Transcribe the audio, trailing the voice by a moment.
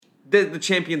the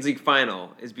Champions League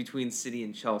final is between City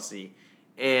and Chelsea,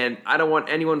 and I don't want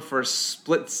anyone for a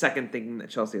split second thinking that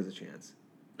Chelsea has a chance.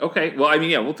 Okay, well, I mean,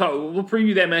 yeah, we'll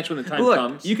preview that match when the time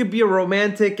comes. You could be a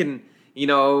romantic and be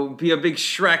a big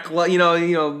Shrek.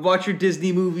 Watch your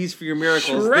Disney movies for your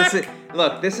miracles.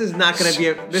 Shrek? This is not going to be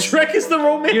Shrek is the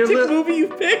romantic movie you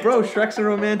picked? Bro, Shrek's a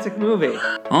romantic movie.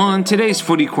 On today's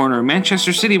Footy Corner,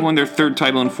 Manchester City won their third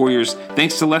title in 4 years,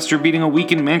 thanks to Leicester beating a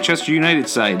weakened Manchester United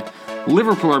side.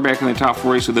 Liverpool are back in the top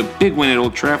four race with a big win at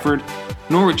Old Trafford.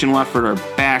 Norwich and Watford are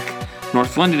back.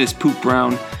 North London is Poop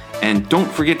Brown. And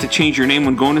don't forget to change your name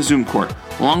when going to Zoom Court,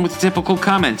 along with the typical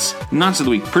comments, Nonce of the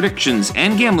Week, predictions,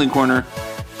 and Gambling Corner,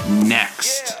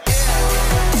 next.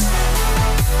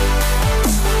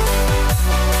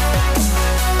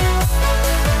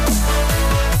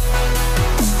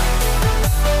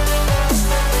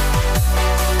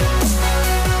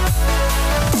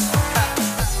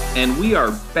 And we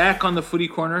are back on the Footy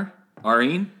Corner.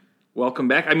 Areen, welcome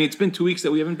back. I mean, it's been 2 weeks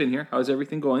that we haven't been here. How's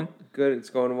everything going? Good, it's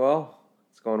going well.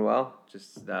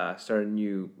 Just started a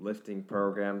new lifting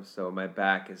program, so my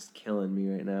back is killing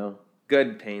me right now.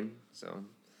 Good pain, so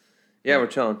yeah, we're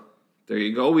chilling. There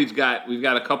you go. We've got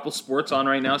a couple sports on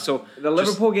right now. So the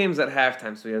Liverpool game's at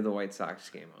halftime, so we have the White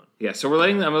Sox game on. Yeah, so we're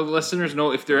letting the listeners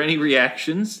know if there are any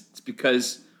reactions. It's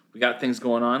because we got things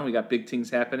going on. We got big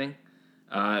things happening.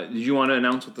 Did you want to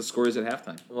announce what the score is at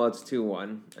halftime? Well, it's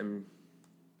 2-1.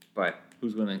 But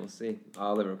who's winning? We'll see.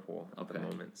 Liverpool at the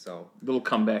moment. So little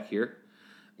comeback here.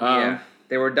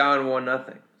 They were down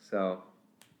 1-0. So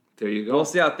there you go. We'll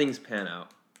see how things pan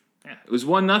out. Yeah, it was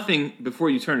 1-0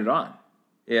 before you turn it on.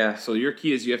 Yeah. So your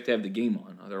key is you have to have the game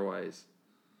on, otherwise.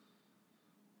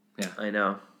 Yeah, I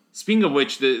know. Speaking of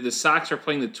which, the Sox are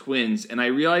playing the Twins, and I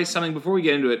realized something before we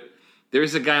get into it.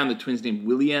 There's a guy on the Twins named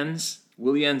Willians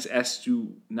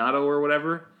Estunato or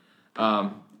whatever.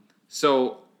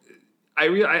 So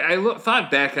I thought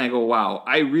back and I go, wow,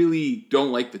 I really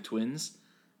don't like the Twins.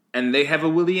 And they have a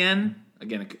Willian.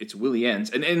 Again, it's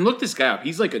Willians. And look this guy up.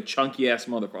 He's like a chunky-ass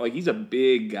motherfucker. Like, he's a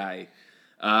big guy.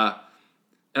 And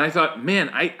I thought, man,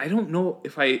 I don't know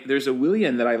if there's a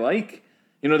Willian that I like.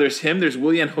 There's him. There's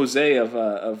Willian Jose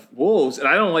of Wolves. And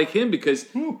I don't like him because...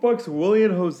 Who the fuck's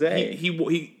Willian Jose?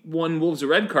 He won Wolves a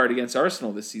red card against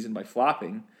Arsenal this season by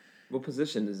flopping. What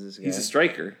position is this guy? He's a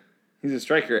striker.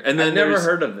 And then I've never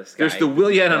heard of this guy. There's the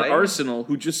Willian on Arsenal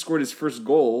who just scored his first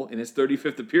goal in his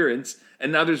 35th appearance.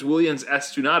 And now there's Willians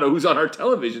Estunato, who's on our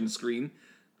television screen,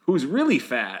 who's really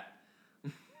fat.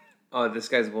 Oh, this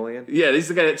guy's Willian? Yeah, he's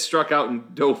the guy that struck out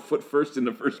and dove foot first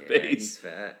into first base. He's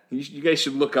fat. You guys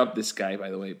should look up this guy,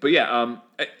 by the way. But yeah,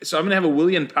 so I'm going to have a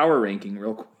Willian power ranking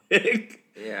real quick.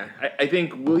 Yeah. I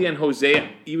think Willian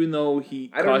Jose, even though he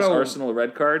cost Arsenal a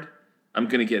red card, I'm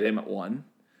going to get him at 1.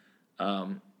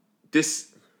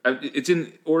 It's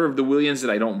in order of the Willians that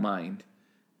I don't mind.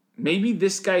 Maybe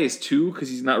this guy is 2 because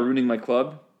he's not ruining my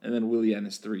club, and then Willian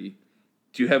is 3.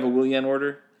 Do you have a Willian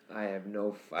order? I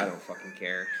don't fucking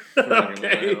care.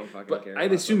 Okay, but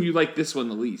I'd assume you like this one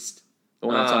the least, the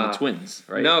one that's on the Twins,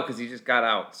 right? No, because he just got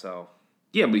out, so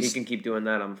yeah, but he can keep doing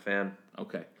that. I'm a fan.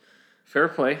 Okay, fair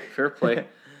play.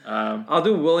 I'll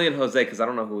do Willian Jose because I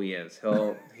don't know who he is.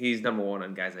 He's number 1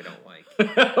 on guys I don't like.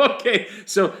 Okay,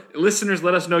 so listeners,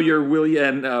 let us know your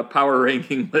Willian power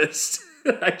ranking list.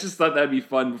 I just thought that'd be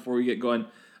fun before we get going.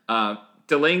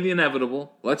 Delaying the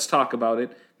inevitable. Let's talk about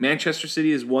it. Manchester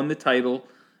City has won the title.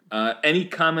 Any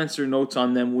comments or notes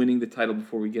on them winning the title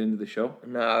before we get into the show?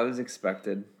 No, it was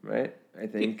expected, right? I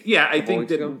think. Yeah, I think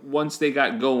that once they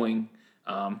got going,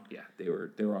 they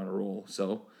were on a roll.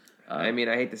 So. I mean,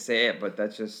 I hate to say it, but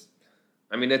that's just...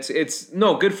 I mean, it's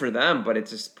no good for them, but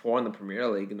it's just poor in the Premier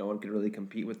League, and no one could really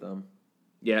compete with them.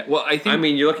 Yeah, well, I think... I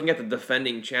mean, you're looking at the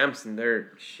defending champs, and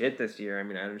they're shit this year. I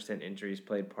mean, I understand injuries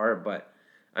played part, but,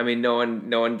 I mean, no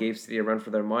one gave City a run for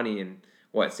their money, and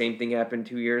same thing happened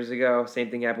 2 years ago?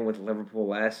 Same thing happened with Liverpool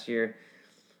last year.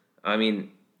 I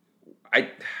mean,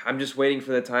 I'm just waiting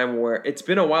for the time where... It's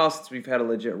been a while since we've had a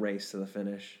legit race to the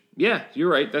finish. Yeah, you're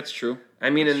right. That's true. I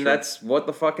mean, that's what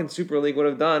the fucking Super League would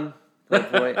have done.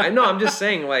 I know. I'm just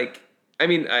saying,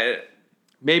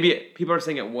 maybe people are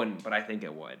saying it wouldn't, but I think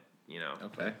it would.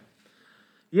 Okay.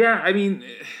 Yeah, I mean,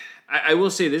 I will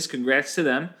say this. Congrats to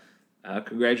them.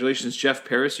 Congratulations, Jeff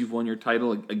Paris. You've won your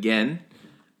title again.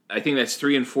 I think that's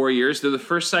 3 in 4 years. They're the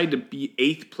first side to be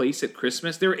 8th place at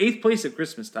Christmas. They were 8th place at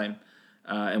Christmas time,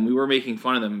 and we were making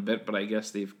fun of them a bit, but I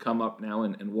guess they've come up now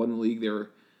and won the league. They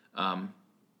were...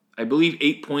 I believe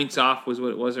 8 points off was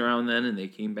what it was around then, and they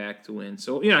came back to win.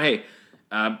 So, hey,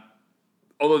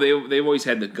 although they've always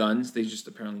had the guns, they just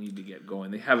apparently need to get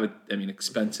going. They have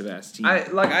expensive-ass team. I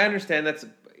understand that's...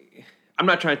 I'm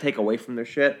not trying to take away from their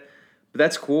shit, But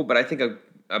that's cool. But I think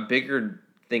a bigger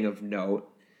thing of note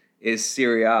is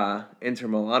Serie A, Inter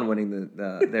Milan winning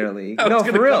their league. I was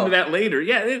for gonna real. come to that later.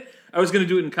 Yeah, I was going to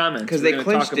do it in comments. Because they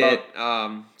clinched it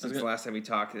since the last time we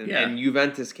talked. And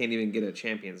Juventus can't even get a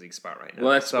Champions League spot right now.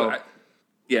 Well, that's so.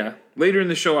 Later in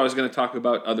the show, I was going to talk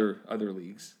about other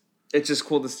leagues. It's just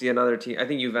cool to see another team. I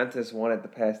think Juventus won it the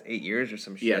past 8 years or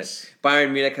some shit. Yes.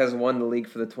 Bayern Munich has won the league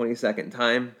for the 22nd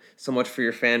time. So much for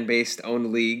your fan-based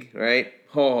owned league, right?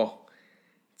 Oh,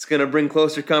 it's going to bring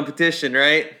closer competition,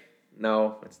 right?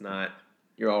 No, it's not.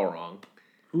 You're all wrong.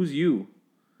 Who's you?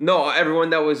 No, everyone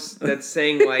that's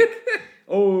saying like,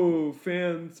 oh,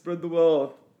 fans, spread the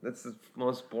wealth. That's the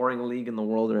most boring league in the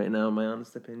world right now, in my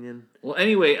honest opinion. Well,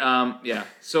 anyway,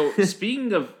 So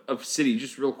speaking of City,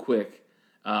 just real quick,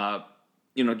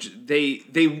 they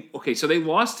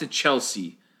lost to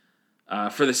Chelsea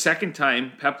for the second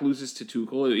time. Pep loses to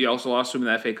Tuchel. He also lost to him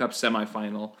in the FA Cup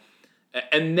semifinal,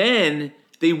 and then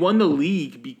they won the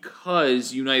league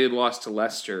because United lost to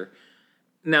Leicester.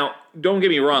 Now, don't get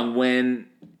me wrong.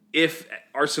 If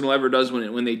Arsenal ever does win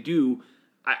it, when they do,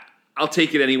 I'll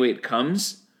take it any way it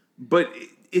comes. But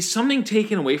is something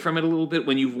taken away from it a little bit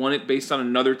when you've won it based on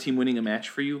another team winning a match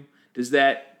for you? Does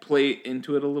that play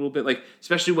into it a little bit? Like,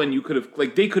 especially when they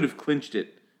could have clinched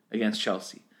it against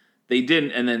Chelsea. They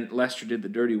didn't, and then Leicester did the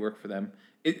dirty work for them.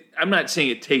 I'm not saying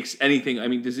it takes anything. I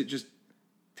mean, does it just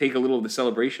take a little of the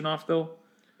celebration off, though?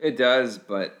 It does,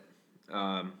 but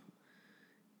it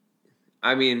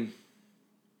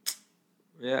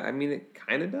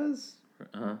kind of does.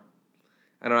 Uh-huh.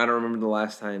 I don't remember the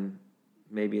last time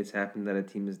maybe it's happened that a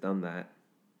team has done that.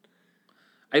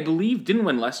 I believe,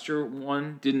 when Leicester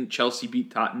won, didn't Chelsea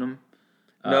beat Tottenham?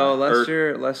 No,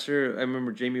 Leicester, I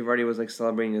remember Jamie Vardy was like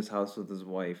celebrating his house with his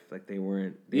wife. Like they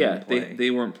weren't they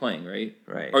weren't playing, right?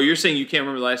 Right. Or you're saying you can't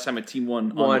remember the last time a team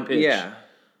won on the pitch? Yeah.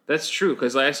 That's true,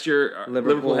 because last year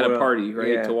Liverpool had a party,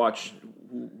 right, to watch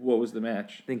what was the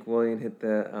match. I think William hit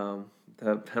the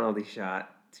penalty shot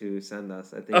to send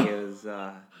us. I think it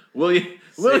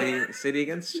was City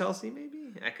against Chelsea, maybe?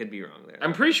 I could be wrong there.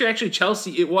 I'm pretty sure actually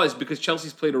Chelsea, it was, because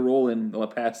Chelsea's played a role in the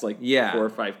past 4 or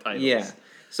 5 titles. Yeah.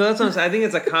 So that's what I'm saying. I think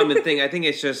it's a common thing. I think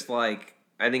it's just like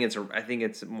I think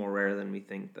it's more rare than we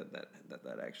think that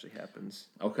actually happens.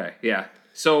 Okay, yeah.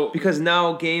 So because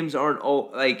now games aren't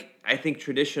like I think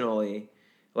traditionally,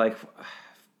 like a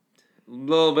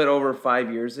little bit over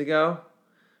 5 years ago,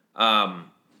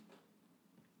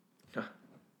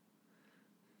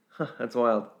 that's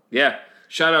wild. Yeah.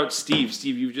 Shout out Steve.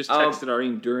 Steve, you just texted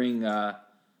Arlene during our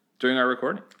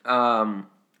recording. I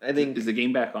think is the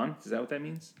game back on? Is that what that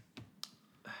means?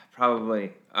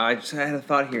 Probably. I had a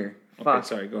thought here. Okay, Fuck.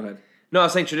 sorry. Go ahead. No, I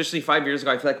was saying traditionally 5 years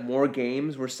ago, I feel like more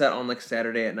games were set on like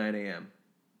Saturday at 9 a.m.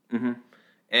 Mm-hmm.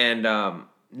 And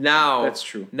now that's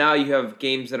true. Now you have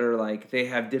games that are like they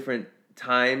have different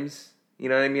times. You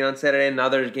know what I mean on Saturday. And now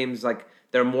there's games like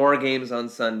there are more games on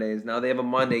Sundays. Now they have a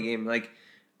Monday game. Like,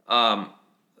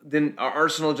 then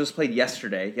Arsenal just played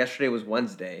yesterday. Yesterday was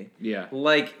Wednesday. Yeah.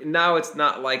 Like now it's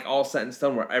not like all set in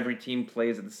stone where every team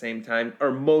plays at the same time or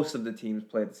most of the teams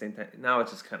play at the same time. Now it's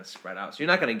just kind of spread out. So you're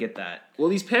not going to get that. Well,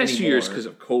 these past few years because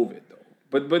of COVID though.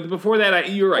 But before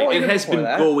that, you're right. It has been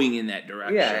going in that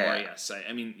direction. Yeah. Yes.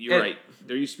 I mean, you're right.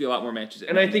 There used to be a lot more matches.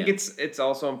 And I think it's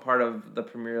also a part of the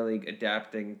Premier League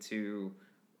adapting to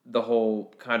the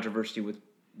whole controversy with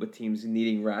teams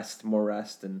needing more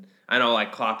rest. And I know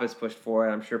like Klopp has pushed for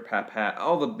it. I'm sure Pep had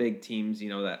all the big teams,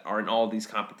 that are in all these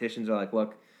competitions are like,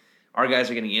 look, our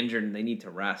guys are getting injured and they need to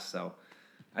rest. So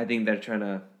I think they're trying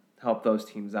to help those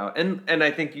teams out. And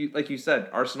I think like you said,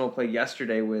 Arsenal played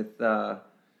yesterday with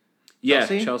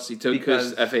Chelsea too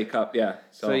because FA Cup. Yeah.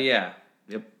 So yeah.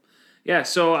 Yep. Yeah,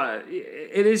 so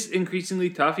it is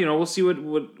increasingly tough. We'll see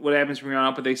what happens from here on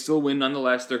out, but they still win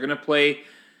nonetheless. They're going to play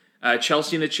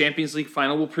Chelsea in the Champions League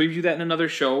final. We'll preview that in another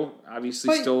show.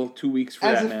 Obviously, still 2 weeks for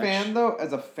that match.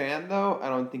 As a fan, though, I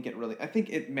don't think it really... I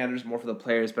think it matters more for the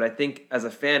players, but I think as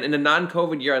a fan, in a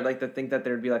non-COVID year, I'd like to think that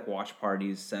there would be like watch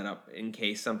parties set up in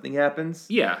case something happens.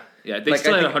 Yeah. They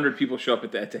still had 100 people show up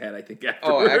at the head-to-head, I think,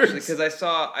 afterwards. Oh, actually, because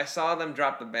I saw them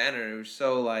drop the banner. It was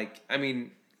so like... I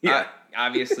mean... Yeah.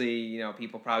 Obviously,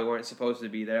 people probably weren't supposed to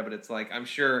be there, but it's like I'm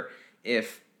sure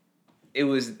if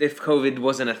COVID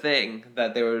wasn't a thing,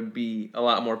 that there would be a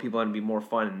lot more people and it'd be more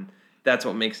fun. And that's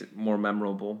what makes it more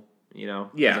memorable,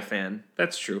 as a fan.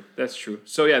 That's true.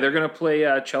 So yeah, they're gonna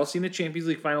play Chelsea in the Champions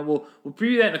League final. We'll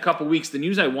preview that in a couple weeks. The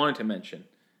news I wanted to mention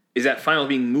is that final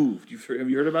being moved. Have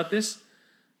you heard about this?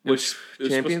 Which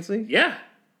Champions League? Yeah.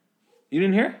 You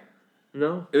didn't hear?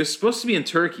 No. It was supposed to be in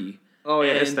Turkey. Oh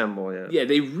yeah, Istanbul. Yeah. Yeah,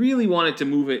 they really wanted to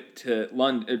move it to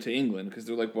London, to England, because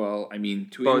they're like, well, I mean,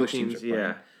 two Both English teams are playing.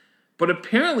 Yeah. But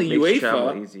apparently Makes travel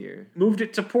UEFA easier. moved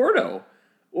it to Porto.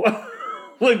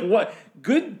 Like what?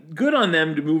 Good on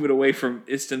them to move it away from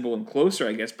Istanbul and closer,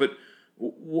 I guess. But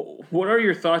what are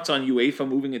your thoughts on UEFA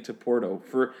moving it to Porto?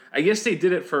 I guess they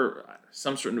did it for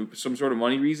some sort of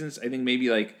money reasons. I think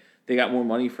maybe like they got more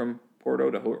money from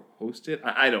Porto to host it.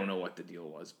 I don't know what the deal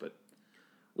was, but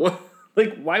what?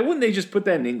 Like, why wouldn't they just put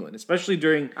that in England, especially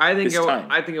during this time?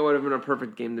 I think it would have been a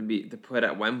perfect game to put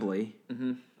at Wembley.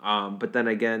 Mm-hmm. But then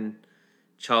again,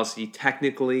 Chelsea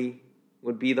technically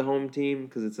would be the home team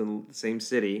because it's in the same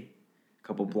city, a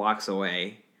couple blocks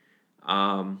away.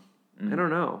 I don't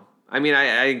know. I mean,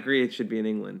 I agree it should be in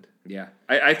England. Yeah,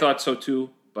 I thought so too.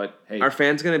 But hey, are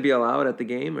fans going to be allowed at the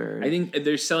game? Or I think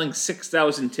they're selling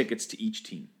 6,000 tickets to each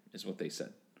team, is what they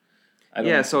said.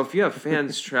 Yeah, so if you have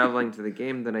fans traveling to the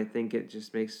game, then I think it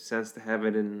just makes sense to have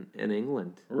it in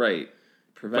England. Right.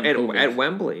 At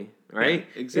Wembley, right?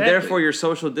 Yeah, exactly. Therefore, your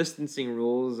social distancing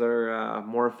rules are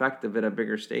more effective at a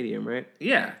bigger stadium, right?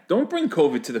 Yeah. Don't bring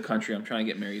COVID to the country I'm trying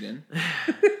to get married in.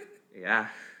 Yeah.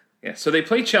 Yeah, so they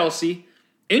play Chelsea.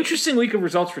 Interesting week of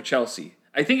results for Chelsea.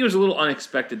 I think it was a little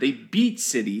unexpected. They beat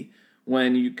City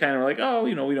when you kind of were like, oh,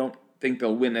 we don't think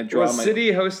they'll win that draw. Was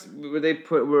City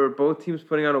were both teams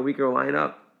putting out a weaker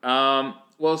lineup?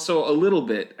 Well, so a little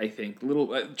bit, I think.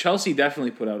 Chelsea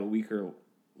definitely put out a weaker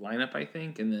lineup, I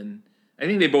think, and then I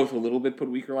think they both a little bit put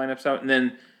weaker lineups out, and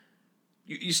then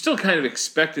you still kind of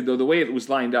expected, though, the way it was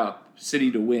lined up, City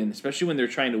to win, especially when they're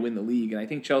trying to win the league, and I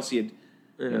think Chelsea had,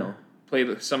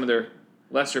 played some of their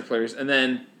lesser players, and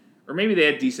then, or maybe they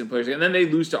had decent players, and then they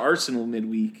lose to Arsenal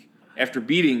midweek after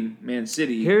beating Man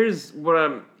City. Here's what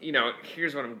I'm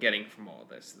getting from all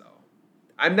this, though.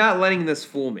 I'm not letting this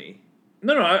fool me.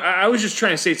 No, I was just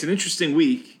trying to say it's an interesting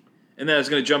week, and then I was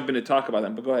going to jump in to talk about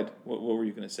them. But go ahead. What were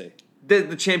you going to say?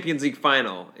 The Champions League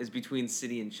final is between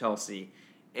City and Chelsea,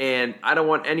 and I don't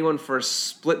want anyone for a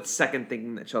split second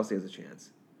thinking that Chelsea has a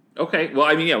chance. Okay. Well,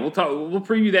 I mean, yeah, we'll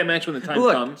preview that match when the time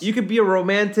comes. You could be a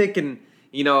romantic and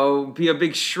be a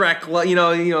big Shrek.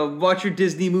 Watch your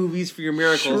Disney movies for your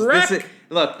miracles.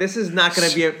 Shrek? This is not going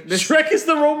to be Shrek is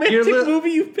the romantic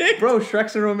movie you picked, bro.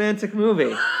 Shrek's a romantic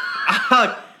movie.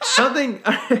 Something.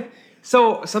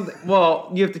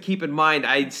 Well, you have to keep in mind,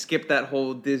 I skipped that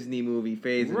whole Disney movie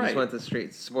phase and just went to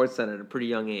straight Sports Center at a pretty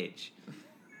young age.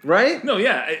 Right? No,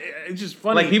 yeah. It's just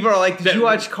funny. Like, people are like, did you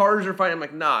watch Cars or Fight? I'm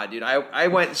like, nah, dude. I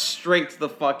went straight to the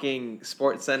fucking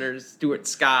Sports Centers, Stuart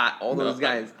Scott, all those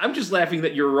guys. I'm just laughing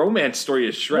that your romance story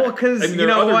is Shrek. Well, because, you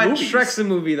know what? Movies. Shrek's a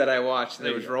movie that I watched and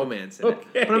there was romance in it.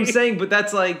 But I'm saying,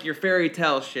 that's like your fairy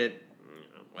tale shit.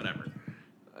 Whatever.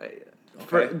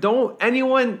 Don't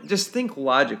anyone just think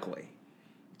logically.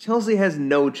 Chelsea has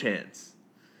no chance.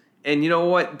 And you know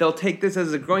what? They'll take this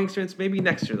as a growing experience. Maybe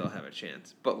next year they'll have a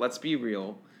chance. But let's be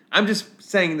real. I'm just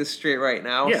saying this straight right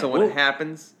now. Yeah, so when it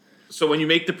happens. So when you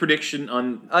make the prediction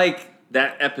on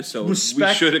that episode, we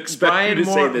should expect you to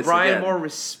say this again. More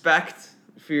respect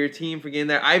for your team for getting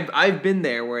there. I've been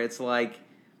there where it's like,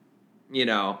 you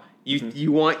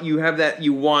want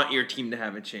your team to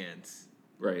have a chance.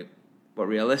 Right. But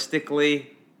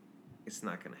realistically, it's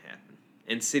not going to happen.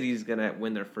 And City's going to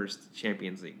win their first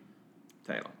Champions League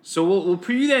title. So we'll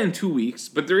preview that in 2 weeks.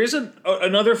 But there is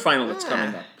another final that's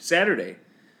coming up. Saturday.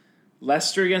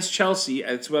 Leicester against Chelsea.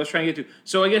 That's what I was trying to get to.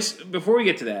 So I guess before we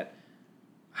get to that,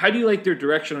 how do you like their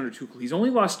direction under Tuchel? He's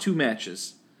only lost 2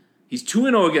 matches. He's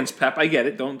 2-0 against Pep. I get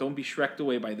it. Don't be Shrek'd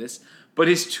away by this. But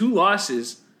his 2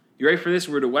 losses, you ready for this?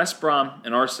 Were to West Brom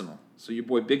and Arsenal. So your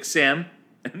boy Big Sam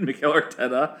and Mikel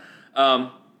Arteta.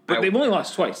 But they've only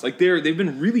lost twice. Like they've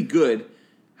been really good.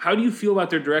 How do you feel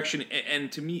about their direction?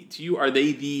 And to you, are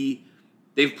they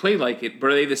they've played like it,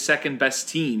 but are they the second best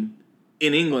team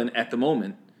in England at the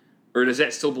moment? Or does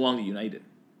that still belong to United?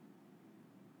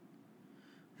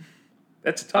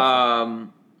 That's a tough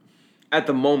one. At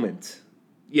the moment.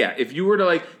 Yeah, if you were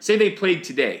to say they played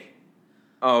today.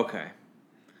 Oh, okay.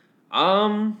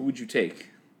 Who would you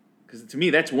take? Because to me,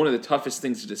 that's one of the toughest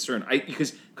things to discern.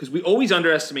 Because we always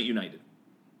underestimate United.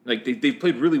 Like they've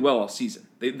played really well all season.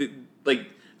 They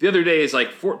the other day is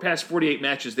past 48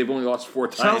 matches, they've only lost 4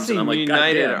 times. Chelsea and I'm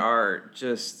United are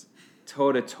just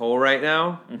toe to toe right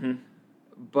now. Mm-hmm.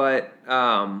 But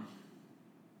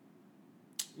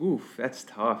that's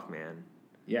tough, man.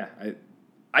 Yeah,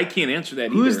 I can't answer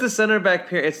that. Who's either. the center back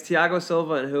pair? It's Thiago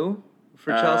Silva and who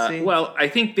for Chelsea? Well, I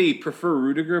think they prefer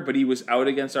Rudiger, but he was out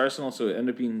against Arsenal, so it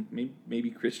ended up being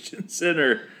maybe Christensen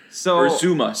or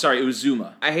Zuma. Sorry, it was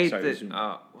Zuma. I hate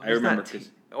I remember.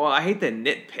 I hate the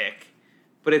nitpick,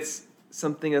 but it's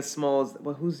something as small as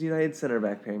who's the United center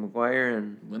back pair? Maguire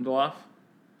and Lindelof.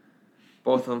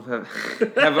 Both of them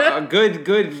have a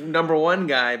good number one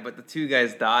guy, but the two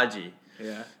guys dodgy.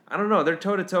 Yeah. I don't know. They're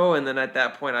toe-to-toe, and then at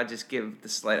that point, I just give the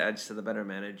slight edge to the better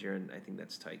manager, and I think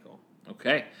that's Tuchel.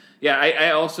 Okay. Yeah,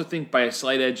 I also think by a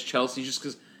slight edge, Chelsea, just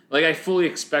because I fully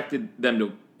expected them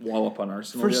to wall up on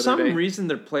Arsenal For the other some day. reason,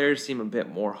 their players seem a bit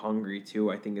more hungry, too.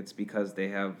 I think it's because they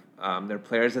have their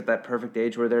players at that perfect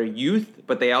age where they're youth,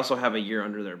 but they also have a year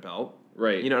under their belt.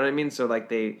 Right. You know what I mean? So,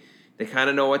 they kind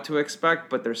of know what to expect,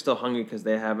 but they're still hungry because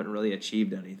they haven't really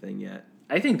achieved anything yet.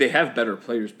 I think they have better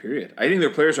players, period. I think their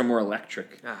players are more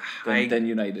electric than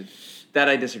United. That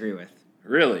I disagree with.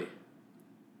 Really?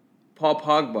 Paul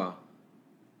Pogba.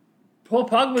 Paul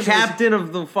Pogba's Captain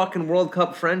of the fucking World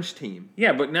Cup French team.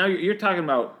 Yeah, but now you're talking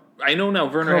about... I know now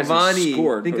Werner hasn't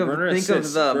scored. Think of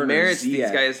the merits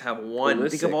these guys have won.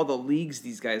 Pulisic. Think of all the leagues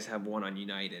these guys have won on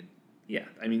United. Yeah,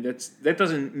 I mean, that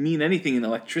doesn't mean anything in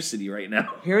electricity right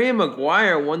now. Harry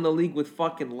Maguire won the league with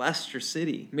fucking Leicester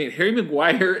City. Man, Harry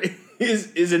Maguire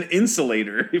is an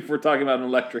insulator if we're talking about an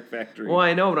electric factory. Well,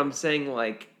 I know, but I'm saying,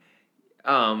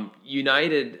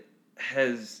 United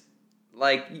has...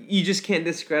 you just can't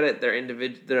discredit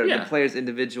the players'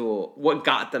 individual, what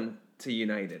got them to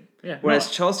United. Yeah, Whereas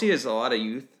Chelsea has a lot of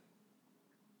youth.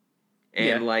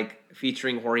 And,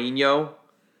 featuring Jorginho.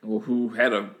 Well, who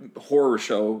had a horror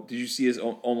show. Did you see his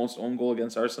almost own goal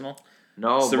against Arsenal?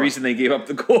 No. It's the reason they gave up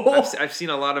the goal. I've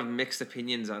seen a lot of mixed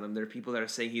opinions on him. There are people that are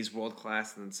saying he's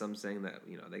world-class, and some saying that,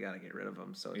 they got to get rid of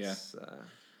him. So it's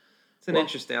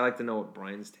interesting. I like to know what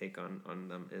Brian's take on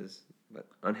them is, but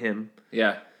on him.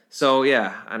 Yeah. So,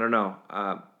 I don't know.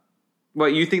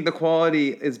 What, you think the quality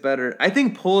is better? I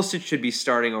think Pulisic should be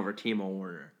starting over Timo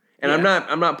Werner. And I'm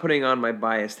not putting on my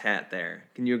biased hat there.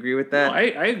 Can you agree with that? No,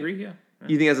 I agree, yeah.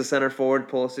 You think as a center forward,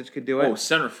 Pulisic could do it? Oh,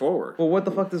 center forward. Well, what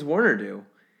the fuck does Werner do?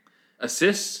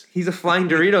 Assists? He's a flying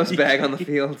Doritos bag on the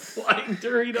field. Flying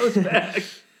Doritos bag.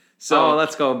 So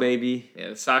let's go, baby. Yeah,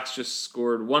 the Sox just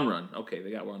scored one run. Okay,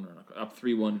 they got one run. Up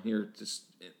 3-1 here just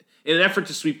in an effort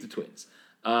to sweep the Twins.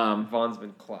 Vaughn's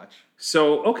been clutch.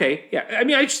 So, okay. Yeah, I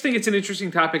mean, I just think it's an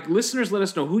interesting topic. Listeners, let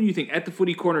us know. Who do you think at the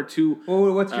Footy Corner 2?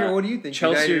 Well, what do you think?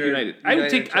 Chelsea or United? I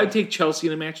would take Chelsea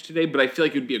in a match today, but I feel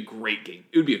like it would be a great game.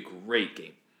 It would be a great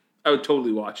game. I would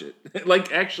totally watch it.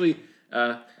 Actually,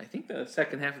 I think the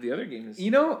second half of the other game is...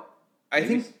 I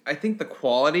think the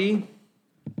quality...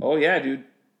 Oh, yeah, dude.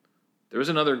 There was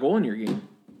another goal in your game.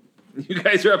 You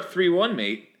guys are up 3-1,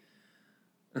 mate.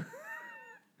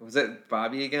 Was that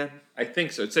Bobby again? I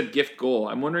think so. It said gift goal.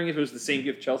 I'm wondering if it was the same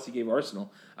gift Chelsea gave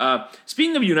Arsenal.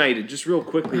 Speaking of United, just real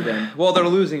quickly then. Well, they're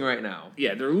losing right now.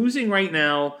 Yeah, they're losing right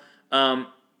now.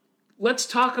 Let's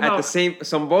talk about...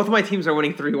 So both of my teams are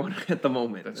winning 3-1 at the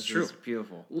moment. That's true.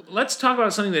 Beautiful. Let's talk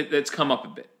about something that's come up a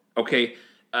bit. Okay,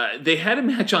 they had a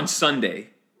match on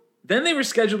Sunday. Then they were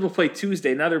scheduled to play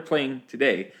Tuesday. Now they're playing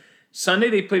today. Sunday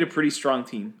they played a pretty strong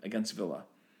team against Villa.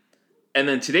 And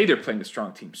then today they're playing a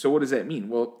strong team. So what does that mean?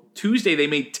 Well, Tuesday they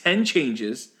made 10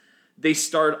 changes. They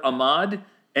starred Ahmad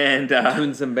and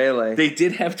Tunzembele. They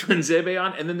did have Tunzebe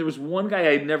on, and then there was one guy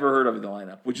I'd never heard of in the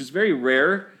lineup, which is very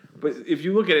rare. But if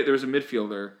you look at it, there was a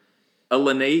midfielder,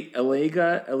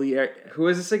 Elega. Who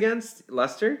is this against?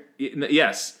 Leicester?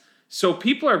 Yes. So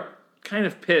people are kind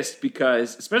of pissed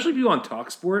because, especially people on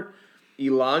TalkSport.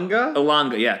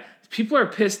 Elanga, yeah. People are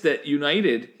pissed that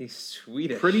United he's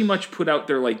Swedish. Pretty much put out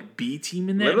their B team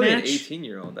in that Literally match. An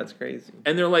 18-year-old. That's crazy.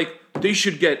 And they're like, they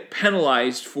should get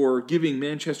penalized for giving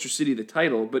Manchester City the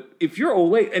title. But if you're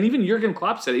Ole, and even Jurgen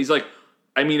Klopp said it, he's like,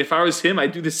 I mean, if I was him,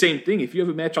 I'd do the same thing. If you have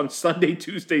a match on Sunday,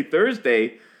 Tuesday,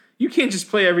 Thursday, you can't just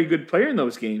play every good player in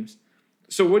those games.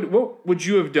 So what would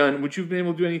you have done? Would you have been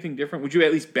able to do anything different? Would you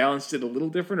at least balanced it a little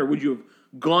different? Or would you have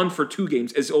gone for 2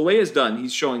 games? As Ole has done,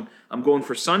 he's showing, I'm going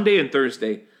for Sunday and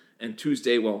Thursday. And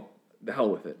Tuesday, well, the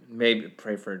hell with it. Maybe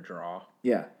pray for a draw.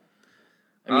 Yeah.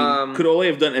 I mean, could Ole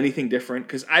have done anything different?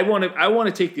 Because I want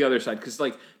to take the other side. Because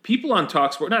people on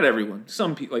TalkSport, not everyone,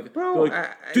 some people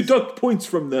deduct points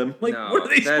from them. What are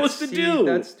they supposed to do?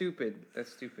 That's stupid.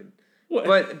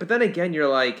 What? But then again, you're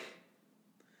like,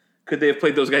 could they have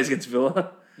played those guys against Villa?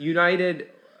 United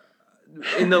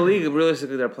in the league,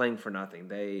 realistically, they're playing for nothing.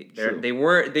 They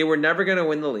were never going to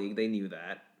win the league. They knew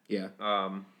that. Yeah.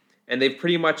 And they've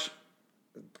pretty much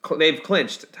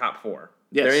clinched top 4.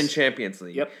 Yes. They're in Champions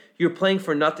League. Yep. You're playing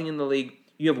for nothing in the league.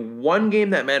 You have one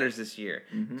game that matters this year.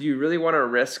 Mm-hmm. Do you really want to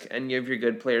risk any of your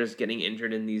good players getting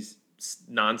injured in these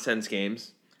nonsense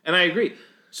games? And I agree.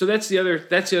 So that's the other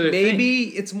thing.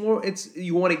 Maybe it's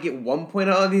you want to get 1 point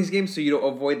out of these games so you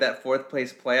don't avoid that 4th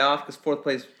place playoff because 4th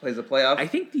place plays a playoff. I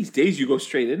think these days you go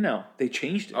straight in now. They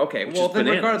changed it. Okay, well then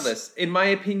regardless, in my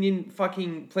opinion,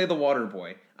 fucking play the water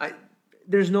boy.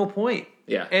 There's no point.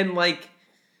 Yeah. And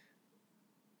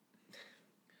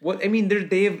Well, I mean,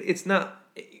 it's not.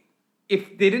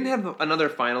 If they didn't have another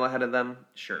final ahead of them,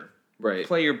 sure. Right.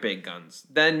 Play your big guns.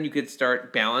 Then you could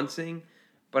start balancing.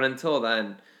 But until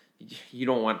then, you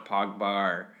don't want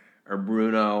Pogba or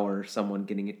Bruno or someone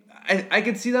getting it. I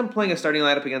could see them playing a starting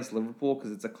lineup against Liverpool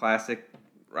because it's a classic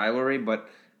rivalry, but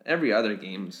every other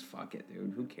game's fuck it,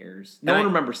 dude. Who cares? No one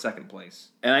remembers second place.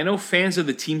 And I know fans of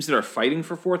the teams that are fighting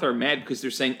for fourth are mad because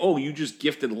they're saying, oh, you just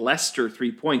gifted Leicester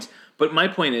 3 points. But my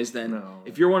point is then,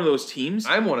 if you're one of those teams...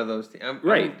 I'm one of those teams.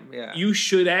 Right. You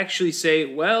should actually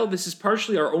say, well, this is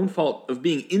partially our own fault of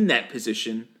being in that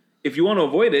position. If you want to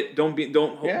avoid it,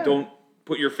 don't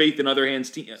put your faith in other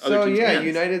hands. Other teams'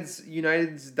 hands.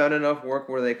 United's done enough work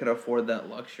where they could afford that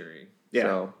luxury.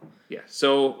 Yeah.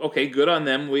 So okay, good on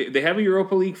them. They have a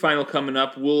Europa League final coming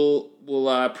up. We'll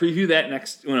preview that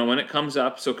next when it comes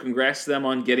up. So congrats to them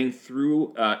on getting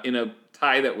through in a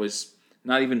tie that was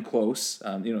not even close.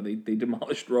 They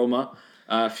demolished Roma.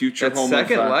 Future that home.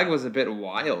 Second leg was a bit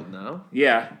wild. No.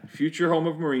 Yeah, future home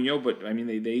of Mourinho, but I mean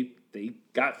they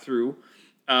got through.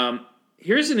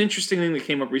 Here's an interesting thing that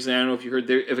came up recently. I don't know if you heard.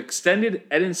 They've extended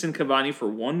Edinson Cavani for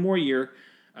one more year.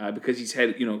 Because he's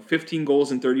had 15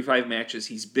 goals in 35 matches.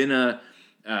 He's been a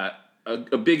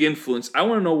big influence. I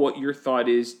want to know what your thought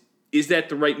is. Is that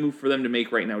the right move for them to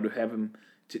make right now to have him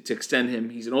to extend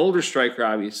him? He's an older striker,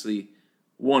 obviously.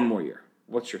 One more year.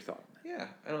 What's your thought on that? Yeah,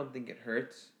 I don't think it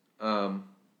hurts. I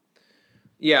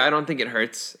don't think it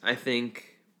hurts. I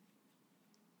think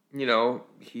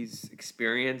he's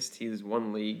experienced. He's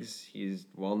won leagues. He's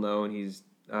well known. He's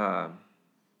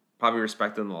probably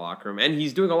respected in the locker room. And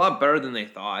he's doing a lot better than they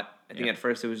thought. I think at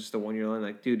first it was just a 1 year line.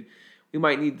 Like, dude, we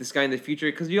might need this guy in the future.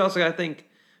 Because you also got to think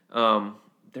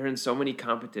they're in so many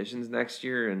competitions next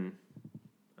year. And,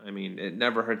 I mean, it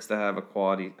never hurts to have a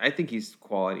quality. I think he's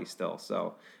quality still.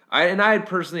 So,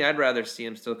 I'd rather see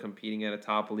him still competing at a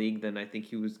top league than I think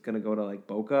he was going to go to, like,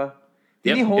 Boca.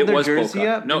 Did he hold their jersey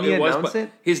Boca. up? No, Did he announce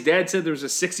it? His dad said there was a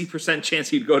 60% chance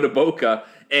he'd go to Boca.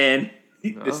 And...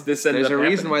 This there's a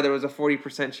reason why there was a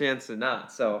 40% chance to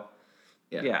not. So,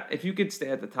 yeah, if you could stay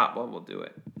at the top level, do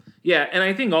it. Yeah, and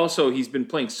I think also he's been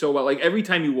playing so well. Like, every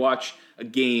time you watch a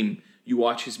game, you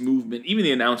watch his movement. Even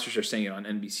the announcers are saying it on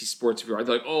NBC Sports. They're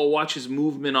like, oh, watch his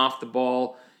movement off the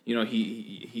ball.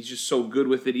 He's just so good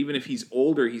with it. Even if he's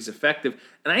older, he's effective.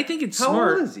 And I think it's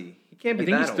smart. How old is he? He can't be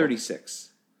that old. I think he's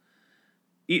 36.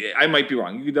 I might be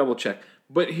wrong. You can double check.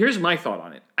 But here's my thought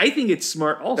on it. I think it's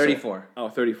smart also. 34. Oh,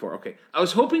 34. Okay. I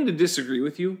was hoping to disagree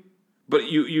with you,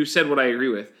 but you said what I agree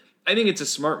with. I think it's a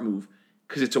smart move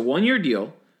because it's a 1 year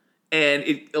deal and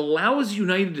it allows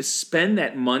United to spend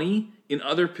that money in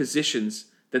other positions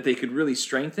that they could really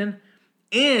strengthen.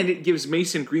 And it gives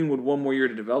Mason Greenwood 1 more year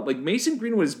to develop. Like, Mason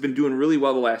Greenwood has been doing really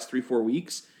well the last 3-4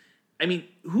 weeks. I mean,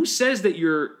 who says that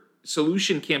your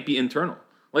solution can't be internal?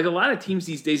 Like, a lot of teams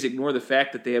these days ignore the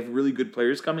fact that they have really good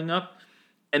players coming up.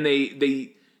 And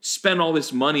they spend all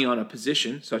this money on a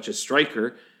position, such as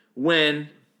striker, when,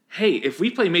 hey, if we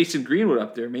play Mason Greenwood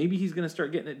up there, maybe he's going to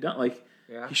start getting it done. Like,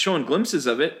 he's showing glimpses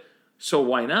of it, so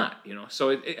why not?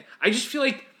 So I just feel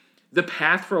like the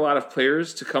path for a lot of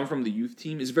players to come from the youth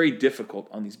team is very difficult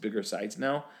on these bigger sides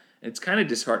now. And it's kind of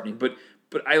disheartening. But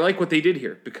I like what they did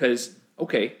here because,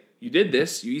 okay, you did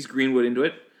this. You eased Greenwood into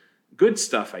it. Good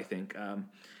stuff, I think. And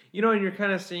you're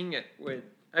kind of seeing it with...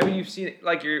 I mean, you've seen it,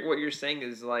 like what you're saying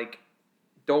is like,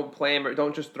 don't play him or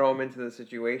don't just throw him into the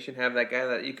situation. Have that guy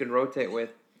that you can rotate with.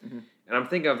 Mm-hmm. And I'm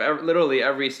thinking of literally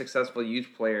every successful youth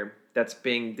player that's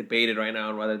being debated right now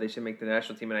on whether they should make the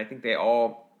national team. And I think they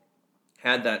all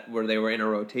had that where they were in a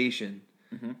rotation.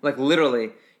 Mm-hmm. Like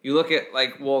literally, you look at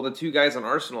the two guys on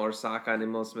Arsenal are Saka and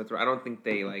Emil Smith. I don't think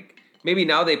they maybe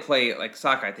now they play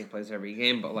Saka. I think plays every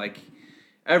game, but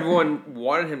everyone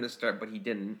wanted him to start, but he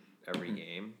didn't every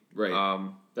game. Right.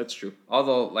 That's true.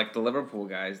 Although, the Liverpool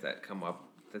guys that come up,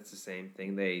 that's the same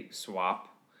thing. They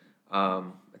swap. I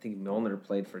think Milner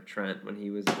played for Trent when he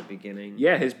was at the beginning.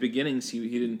 Yeah, his beginnings, he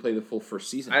didn't play the full first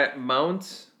season.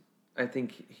 Mount, I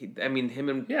think, him and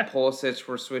Pulisic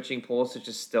were switching. Pulisic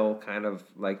is still kind of,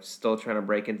 still trying to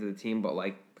break into the team, but,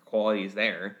 the quality is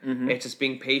there. Mm-hmm. It's just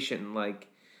being patient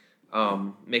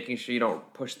and, making sure you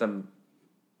don't push them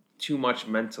too much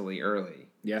mentally early.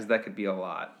 Yeah. Because that could be a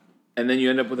lot. And then you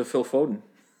end up with a Phil Foden.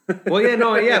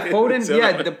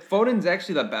 Foden. Foden's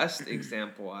actually the best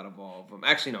example out of all of them.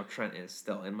 Actually, no, Trent is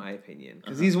still, in my opinion,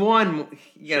 because he's one.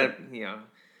 It's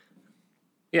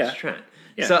Trent.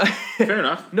 Yeah, so fair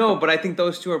enough. No, but I think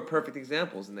those two are perfect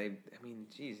examples, and I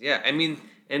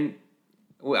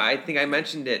think I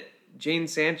mentioned it. Jane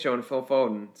Sancho and Phil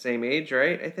Foden, same age,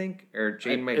 right? I think, or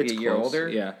Jane might be a year older.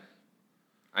 Yeah.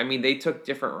 I mean, they took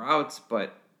different routes,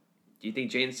 but Do you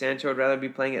think Jadon Sancho would rather be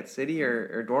playing at City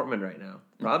or Dortmund right now?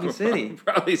 Probably City.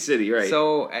 Probably City, right.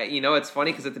 So, it's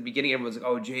funny because at the beginning everyone's like,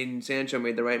 oh, Jadon Sancho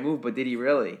made the right move, but did he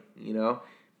really?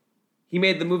 He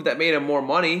made the move that made him more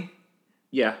money.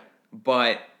 Yeah.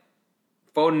 But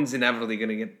Foden's inevitably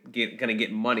gonna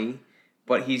get money.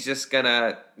 But he's just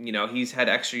gonna, he's had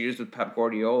extra years with Pep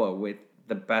Guardiola with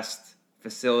the best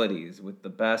facilities, with the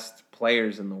best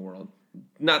players in the world.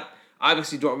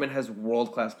 Obviously, Dortmund has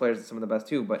world-class players and some of the best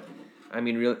too, but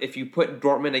if you put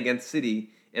Dortmund against City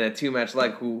in a 2-match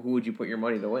leg, who would you put your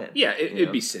money to win? Yeah,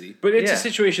 it'd be City. But it's a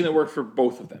situation that worked for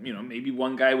both of them. Maybe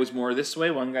one guy was more this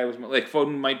way, one guy was more... Like,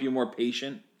 Foden might be a more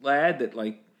patient lad that,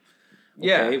 like...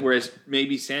 Okay, whereas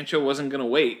maybe Sancho wasn't going to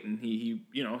wait, and he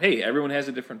hey, everyone has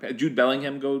a different path. Jude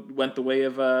Bellingham went the way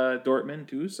of Dortmund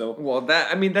too. So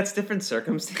that's different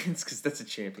circumstance because that's a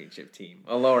championship team,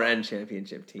 a lower end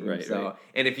championship team. Right. So right.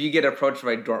 And if you get approached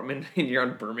by Dortmund and you're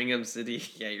on Birmingham City,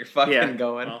 you're fucking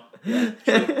going. Well,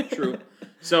 true.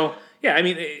 So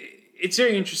it's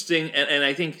very interesting, and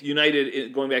I think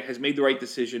United going back has made the right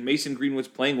decision. Mason Greenwood's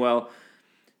playing well.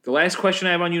 The last question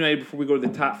I have on United before we go to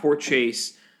the top 4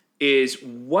 chase is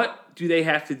what do they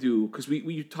have to do? Because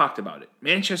we talked about it.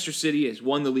 Manchester City has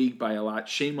won the league by a lot.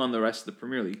 Shame on the rest of the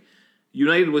Premier League.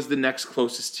 United was the next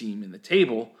closest team in the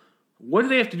table. What do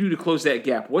they have to do to close that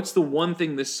gap? What's the one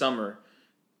thing this summer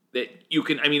that you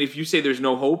can... if you say there's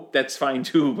no hope, that's fine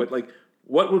too. But,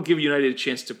 what will give United a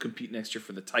chance to compete next year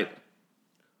for the title?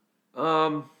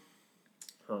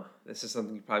 This is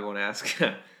something you probably won't ask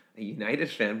a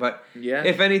United fan. But yeah.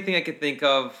 If anything I could think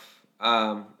of...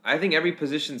 I think every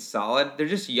position's solid. They're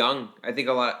just young. I think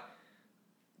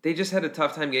they just had a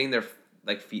tough time getting their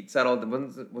feet settled.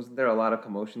 Wasn't there a lot of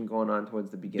commotion going on towards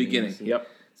the beginning? Yep.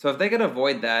 So if they could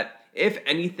avoid that, if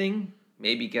anything,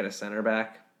 maybe get a center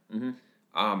back. Mm-hmm.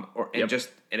 And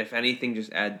if anything,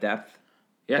 just add depth.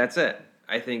 Yeah. That's it.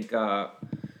 I think. I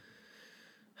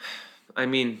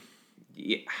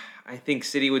think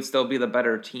City would still be the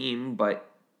better team, but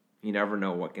you never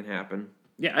know what can happen.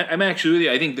 Yeah, I'm actually with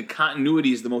you. I think the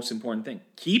continuity is the most important thing.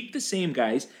 Keep the same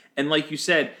guys, and like you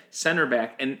said, center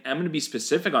back, and I'm going to be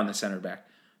specific on the center back.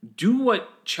 Do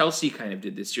what Chelsea kind of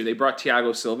did this year. They brought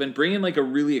Thiago Silva and bring in a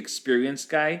really experienced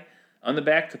guy on the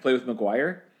back to play with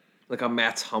Maguire. Like a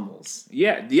Mats Hummels.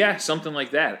 Yeah, something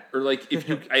like that. Or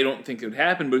I don't think it would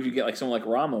happen, but if you get someone like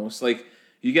Ramos,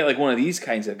 you get one of these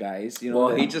kinds of guys.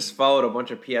 He just followed a bunch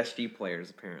of PSG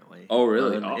players apparently. Oh,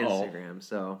 really? On Instagram,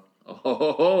 so...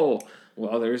 Oh,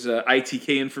 well, there's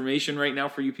ITK information right now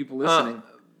for you people listening.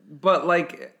 But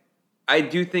I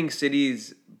do think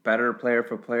City's better player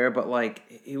for player, but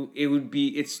it would be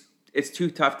it's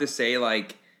too tough to say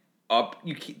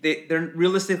they're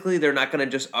realistically they're not going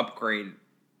to just upgrade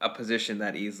a position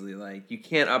that easily. You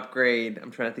can't upgrade.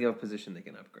 I'm trying to think of a position they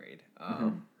can upgrade.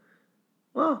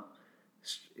 Well,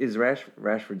 is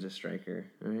Rashford's a striker,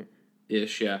 right?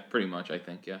 Ish, yeah, pretty much. I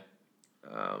think, yeah.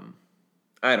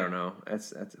 I don't know.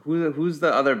 That's who's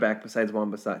the other back besides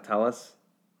Wan-Bissaka? Tell us.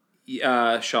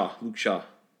 Luke Shaw.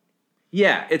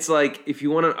 Yeah, it's if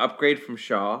you want an upgrade from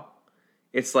Shaw,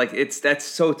 it's that's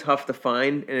so tough to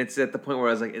find, and it's at the point where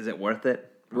I was is it worth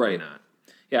it? Probably right. Not.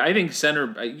 Yeah, I think get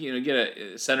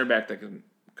a center back that can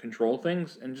control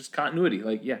things and just continuity.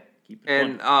 Keep it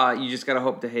and you just gotta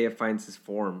hope De Gea finds his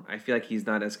form. I feel like he's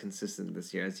not as consistent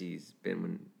this year as he's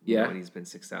been when he's been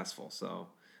successful. So.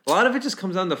 A lot of it just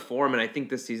comes down to form, and I think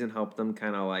this season helped them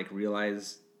kind of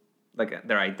realize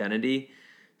their identity.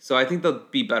 So I think they'll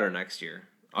be better next year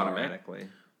automatically. Right.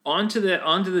 On to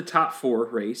the top 4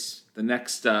 race. The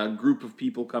next group of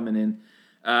people coming in.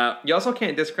 You also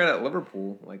can't discredit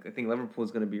Liverpool. I think Liverpool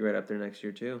is going to be right up there next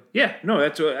year too. Yeah, no,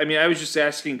 that's what I was just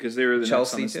asking because they were the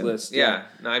Chelsea next on this list. Yeah,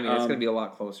 no, it's going to be a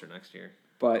lot closer next year.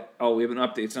 But we have an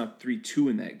update. It's not 3-2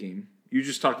 in that game. You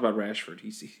just talked about Rashford.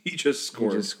 He just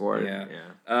scored. He just scored. Yeah.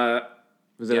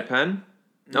 Was it a pen?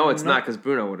 No, it's not because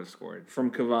Bruno would have scored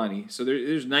from Cavani. So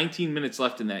there's 19 minutes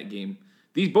left in that game.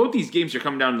 Both these games are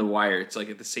coming down to the wire. It's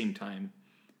at the same time.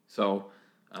 So.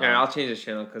 I'll change the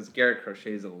channel because Garrett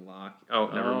Crochet is a lock. Oh,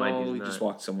 never mind. He's he not. just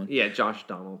walked someone. Yeah, Josh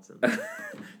Donaldson.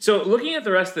 So looking at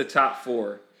the rest of the top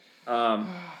 4,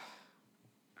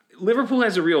 Liverpool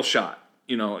has a real shot.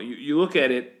 You look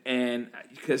at it, and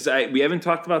because we haven't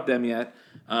talked about them yet.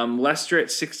 Leicester at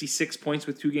 66 points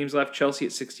with 2 games left. Chelsea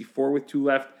at 64 with 2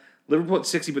 left. Liverpool at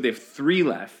 60, but they have 3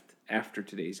 left after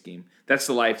today's game. That's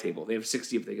the live table. They have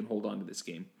 60 if they can hold on to this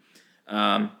game.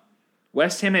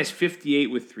 West Ham has 58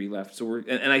 with 3 left. So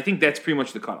and I think that's pretty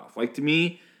much the cutoff. To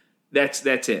me, that's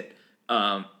it.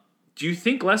 Do you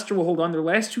think Leicester will hold on? Their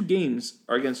last 2 games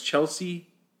are against Chelsea.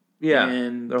 Yeah,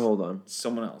 and they'll hold on.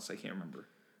 Someone else I can't remember.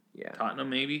 Yeah, Tottenham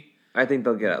maybe. I think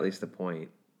they'll get at least a point,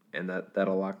 and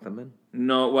that'll lock them in.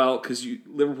 No, well, because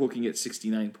Liverpool can get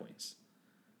 69 points.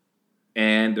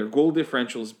 And their goal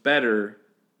differential is better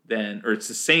than, or it's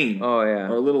the same. Oh, yeah.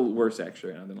 Or a little worse,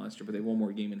 actually, than Leicester, but they have one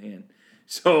more game in hand.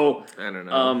 So, I don't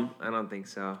know. I don't think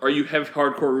so. Are you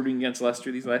hardcore rooting against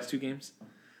Leicester these last two games?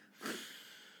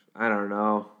 I don't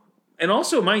know. And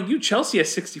also, mind you, Chelsea has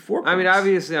 64 points. I mean,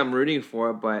 obviously, I'm rooting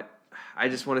for it, but I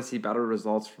just want to see better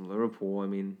results from Liverpool. I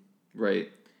mean, right.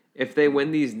 If they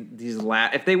win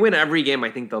if they win every game, I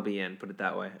think they'll be in. Put it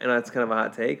that way. I know that's kind of a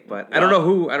hot take, but I don't know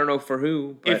who. I don't know for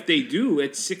who. But. If they do,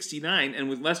 it's 69, and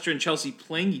with Leicester and Chelsea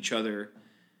playing each other,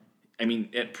 I mean,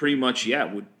 it pretty much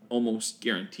would almost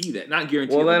guarantee that. Not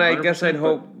guarantee. Well, then I guess I'd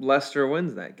hope Leicester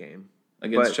wins that game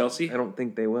against Chelsea. I don't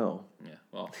think they will. Yeah.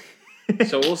 Well.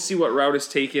 So we'll see what route is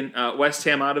taken. West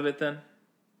Ham out of it then.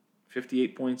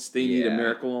 58 points. They need a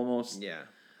miracle almost. Yeah.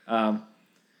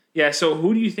 So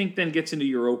who do you think then gets into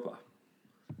Europa?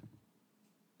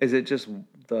 Is it just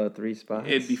the 3 spots?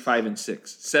 It'd be 5 and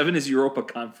 6. 7 is Europa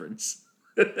Conference.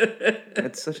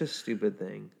 That's such a stupid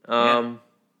thing. Tottenham.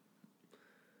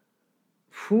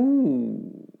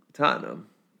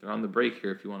 They're on the break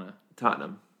here if you want to.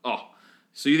 Tottenham. Oh,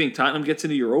 so you think Tottenham gets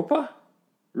into Europa?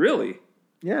 Really?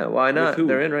 Yeah, why not?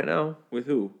 They're in right now. With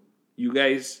who? You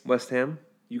guys? West Ham.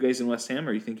 You guys in West Ham,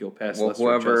 or you think you'll pass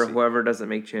Leicester whoever doesn't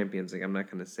make Champions League. I'm not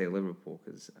going to say Liverpool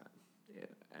because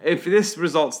if this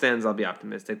result stands, I'll be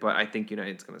optimistic. But I think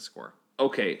United's going to score.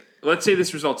 Okay, let's say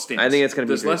this result stands. I think it's going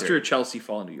to be. Does Leicester or Chelsea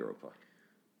fall into Europa?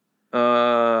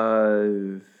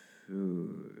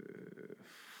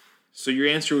 So your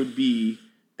answer would be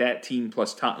that team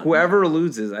plus Tottenham. Whoever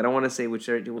loses, I don't want to say which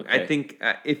they're doing. Okay. I think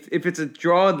if it's a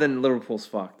draw, then Liverpool's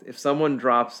fucked. If someone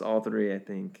drops all 3, I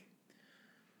think.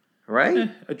 Right?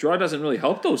 A draw doesn't really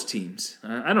help those teams.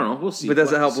 I don't know. We'll see. But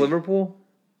does it help Liverpool?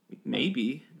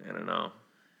 Maybe. I don't know.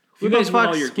 You guys win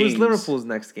all your games. Who's Liverpool's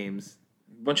next games?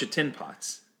 Bunch of tin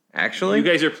pots. Actually? You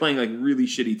guys are playing like really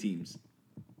shitty teams.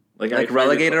 Like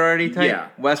relegated already type? Yeah.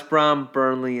 West Brom,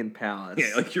 Burnley, and Palace.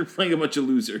 Yeah, like you're playing a bunch of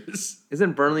losers.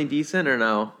 Isn't Burnley decent or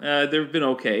no? They've been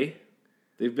okay.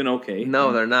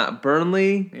 No, they're not.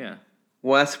 Burnley,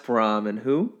 West Brom, and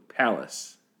who?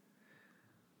 Palace.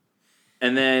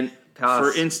 And then,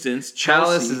 Palace. For instance, Chelsea.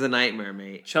 Palace is a nightmare,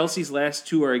 mate. Chelsea's last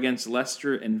 2 are against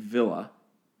Leicester and Villa.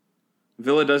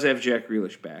 Villa does have Jack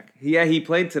Grealish back. Yeah, he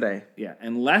played today. Yeah,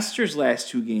 and Leicester's last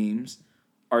 2 games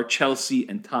are Chelsea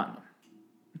and Tottenham.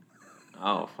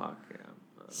 Oh, fuck, yeah.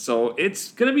 So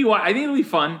it's going to be, I think it'll be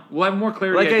fun. We'll have more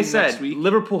clarity like I said, next week.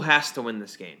 Liverpool has to win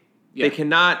this game. Yeah. They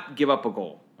cannot give up a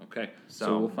goal. Okay,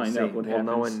 so we'll find out what happens.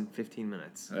 We'll know in 15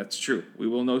 minutes. That's true. We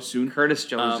will know soon. Curtis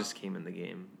Jones just came in the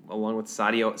game, along with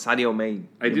Sadio May.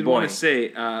 I did want to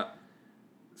say,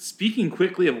 speaking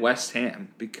quickly of West Ham,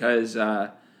 because,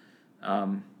 they're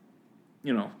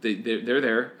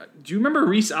there. Do you remember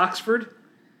Reece Oxford?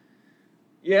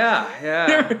 Yeah.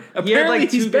 He had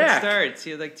like 2 good starts.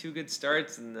 He had like 2 good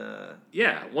starts.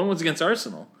 Yeah, one was against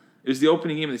Arsenal. It was the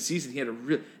opening game of the season. He had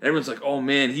everyone's like, oh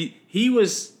man, he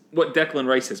was what Declan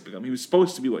Rice has become. He was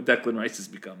supposed to be what Declan Rice has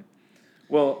become.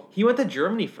 Well, he went to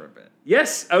Germany for a bit.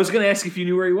 Yes, I was going to ask if you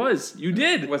knew where he was. You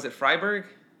did. Was it Freiburg?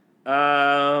 Or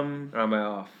am I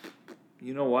off?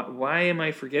 You know what? Why am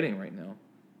I forgetting right now?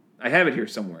 I have it here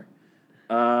somewhere.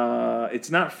 It's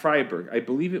not Freiburg. I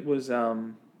believe it was.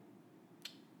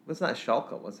 It's not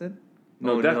Schalke, was it?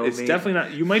 No, it's definitely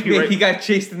not. You might be right. He got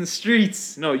chased in the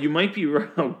streets. No, you might be right.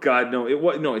 Oh God, no!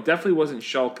 It definitely wasn't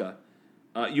Schalke.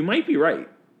 You might be right.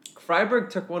 Freiburg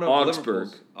took one of Augsburg.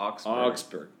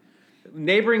 Augsburg.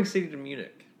 Neighboring city to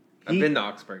Munich. I've been to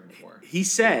Augsburg before. He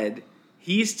said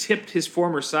he's tipped his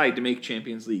former side to make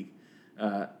Champions League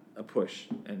a push,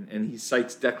 and he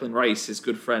cites Declan Rice, his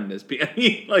good friend, as being. I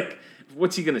mean, like,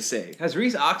 what's he gonna say? Has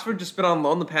Reece Oxford just been on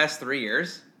loan the past 3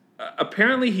 years?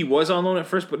 Apparently he was on loan at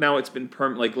first, but now it's been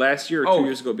permanent. Like last year or 2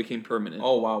 years ago, it became permanent.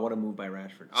 Oh wow, what a move by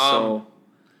Rashford! So,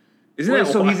 isn't that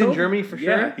so wild? he's in Germany for sure?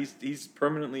 Yeah, he's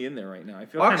permanently in there right now. I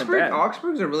feel kind of bad.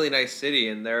 Augsburg's a really nice city,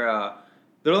 and they're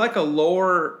like a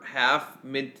lower to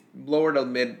mid,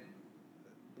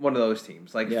 one of those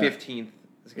teams, like 15th,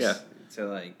 to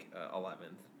like 11th.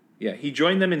 Yeah, he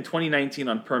joined them in 2019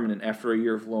 on permanent after a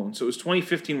year of loan. So it was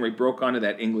 2015 where he broke onto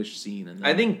that English scene. And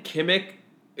I think Kimmich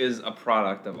is a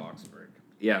product of Augsburg.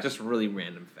 Yeah. Just really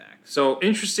random facts. So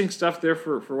interesting stuff there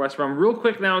for West Brom. Real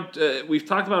quick now, we've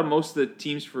talked about most of the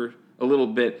teams for a little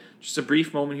bit. Just a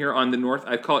brief moment here on the North.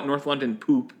 I call it North London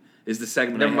Poop is the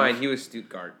segment. Never mind, he was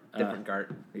Stuttgart. Different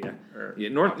Gart.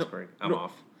 Augsburg. I'm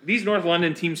off. These North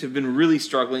London teams have been really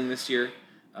struggling this year.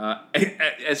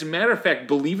 As a matter of fact,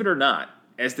 believe it or not,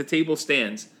 as the table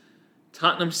stands,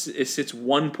 Tottenham sits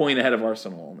 1 point ahead of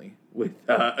Arsenal only with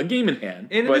a game in hand.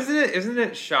 And but, isn't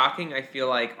it shocking? I feel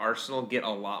like Arsenal get a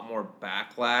lot more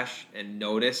backlash and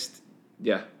noticed.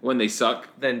 Yeah, when they suck.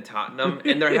 Than Tottenham,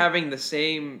 and they're having the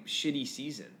same shitty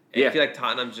season. And Yeah. I feel like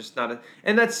Tottenham's just not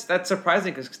and that's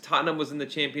surprising because Tottenham was in the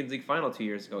Champions League final 2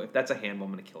 years ago. If that's a handball,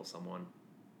 I'm going to kill someone.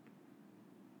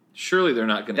 Surely they're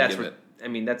not going to give it. I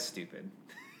mean, that's stupid.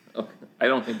 Okay. I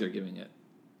don't think they're giving it.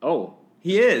 Oh.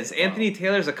 He is. Wow. Anthony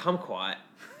Taylor's a kumquat.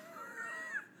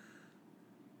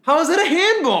 How is that a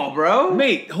handball, bro?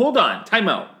 Mate, hold on. Time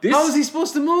out. How is he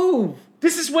supposed to move?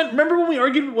 This is remember when we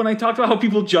argued when I talked about how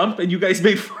people jump and you guys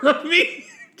made fun of me?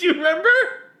 Do you remember?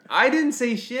 I didn't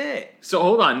say shit. So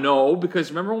hold on. No, because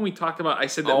remember when we talked about, I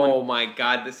said that my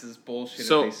God, this is bullshit if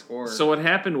they score. So what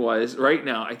happened was, right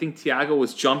now, I think Thiago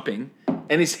was jumping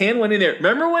and his hand went in there.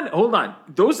 Remember when, hold on.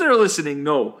 Those that are listening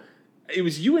know. It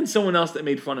was you and someone else that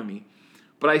made fun of me.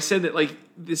 But I said that like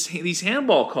these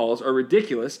handball calls are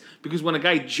ridiculous because when a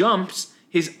guy jumps,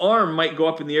 his arm might go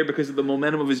up in the air because of the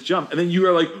momentum of his jump. And then you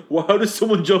are like, well, how does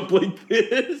someone jump like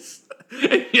this?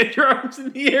 And you had your arms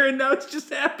in the air and now it's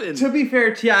just happened. To be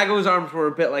fair, Thiago's arms were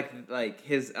a bit like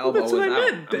his elbow was out. That's what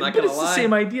I meant. I'm not but it's the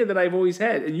same idea that I've always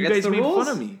had. And you guys made fun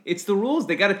of me. It's the rules.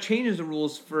 They got to change the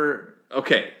rules for...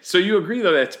 Okay, so you agree,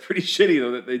 though, that's pretty shitty,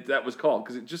 though, that was called,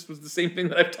 because it just was the same thing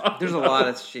that I've talked about. There's a lot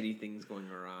of shitty things going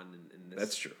around in this.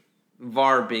 That's true.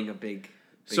 VAR being a big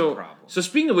problem. So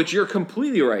speaking of which, you're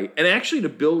completely right. And actually, to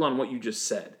build on what you just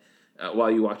said, while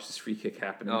you watch this free kick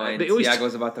happen. And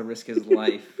Thiago's about to risk his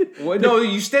life. No,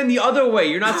 you stand the other way.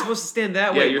 You're not supposed to stand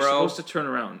that way, bro. Yeah, you're supposed to turn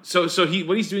around. So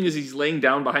what he's doing is he's laying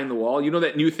down behind the wall. You know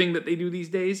that new thing that they do these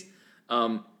days?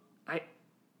 I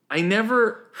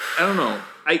don't know.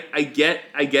 I get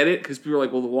it because people are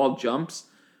like, well, the wall jumps,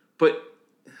 but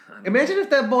imagine if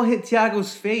that ball hit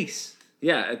Thiago's face.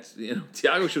 Yeah,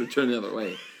 Thiago should have turned the other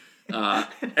way.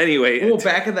 Anyway, well,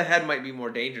 back of the head might be more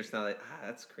dangerous now.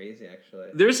 That's crazy, actually.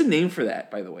 There's a name for that,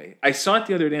 by the way. I saw it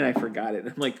the other day and I forgot it.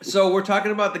 I'm like, so we're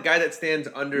talking about the guy that stands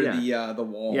under the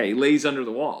wall. Yeah, he lays under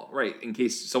the wall, right, in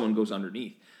case someone goes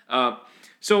underneath.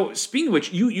 So speaking of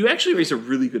which, you actually raised a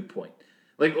really good point.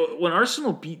 Like when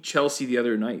Arsenal beat Chelsea the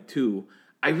other night too,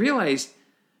 I realized,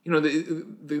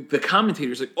 the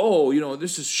commentators like, oh,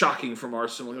 this is shocking from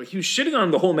Arsenal. Like he was shitting on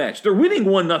them the whole match. They're winning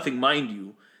 1-0, mind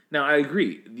you. Now I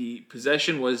agree, the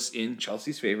possession was in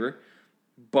Chelsea's favor,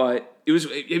 but it was.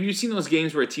 Have you seen those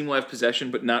games where a team will have possession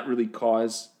but not really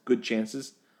cause good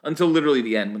chances until literally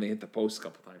the end when they hit the post a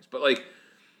couple times? But like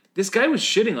this guy was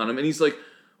shitting on him, and he's like,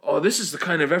 oh, this is the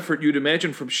kind of effort you'd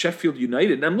imagine from Sheffield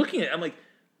United. And I'm looking at it, I'm like,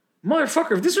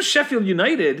 motherfucker, if this was Sheffield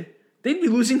United, they'd be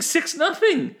losing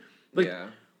 6-0. Like,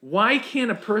 why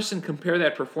can't a person compare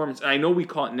that performance? And I know we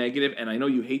call it negative, and I know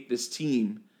you hate this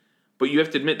team, but you have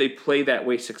to admit they play that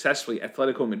way successfully.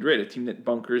 Atletico Madrid, a team that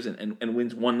bunkers and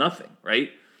wins 1-0,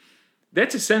 right?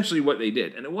 That's essentially what they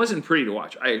did. And it wasn't pretty to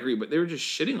watch, I agree, but they were just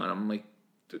shitting on them. I'm like,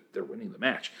 they're winning the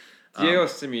match. Diego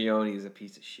Simeone is a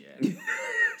piece of shit.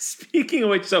 Speaking of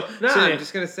which, I'm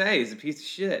just going to say, he's a piece of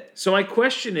shit. So my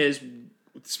question is,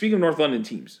 speaking of North London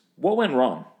teams, what went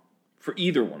wrong for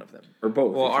either one of them or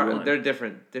both? Well, they're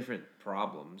different to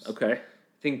Okay. I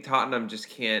think Tottenham just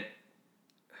can't.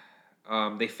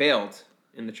 They failed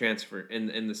in the transfer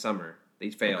in the summer. They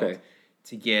failed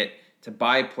to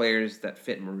buy players that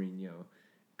fit Mourinho.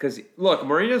 Because look,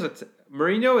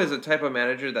 Mourinho is a type of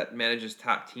manager that manages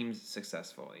top teams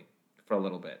successfully for a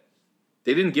little bit.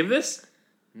 They didn't give this?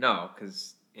 No,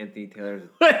 because Anthony Taylor's.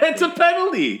 It's a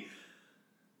penalty.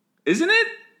 Isn't it?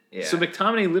 Yeah. So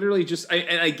McTominay literally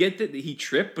I get that he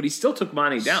tripped, but he still took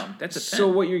Mane down. That's a 10. So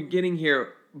what you're getting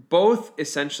here, both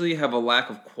essentially have a lack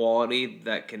of quality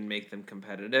that can make them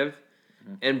competitive,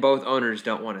 and both owners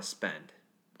don't want to spend.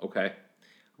 Okay.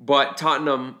 But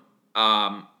Tottenham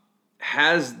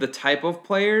has the type of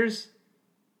players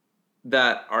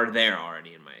that are there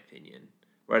already, in my opinion,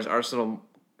 whereas Arsenal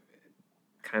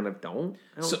kind of don't.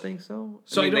 I don't think so.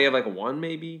 I mean, they have like one,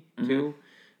 maybe two.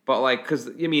 But because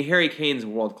Harry Kane's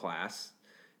world class,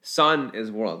 Son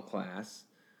is world class,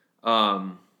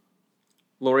 Lloris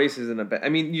isn't a bad. I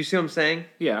mean, you see what I'm saying?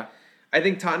 Yeah. I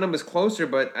think Tottenham is closer,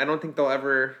 but I don't think they'll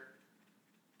ever.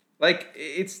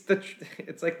 It's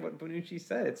like what Bonucci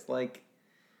said. It's like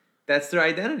that's their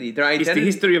identity. It's the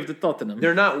history of the Tottenham.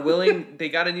 They're not willing. They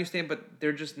got a new stand, but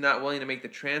they're just not willing to make the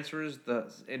transfers,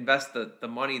 invest the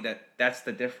money. That's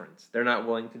the difference. They're not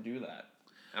willing to do that.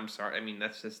 I'm sorry. I mean,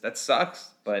 that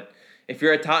sucks. But if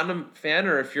you're a Tottenham fan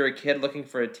or if you're a kid looking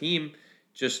for a team,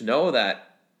 just know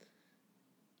that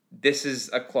this is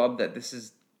a club that this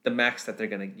is the max that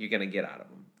you're gonna get out of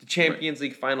them. The Champions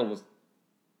League final was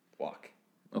luck.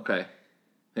 Okay.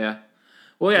 Yeah.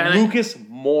 Well, yeah, Lucas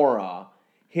Moura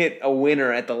hit a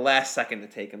winner at the last second to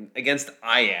take him against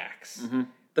Ajax. Mm-hmm.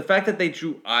 The fact that they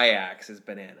drew Ajax is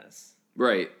bananas.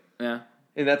 Right. Yeah.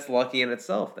 And that's lucky in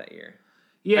itself that year.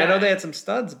 Yeah. I know they had some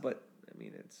studs, but I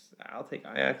mean, I'll take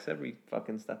Ajax every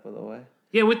fucking step of the way.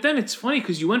 Yeah, with them, it's funny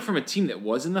because you went from a team that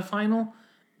was in the final,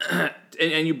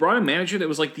 and you brought a manager that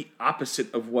was like the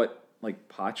opposite of what like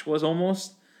Poch was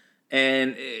almost,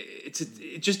 and it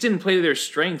just didn't play to their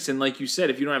strengths. And like you said,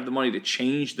 if you don't have the money to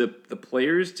change the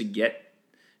players to get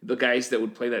the guys that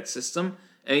would play that system,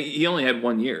 and he only had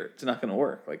 1 year, it's not going to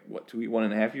work. Like what,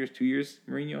 1.5 years, 2 years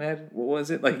Mourinho had? What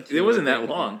was it? Like it wasn't that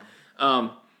long.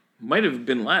 Might have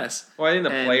been less. Well, I think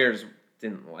the players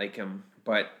didn't like him,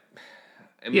 but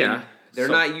I mean, yeah. They're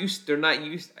not used.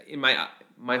 In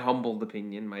my humbled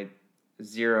opinion, my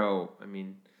zero. I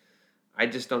mean, I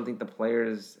just don't think the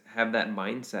players have that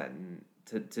mindset and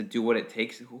to do what it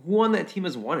takes. Who on that team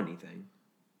has won anything?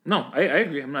 No, I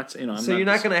agree. I'm not. You're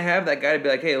not going to have that guy to be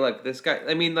like, hey, look, this guy.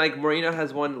 I mean, like Mourinho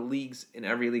has won leagues in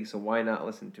every league, so why not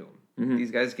listen to him? Mm-hmm.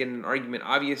 These guys get in an argument.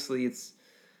 Obviously,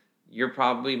 you're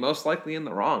probably most likely in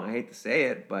the wrong. I hate to say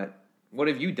it, but. What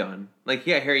have you done? Like,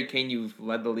 yeah, Harry Kane, you've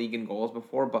led the league in goals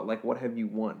before, but, like, what have you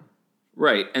won?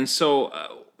 Right. And so,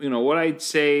 what I'd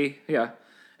say, yeah.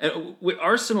 And with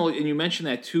Arsenal, and you mentioned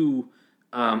that too,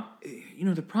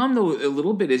 the problem, though, a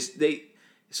little bit is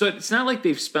so it's not like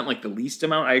they've spent, like, the least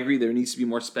amount. I agree there needs to be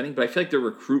more spending, but I feel like their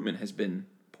recruitment has been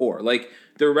poor. Like,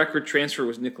 their record transfer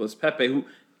was Nicolas Pepe, who,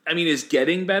 I mean, is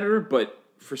getting better, but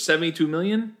for $72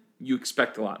 million, you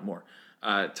expect a lot more.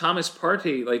 Thomas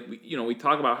Partey, like, we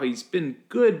talk about how he's been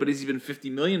good, but has he been 50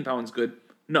 million pounds good?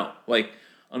 No. Like,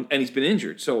 and he's been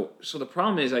injured. So the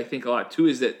problem is, I think a lot too,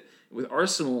 is that with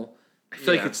Arsenal, I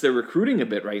feel like it's their recruiting a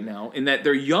bit right now, in that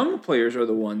their young players are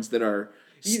the ones that are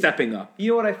stepping up.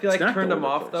 You know what I feel like turned them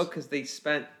off, though? Because they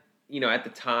spent, at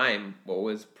the time, what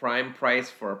was prime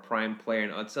price for a prime player in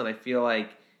Hudson. I feel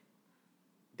like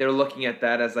they're looking at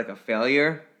that as like a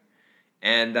failure.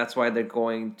 And that's why they're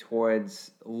going towards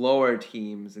lower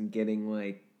teams and getting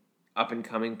like up and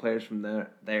coming players from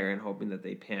there and hoping that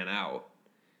they pan out.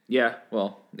 Yeah,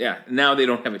 well, yeah. Now they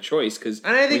don't have a choice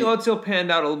and I think Ozil panned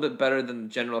out a little bit better than the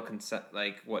general concept,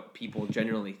 like what people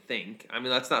generally think. I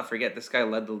mean, let's not forget this guy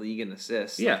led the league in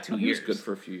assists. Yeah, 2 he years. was good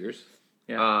for a few years.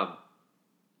 Yeah.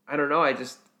 I don't know.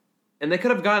 And they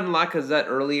could have gotten Lacazette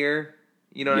earlier.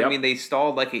 You know what I mean? They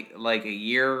stalled like a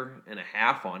year and a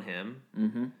half on him.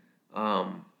 Mm-hmm.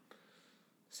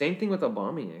 Same thing with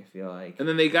Aubameyang, I feel like. And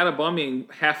then they got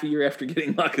Aubameyang half a year after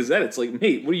getting Lacazette. It's like,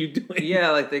 mate, what are you doing?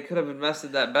 Yeah, like they could have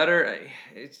invested that better.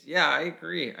 I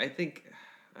agree. I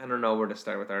don't know where to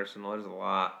start with Arsenal. There's a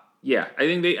lot. Yeah, I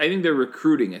think their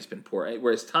recruiting has been poor. Right?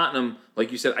 Whereas Tottenham,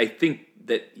 like you said, I think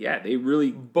that they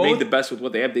really made the best with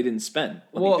what they have. They didn't spend.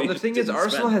 Well, the thing is,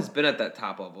 Arsenal has been at that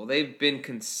top level. They've been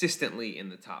consistently in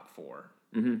the top four.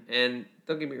 Mm-hmm. And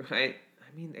don't get me right.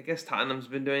 I mean, I guess Tottenham's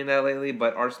been doing that lately,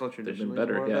 but Arsenal traditionally is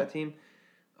more of that team.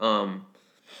 I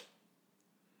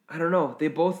don't know. They're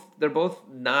both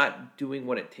not doing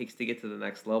what it takes to get to the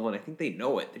next level, and I think they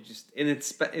know it.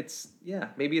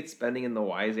 Maybe it's spending in the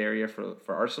wise area for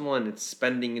Arsenal, and it's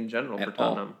spending in general for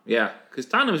Tottenham. Yeah, because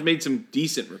Tottenham's made some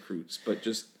decent recruits, but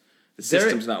just the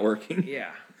system's not working.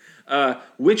 Yeah.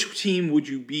 Which team would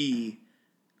you be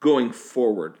going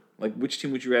forward? Like, which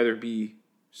team would you rather be?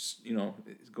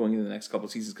 Going into the next couple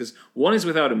of seasons, because one is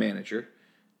without a manager,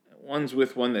 one's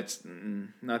with one that's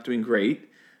not doing great.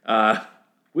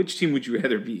 Which team would you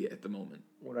rather be at the moment?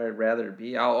 Would I rather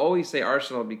be? I'll always say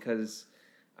Arsenal because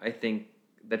I think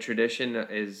the tradition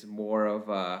is more of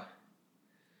a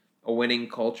winning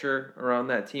culture around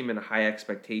that team and high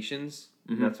expectations.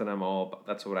 Mm-hmm. That's what I'm all about.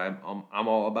 That's what I'm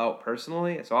all about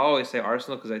personally. So I always say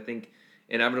Arsenal because I think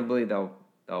inevitably they'll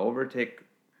overtake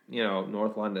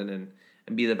North London and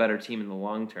be the better team in the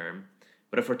long term.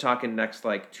 But if we're talking next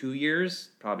 2 years,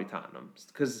 probably Tottenham.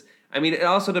 Because I mean, it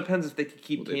also depends if they can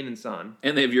keep Kane and Son.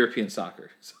 And they have European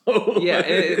soccer. So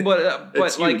yeah,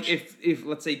 but like if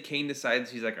let's say Kane decides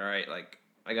he's like, all right, like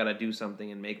I gotta do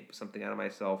something and make something out of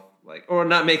myself, or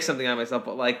not make something out of myself,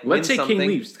 but like let's say Kane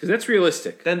leaves because that's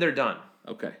realistic. Then they're done.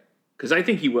 Okay, because I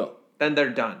think he will. Then they're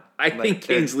done. I think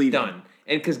Kane's leaving. Done.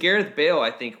 And because Gareth Bale,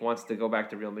 I think, wants to go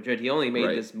back to Real Madrid. He only made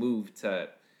this move to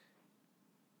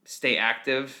stay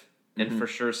active and for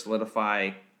sure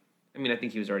solidify. I mean, I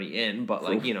think he was already in, but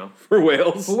for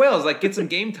Wales. For Wales, get some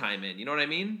game time in. You know what I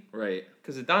mean? Right.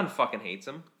 Because Zidane fucking hates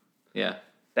him. Yeah.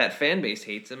 That fan base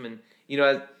hates him, and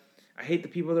I hate the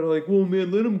people that are like, "Well,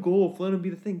 man, let him go, let him be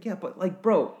the thing." Yeah, but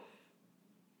bro,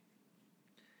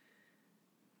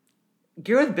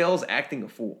 Gareth Bale's acting a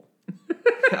fool.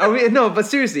 No, but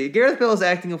seriously, Gareth Bale is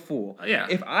acting a fool. Yeah.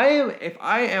 If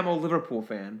I am a Liverpool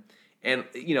fan, and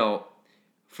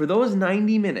for those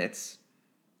 90 minutes,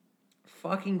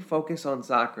 fucking focus on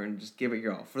soccer and just give it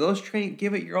your all. For those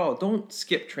give it your all. Don't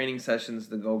skip training sessions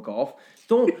to go golf.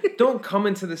 Don't come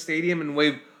into the stadium and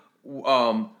wave.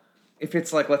 If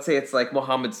it's like, let's say it's like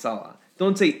Mohamed Salah.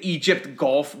 Don't say Egypt,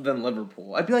 golf, then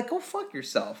Liverpool. I'd be like, go fuck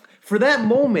yourself. For that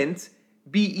moment,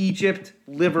 be Egypt,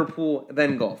 Liverpool,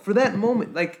 then golf. For that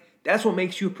moment, like, that's what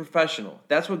makes you a professional.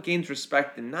 That's what gains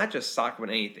respect in not just soccer, but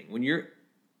anything. When you're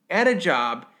at a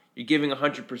job, you're giving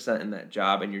 100% in that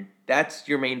job, and that's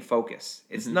your main focus.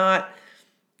 It's not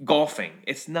golfing.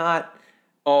 It's not,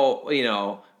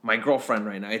 my girlfriend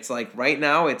right now. It's like, right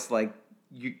now, it's like,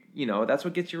 that's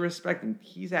what gets you respect. And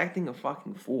he's acting a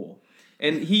fucking fool.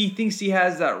 And he thinks he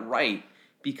has that right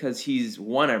because he's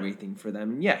won everything for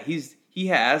them. And yeah, he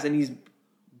has, and he's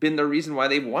been the reason why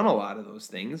they've won a lot of those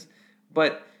things.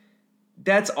 But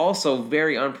that's also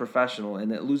very unprofessional,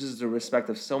 and it loses the respect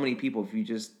of so many people if you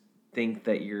just think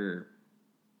that you're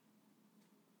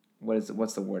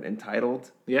what's the word?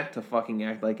 Entitled? Yeah. To fucking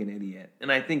act like an idiot.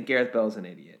 And I think Gareth Bale's an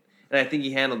idiot. And I think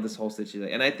he handled this whole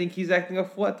situation. And I think he's acting a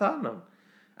fool at Tottenham.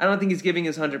 I don't think he's giving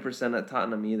his 100% at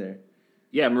Tottenham either.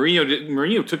 Yeah,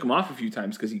 Mourinho took him off a few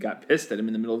times because he got pissed at him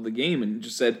in the middle of the game and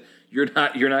just said, "You're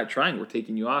not trying. We're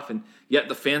taking you off." And yet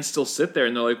the fans still sit there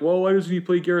and they're like, "Well, why doesn't he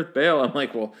play Gareth Bale?" I'm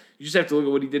like, "Well, you just have to look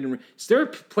at what he did." There are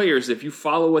players, if you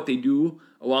follow what they do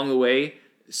along the way,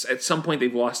 at some point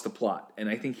they've lost the plot, and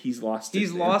I think he's lost it.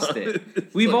 He's lost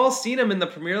it. We've all seen him in the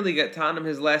Premier League at Tottenham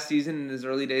his last season and his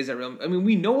early days at Real. I mean,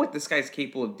 we know what this guy's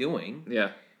capable of doing.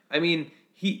 Yeah. I mean,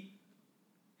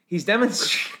 he's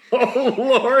demonstrated. Oh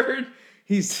Lord.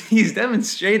 He's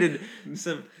demonstrated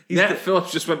some. Nat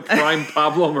Phillips just went prime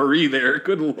Pablo Marie there.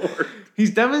 Good Lord.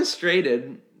 He's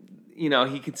demonstrated,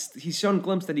 he's shown a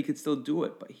glimpse that he could still do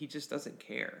it, but he just doesn't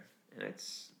care. And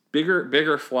it's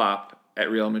bigger flop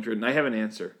at Real Madrid, and I have an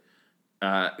answer.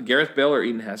 Gareth Bale or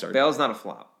Eden Hazard? Bale's not a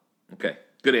flop. Okay,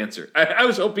 good answer. I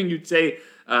was hoping you'd say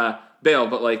Bale,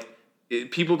 but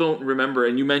people don't remember,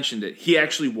 and you mentioned it. He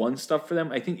actually won stuff for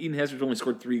them. I think Eden Hazard only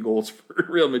scored 3 goals for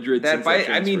Real Madrid.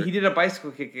 He did a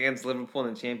bicycle kick against Liverpool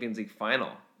in the Champions League final.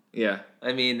 Yeah.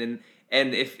 I mean,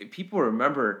 and if people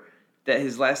remember that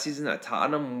his last season at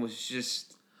Tottenham was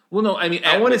just... Well, no, I mean,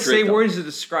 I want to say words to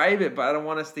describe it, but I don't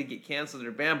want us to get canceled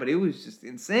or banned, but it was just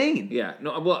insane. Yeah.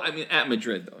 No, well, I mean, at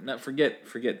Madrid, though. Not forget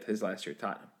his last year at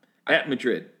Tottenham. At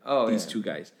Madrid, these two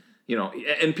guys.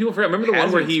 And people forget. Remember the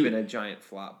one where he's been a giant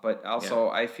flop, but also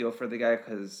I feel for the guy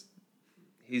because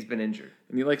he's been injured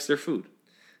and he likes their food.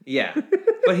 Yeah,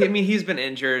 but he's been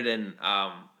injured, and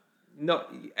no,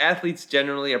 athletes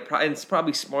generally it's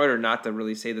probably smarter not to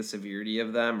really say the severity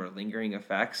of them or lingering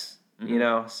effects.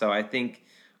 Mm-hmm. So I think,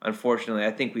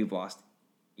 unfortunately, we've lost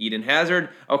Eden Hazard.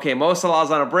 Okay, Mo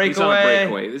Salah's on a breakaway. He's on a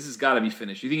breakaway. This has got to be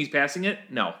finished. You think he's passing it?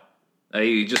 No,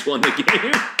 he just won the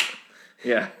game.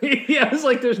 Yeah. Yeah, it's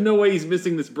like there's no way he's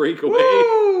missing this breakaway.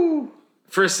 Woo!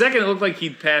 For a second, it looked like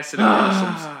he'd pass it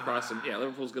across him. Yeah,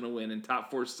 Liverpool's going to win, and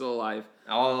top 4's still alive.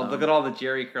 Oh, look at all the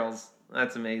Jerry curls.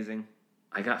 That's amazing.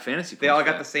 I got fantasy points. They all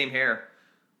got the same hair,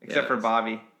 except for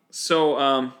Bobby.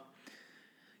 So,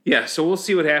 so we'll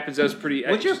see what happens. That was pretty.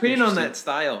 What's your opinion on that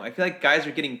style? I feel like guys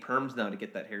are getting perms now to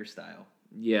get that hairstyle.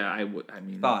 Yeah, I would. I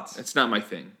mean, thoughts? It's not my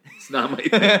thing. It's not my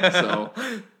thing. So.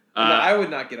 No, I would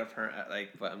not get a perm.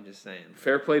 But I'm just saying.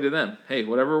 Fair play to them. Hey,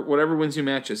 whatever wins you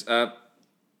matches.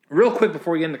 Real quick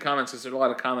before we get into comments, because there's a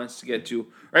lot of comments to get to.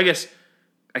 Or I guess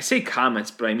I say comments,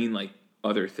 but I mean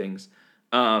other things.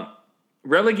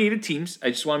 Relegated teams.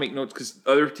 I just want to make notes because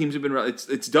other teams have been.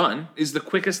 It's done. Is the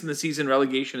quickest in the season.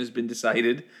 Relegation has been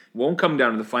decided. It won't come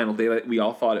down to the final day like we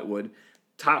all thought it would.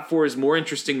 Top 4 is more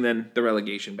interesting than the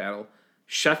relegation battle.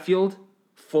 Sheffield,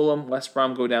 Fulham, West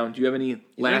Brom go down. Do you have any He's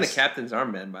wearing the captain's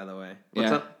armband, by the way.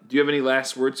 What's up? Do you have any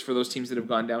last words for those teams that have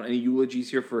gone down? Any eulogies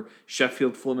here for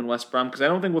Sheffield, Fulham, and West Brom? Because I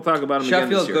don't think we'll talk about them again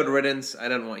this year. Sheffield, good riddance. I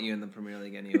don't want you in the Premier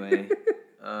League anyway.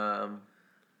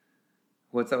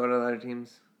 What's that? What other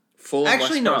teams? Fulham,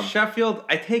 Actually, West no. Brom. Sheffield,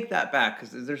 I take that back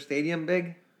because is their stadium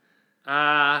big?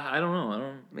 I don't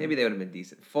know. Maybe they would have been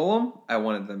decent. Fulham, I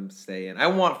wanted them to stay in. I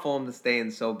want Fulham to stay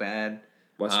in so bad.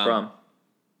 West Brom.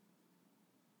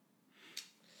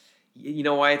 You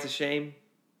know why it's a shame?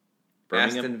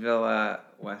 Birmingham? Aston Villa,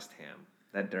 West Ham.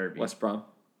 That derby. West Brom.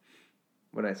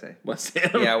 What did I say? West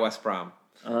Ham? Yeah, West Brom.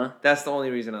 Uh-huh. That's the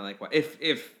only reason I like.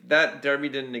 If that derby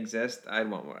didn't exist, I'd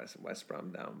want West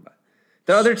Brom down. But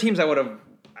the other teams, I would have.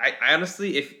 I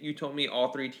honestly, if you told me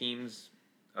all 3 teams,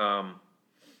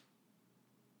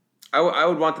 I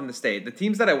would want them to stay. The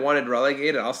teams that I wanted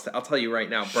relegated, I'll tell you right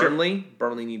now. Sure.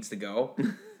 Burnley needs to go.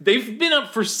 They've been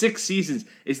up for 6 seasons.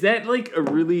 Is that like a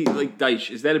really like Dyche?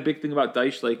 Is that a big thing about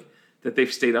Dyche? Like that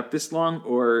they've stayed up this long,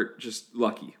 or just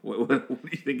lucky? What do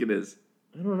you think it is?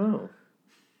 I don't know.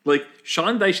 Like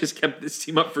Sean Dyche has kept this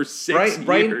team up for 6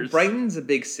 years. Brighton's a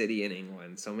big city in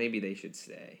England, so maybe they should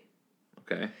stay.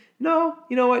 Okay. No,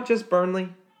 you know what? Just Burnley.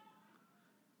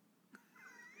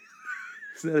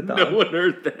 Isn't that a dog? No one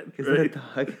heard that. Isn't right?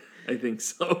 that a dog? I think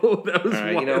so. That was All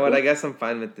right, wild. you know what? I guess I'm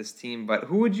fine with this team, but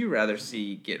who would you rather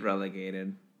see get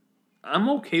relegated? I'm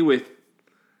okay with.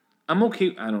 I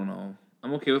don't know.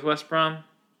 I'm okay with West Brom.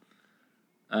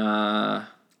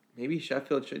 Maybe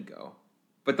Sheffield should go.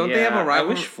 But don't they have a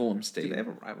rivalry? I wish Fulham stayed. Do they have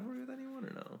a rivalry with anyone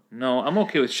or no? No, I'm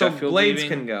okay with So Sheffield. Blades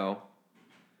leaving. can go.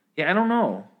 Yeah, I don't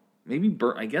know. Maybe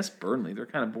I guess Burnley. They're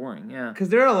kind of boring. Yeah. Because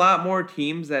there are a lot more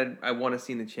teams that I want to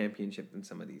see in the championship than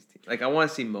some of these teams. Like I want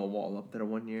to see Millwall up there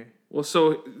one year. Well,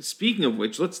 so speaking of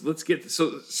which, let's get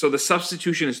so the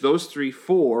substitution is those 3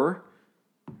 for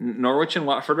Norwich and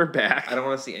Watford are back. I don't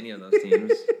want to see any of those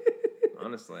teams.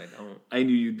 Honestly, I don't. I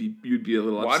knew you'd be a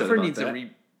little upset Watford about needs that.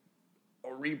 a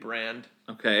rebrand.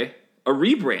 Okay, a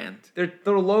rebrand.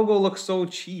 Their logo looks so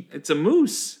cheap. It's a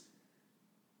moose.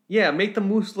 Yeah, make the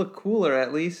moose look cooler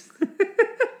at least.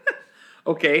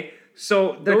 Okay,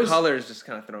 so Their colors just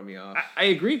kind of throw me off. I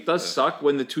agree. It does suck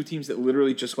when the 2 teams that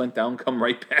literally just went down come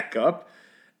right back up.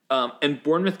 And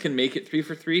Bournemouth can make it 3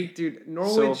 for 3. Dude,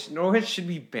 Norwich should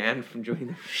be banned from joining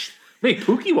the Hey,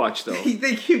 Pookie Watch though.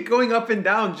 They keep going up and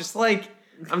down, just like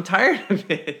I'm tired of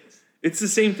it. It's the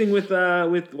same thing with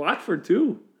Watford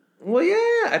too. Well,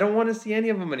 yeah, I don't want to see any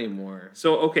of them anymore.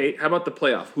 So, okay, how about the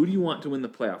playoff? Who do you want to win the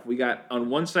playoff? We got on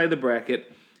one side of the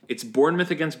bracket, it's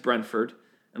Bournemouth against Brentford,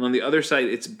 and on the other side,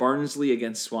 it's Barnsley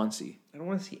against Swansea. I don't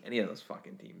want to see any of those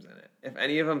fucking teams in it. If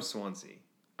any of them Swansea.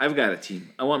 I've got a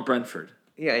team. I want Brentford.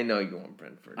 Yeah, I know you want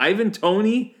Brentford. Ivan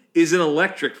Toney is an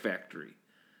electric factory.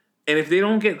 And if they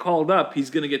don't get called up, he's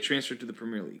going to get transferred to the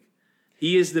Premier League.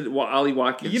 He is the Ollie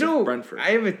Watkins of Brentford.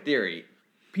 I have a theory.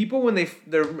 People, when they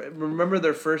remember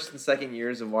their first and second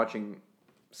years of watching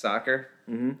soccer,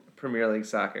 Premier League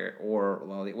soccer or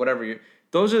La Liga, whatever,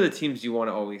 those are the teams you want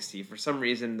to always see. For some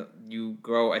reason, you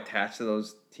grow attached to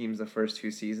those teams the first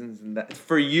 2 seasons, and that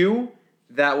for you,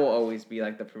 that will always be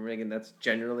like the Premier League, and that's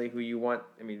generally who you want.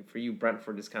 I mean, for you,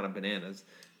 Brentford is kind of bananas,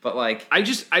 but like I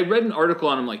read an article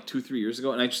on them like 2-3 years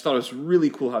ago, and I just thought it was really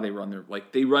cool how they run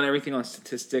they run everything on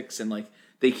statistics, and like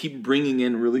they keep bringing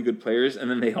in really good players,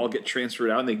 and then they all get transferred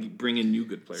out, and they bring in new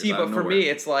good players. See, but for me,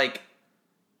 it's like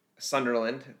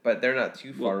Sunderland, but they're not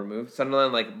too far removed.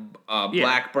 Sunderland, like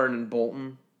Blackburn and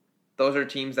Bolton, those are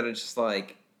teams that are just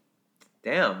like,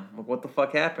 damn, like, what the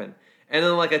fuck happened? And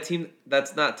then like a team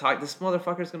that's not talk. This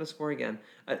motherfucker's gonna score again.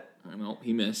 I know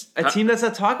he missed. A team that's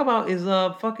not talk about is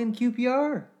fucking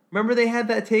QPR. Remember they had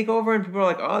that takeover, and people are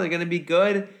like, oh, they're gonna be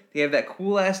good. They have that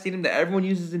cool ass stadium that everyone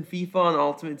uses in FIFA on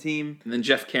Ultimate Team. And then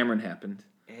Jeff Cameron happened.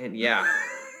 And yeah,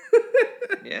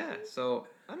 yeah. So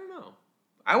I don't know.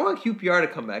 I want QPR to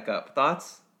come back up.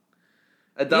 Thoughts?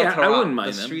 Adel I wouldn't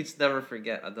mind the them. streets never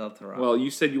forget Adel Taarabt. Well, you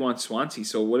said you want Swansea,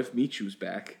 so what if Michu's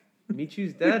back?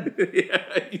 Michu's dead.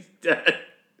 Yeah, he's dead.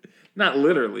 Not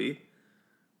literally.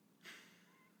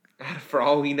 For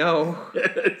all we know.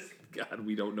 God,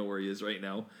 we don't know where he is right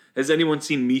now. Has anyone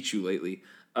seen Michu lately?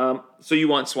 So you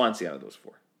want Swansea out of those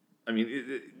 4? I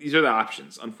mean, these are the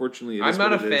options. Unfortunately, I'm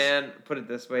not a fan. Put it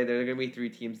this way: there are going to be 3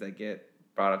 teams that get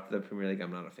brought up to the Premier League.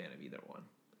 I'm not a fan of either one.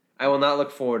 I will not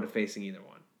look forward to facing either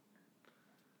one.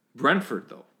 Brentford,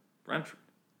 though. Brentford.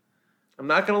 I'm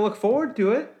not going to look forward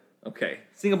to it. Okay.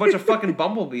 Seeing a bunch of fucking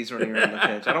bumblebees running around the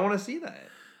pitch. I don't want to see that.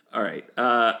 All right.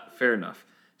 Fair enough.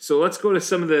 So let's go to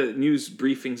some of the news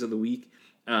briefings of the week.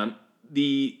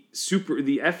 The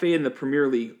FA and the Premier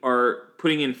League are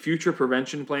putting in future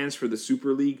prevention plans for the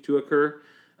Super League to occur.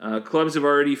 Clubs have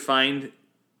already been fined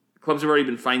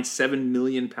 £7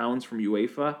 million from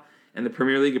UEFA, and the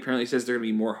Premier League apparently says they're going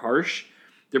to be more harsh.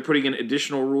 They're putting in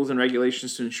additional rules and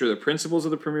regulations to ensure the principles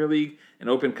of the Premier League and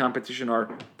open competition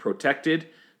are protected.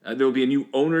 There will be a new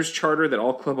owners' charter that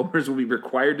all club owners will be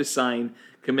required to sign,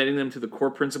 committing them to the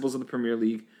core principles of the Premier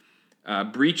League.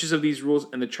 Breaches of these rules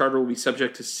and the charter will be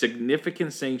subject to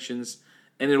significant sanctions,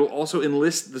 and it will also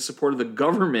enlist the support of the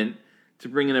government to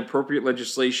bring in appropriate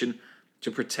legislation to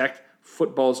protect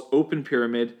football's open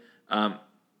pyramid.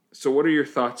 So what are your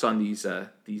thoughts on these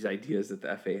ideas that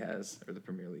the FA has, or the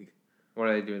Premier League? What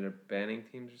are they doing? They're banning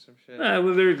teams or some shit?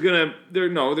 Well,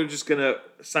 they're just gonna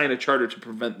sign a charter to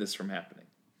prevent this from happening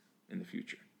in the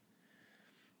future.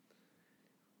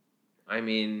 I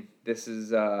mean, this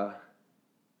is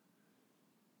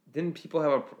Didn't people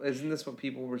have a? Isn't this what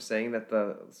people were saying that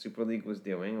the Super League was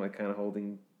doing? Like kind of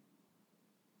holding.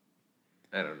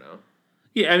 I don't know.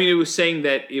 Yeah, I mean, it was saying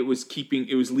that it was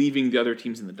leaving the other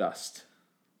teams in the dust.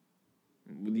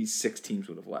 These 6 teams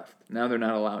would have left. Now they're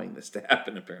not allowing this to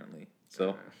happen, apparently.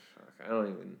 So I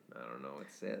don't know what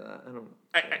to say to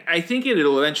that. I think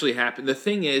it'll eventually happen. The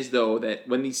thing is, though, that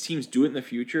when these teams do it in the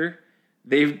future,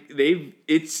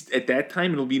 it's at that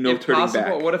time it'll be no turning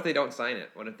back. What if they don't sign it?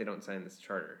 What if they don't sign this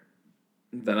charter?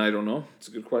 Then I don't know. It's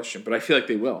a good question, but I feel like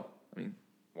they will. I mean,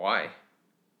 why?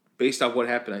 Based on what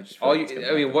happened, I just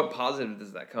feel what positive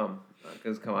does that come?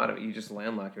 Because come out of it, you just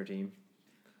landlock your team.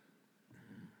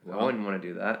 Well, I wouldn't want to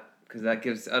do that because that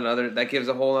gives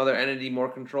a whole other entity more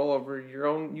control over your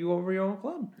own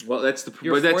club. Well, that's the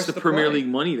Premier League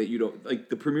money that you don't like.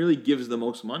 The Premier League gives the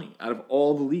most money out of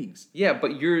all the leagues. Yeah,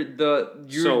 but you make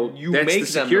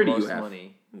them the most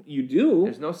money. You do.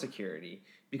 There's no security.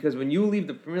 Because when you leave,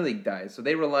 the Premier League dies, so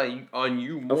they rely on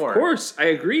you more. Of course, I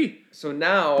agree. So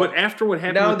now, but after what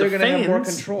happened, now with they're going to have more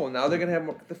control. Now they're going to have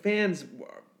more. The fans.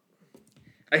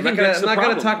 I'm not going to talk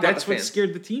about that's what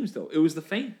scared the teams, though. It was the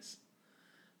fans.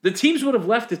 The teams would have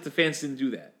left if the fans didn't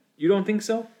do that. You don't think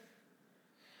so?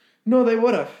 No, they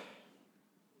would have.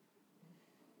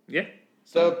 Yeah.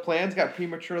 So plans got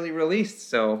prematurely released.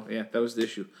 So yeah, that was the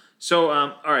issue. So,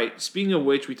 all right, speaking of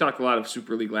which, we talked a lot of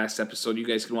Super League last episode. You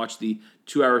guys can watch the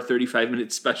 2-hour,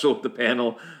 35-minute special with the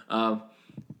panel.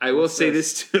 I will say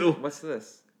this, too. What's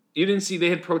this? You didn't see they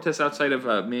had protests outside of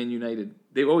Man United.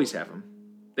 They always have them.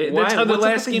 Why? That's how the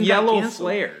last game yellow got canceled.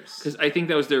 flares. Because I think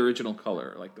that was their original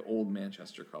color, like the old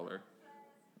Manchester color.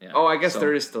 Yeah. Oh, I guess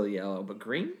there is still yellow, but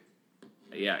green?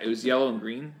 Yeah, it was yellow and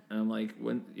green. And I'm like,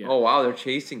 when? Yeah. Oh wow, they're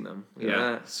chasing them.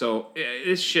 Yeah. So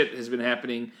this shit has been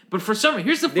happening. But for some,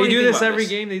 here's the funny thing. They do this every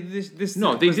game. They do this.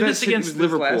 No, they did this against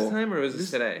Liverpool last time, or was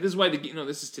this today? This is why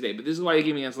this is today. But this is why the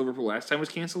game against Liverpool last time was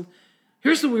canceled.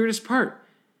 Here's the weirdest part.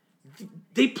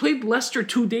 They played Leicester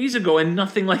 2 days ago, and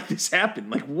nothing like this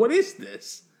happened. Like, what is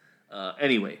this?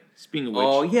 Anyway, speaking of which,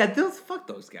 oh yeah, fuck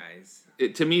those guys.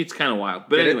 To me, it's kind of wild.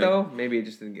 But anyway, it though? Maybe it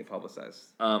just didn't get publicized.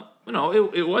 No,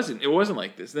 it wasn't. It wasn't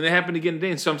like this. Then it happened again today,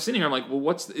 and so I'm sitting here. I'm like, well,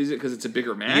 is it because it's a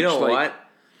bigger match? You know what?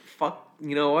 Fuck.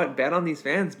 You know what? Bet on these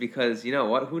fans because you know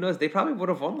what? Who knows? They probably would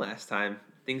have won last time.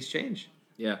 Things change.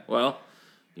 Yeah. Well,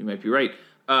 you might be right.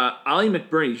 Ollie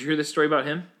McBurney. Did you hear this story about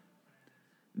him?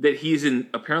 That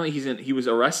he was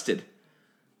arrested.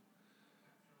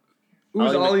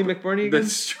 Who's Ollie McBurney again? The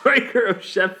striker of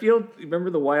Sheffield. Remember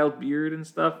the wild beard and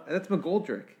stuff? That's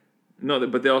McGoldrick. No,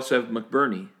 but they also have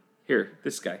McBurney. Here,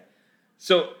 this guy.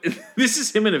 So this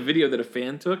is him in a video that a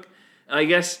fan took. And I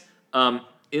guess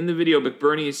in the video,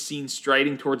 McBurney is seen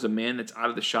striding towards a man that's out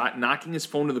of the shot, knocking his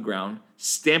phone to the ground,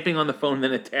 stamping on the phone, and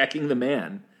then attacking the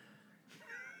man.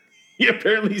 He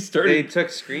apparently started... They took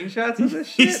screenshots of this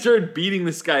shit? He started beating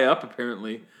this guy up,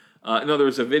 apparently. No, there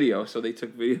was a video, so they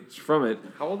took videos from it.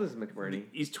 How old is McBurney?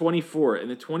 He's 24, and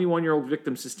the 21-year-old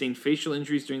victim sustained facial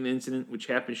injuries during the incident, which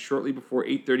happened shortly before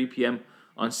 8:30 p.m.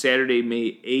 on Saturday,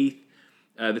 May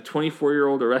 8th. The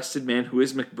 24-year-old arrested man, who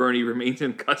is McBurney, remains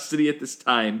in custody at this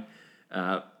time.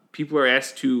 People are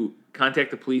asked to contact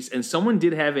the police, and someone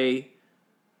did have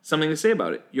something to say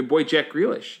about it. Your boy Jack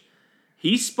Grealish.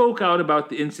 He spoke out about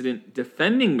the incident,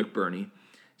 defending McBurney,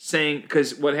 saying,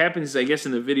 because what happens is, I guess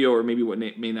in the video, or maybe what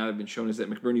may not have been shown, is that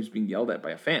McBurney was being yelled at by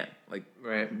a fan, like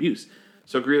abuse.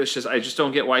 So Grealish says, I just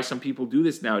don't get why some people do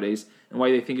this nowadays and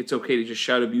why they think it's okay to just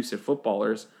shout abuse at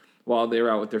footballers while they're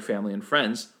out with their family and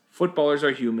friends. Footballers are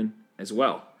human as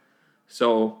well.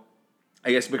 So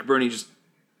I guess McBurney just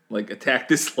attacked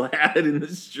this lad in the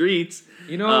streets.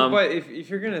 You know, but if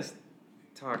you're going to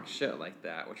talk shit like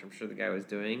that, which I'm sure the guy was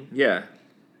doing. Yeah.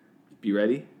 Be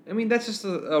ready. I mean, that's just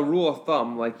a rule of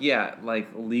thumb.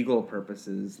 Legal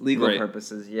purposes.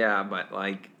 Yeah, but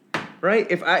right?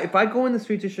 If I go in the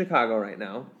streets of Chicago right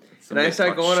now, and I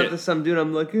start going up to some dude,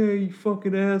 I'm like, hey, you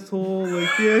fucking asshole.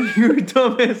 Yeah, you're a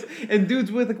dumbass. And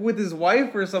dude's with his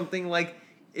wife or something,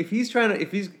 if he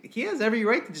has every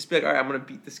right to just be like, all right, I'm going to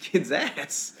beat this kid's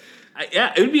ass.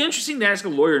 Yeah, it would be interesting to ask a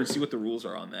lawyer and see what the rules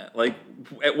are on that.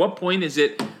 At what point is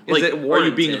it are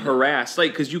you being harassed?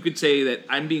 Because you could say that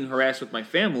I'm being harassed with my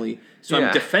family, so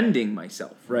I'm defending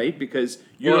myself, right? Because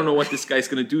you don't know what this guy's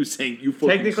going to do, saying you fucking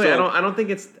technically, I don't think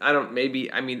it's.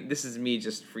 This is me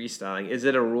just freestyling. Is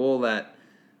it a rule that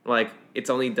it's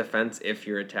only defense if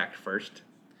you're attacked first?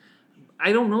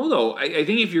 I don't know though. I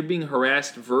think if you're being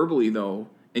harassed verbally though,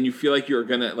 and you feel like you're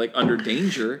gonna under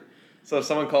danger. So if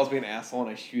someone calls me an asshole and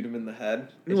I shoot him in the head,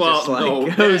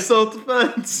 it's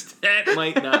self-defense. That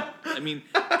might not. I mean,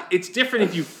 It's different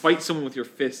if you fight someone with your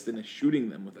fist than shooting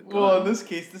them with a gun. Well, in this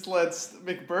case, this lad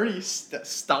McBurney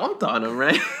stomped on him,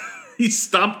 right? He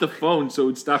stopped the phone so it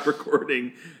would stop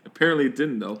recording. Apparently it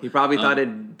didn't, though. He probably thought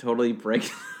it'd totally break.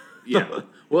 Yeah.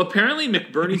 Well, apparently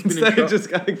McBurney's been in Instead, trouble. just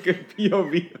got a good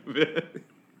POV of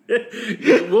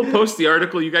it. We'll post the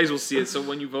article. You guys will see it. So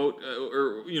when you vote,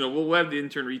 we'll have the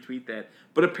intern retweet that.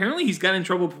 But apparently he's got in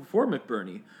trouble before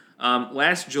McBurney.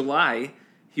 Last July,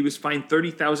 he was fined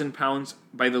 £30,000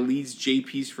 by the Leeds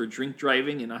JPs for drink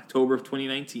driving in October of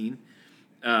 2019.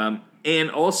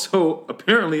 And also,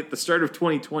 apparently, at the start of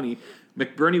 2020,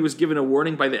 McBurney was given a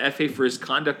warning by the FA for his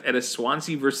conduct at a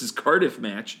Swansea versus Cardiff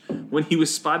match when he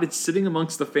was spotted sitting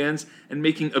amongst the fans and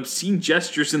making obscene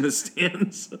gestures in the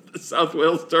stands of the South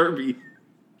Wales derby.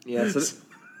 Yeah, so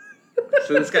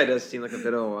this guy does seem like a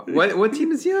bit of a... What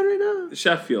team is he on right now?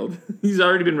 Sheffield. He's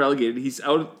already been relegated. He's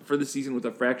out for the season with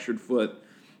a fractured foot.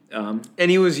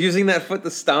 And he was using that foot to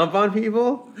stomp on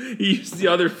people? He used the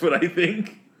other foot, I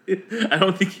think. I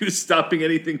don't think he was stopping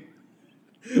anything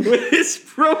with his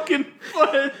broken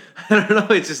foot. I don't know.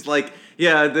 It's just like,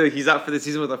 he's out for the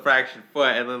season with a fractured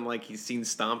foot, and then like he's seen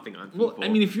stomping on people. Well, I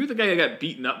mean, if you're the guy that got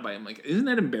beaten up by him, like, isn't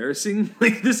that embarrassing?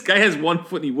 Like, this guy has one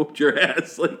foot and he whooped your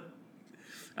ass. Like,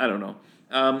 I don't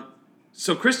know.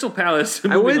 So Crystal Palace.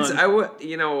 I would.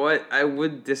 You know what? I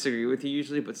would disagree with you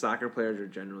usually, but soccer players are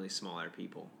generally smaller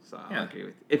people, so I'll agree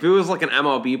with you. If it was like an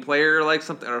MLB player or like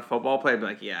something, or a football player, I'd be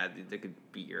like, yeah, dude, they could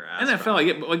beat your ass. NFL, I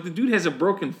get, but like the dude has a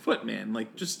broken foot, man.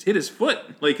 Like, just hit his foot.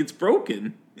 Like, it's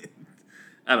broken.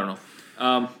 I don't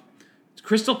know.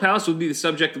 Crystal Palace will be the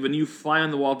subject of a new fly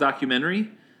on the wall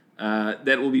documentary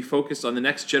that will be focused on the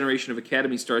next generation of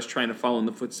academy stars trying to follow in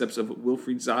the footsteps of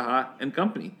Wilfried Zaha and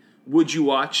company. Would you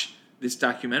watch this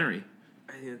documentary?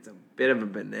 I think it's a bit of a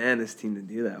bananas team to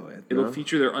do that with. It'll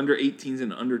feature their under 18s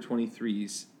and under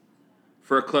 23s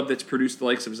for a club that's produced the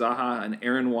likes of Zaha and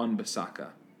Aaron Wan-Bissaka.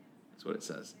 That's what it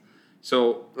says.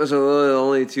 So those are the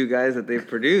only two guys that they've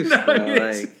produced.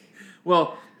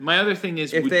 Well, my other thing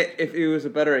is, if it was a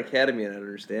better academy, I'd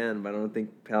understand. But I don't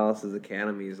think Palace's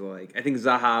academy is like. I think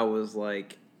Zaha was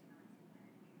like.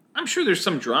 I'm sure there's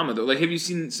some drama though. Like, have you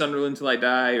seen Sunderland Till I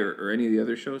Die or any of the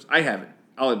other shows? I haven't.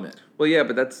 I'll admit. Well, yeah,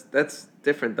 but that's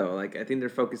different though. Like, I think they're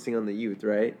focusing on the youth,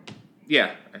 right?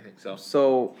 Yeah, I think so.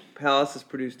 So Palace has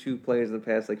produced two players in the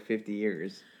past 50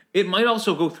 years. It might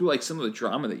also go through some of the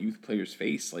drama that youth players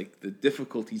face, like the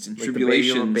difficulties and like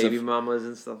tribulations, the baby mamas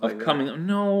and stuff like that. Coming.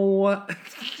 No,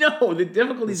 the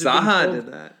difficulties. Zaha did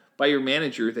that by your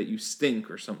manager that you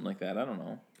stink or something like that. I don't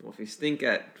know. Well, if you stink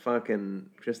at fucking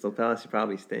Crystal Palace, you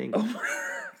probably stink.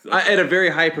 At a very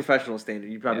high professional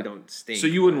standard, you probably don't stink. So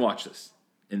you wouldn't watch this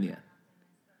in the end?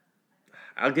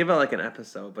 I'll give it an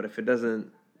episode, but if it doesn't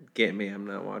get me, I'm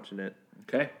not watching it.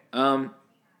 Okay.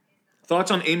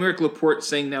 Thoughts on Aymeric Laporte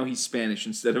saying now he's Spanish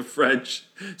instead of French,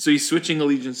 so he's switching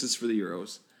allegiances for the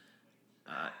Euros.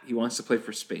 He wants to play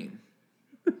for Spain.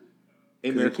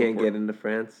 Because he can't get into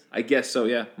France? I guess so,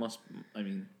 yeah. That must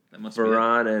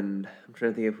Varane and I'm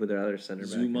trying to think of who their other center back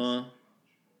is. Zuma.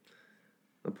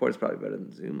 Laporte's probably better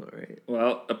than Zuma, right?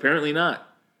 Well, apparently not.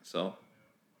 So,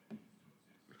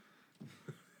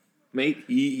 mate,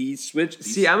 he switched.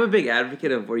 See, I'm a big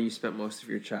advocate of where you spent most of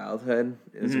your childhood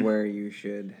is where you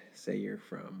should say you're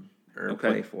from or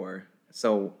play for.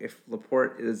 So if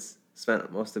Laporte is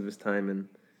spent most of his time in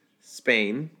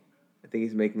Spain, I think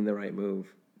he's making the right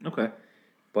move. Okay.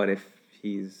 But if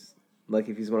he's one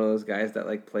of those guys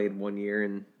that played 1 year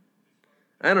and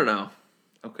I don't know.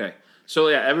 Okay. So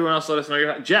yeah, everyone else let us know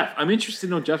your thoughts. Jeff, I'm interested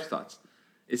to know Jeff's thoughts.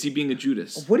 Is he being a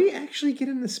Judas? Would he actually get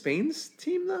into Spain's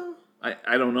team though?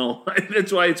 I don't know.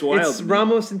 That's why it's wild. It's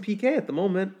Ramos and Piqué at the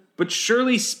moment. But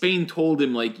surely Spain told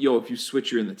him yo, if you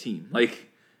switch, you're in the team.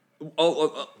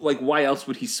 Why else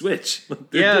would he switch?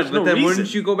 There's no reason.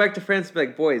 Wouldn't you go back to France and be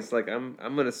like, boys, I'm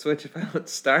gonna switch if I don't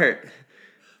start?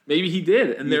 Maybe he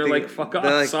did, and they're fuck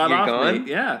off, sod off, gone? Mate.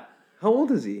 Yeah. How old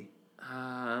is he?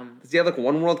 Does he have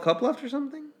one World Cup left or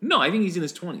something? No, I think he's in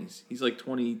his 20s. He's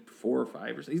 24 or 5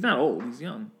 or something. He's not old. He's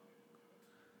young.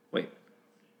 Wait.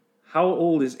 How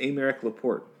old is Aymeric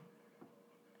Laporte?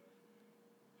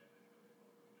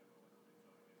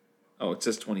 Oh, it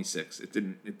says 26. It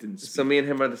didn't speak. So me and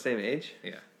him are the same age?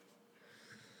 Yeah.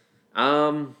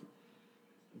 Damn.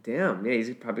 Yeah, he's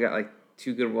probably got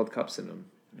 2 good World Cups in him.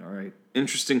 All right.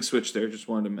 Interesting switch there. Just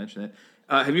wanted to mention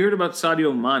that. Have you heard about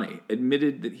Sadio Mane?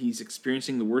 Admitted that he's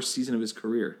experiencing the worst season of his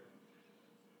career.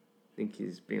 I think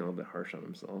he's being a little bit harsh on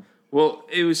himself. Well,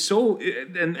 it was so...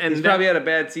 and he's probably had a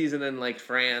bad season in,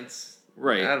 France.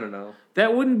 Right. I don't know.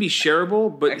 That wouldn't be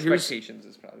shareable, but expectations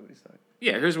is probably what he's talking.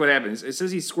 Yeah, here's what happens. It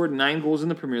says he scored 9 goals in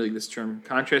the Premier League this term,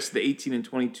 contrast to the 18 and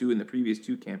 22 in the previous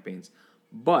 2 campaigns.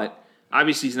 But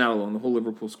obviously he's not alone. The whole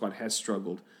Liverpool squad has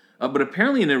struggled. But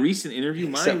apparently in a recent interview,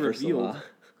 Mane revealed...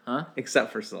 Huh?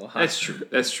 Except for Salah. That's true.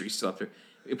 That's true. He's still up there.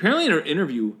 Apparently in an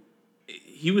interview,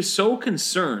 he was so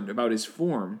concerned about his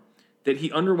form that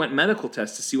he underwent medical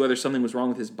tests to see whether something was wrong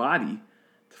with his body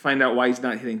to find out why he's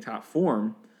not hitting top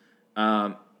form.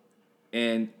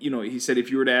 And, he said, if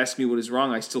you were to ask me what is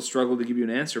wrong, I still struggle to give you an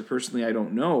answer. Personally, I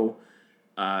don't know.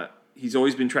 He's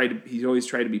always tried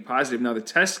to be positive. Now, the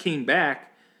test came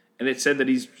back, and it said that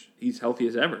he's healthy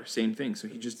as ever. Same thing. So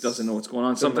he just doesn't know what's going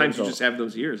on. Sometimes you just have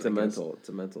those years. It's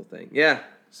a mental thing. Yeah.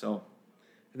 So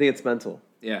I think it's mental.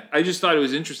 Yeah. I just thought it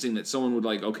was interesting that someone would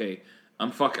okay,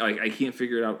 I can't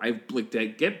figure it out.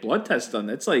 Get blood tests done.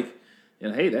 That's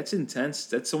hey, that's intense.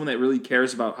 That's someone that really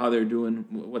cares about how they're doing,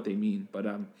 what they mean. But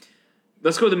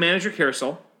let's go to the manager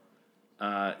carousel.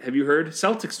 Have you heard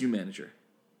Celtic's new manager?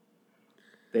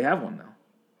 They have one now.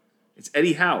 It's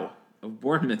Eddie Howe of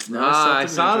Bournemouth. I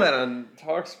saw that on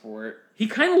TalkSport. He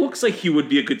kind of looks like he would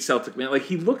be a good Celtic man.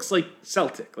 He looks like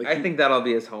Celtic. I think that'll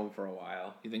be his home for a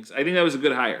while. You think so? I think that was a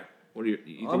good hire. What do you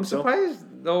think? I'm surprised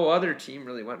no other team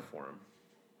really went for him.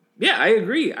 Yeah, I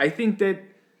agree. I think that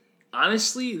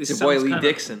honestly, this your boy Lee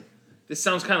Dixon. This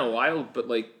sounds kind of wild, but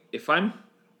if I'm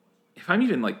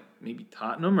even maybe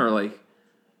Tottenham or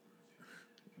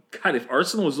God, if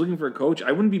Arsenal was looking for a coach,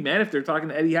 I wouldn't be mad if they're talking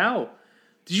to Eddie Howe.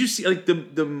 Did you see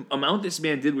the amount this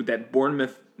man did with that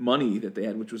Bournemouth money that they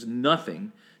had, which was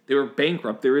nothing? They were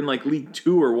bankrupt. They were in League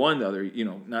 2 or 1 the other,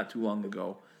 not too long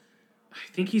ago.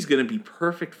 I think he's going to be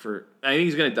perfect I think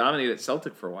he's going to dominate at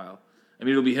Celtic for a while. I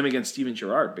mean, it'll be him against Steven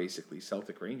Gerrard, basically,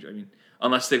 Celtic Ranger. I mean,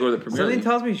 unless they go to the Premier League. Something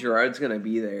tells me Gerrard's going to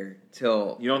be there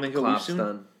till you don't think he'll Klopp's leave soon?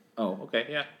 Done. Oh, okay,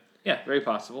 yeah. Yeah, very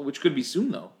possible, which could be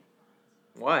soon, though.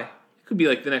 Why? It could be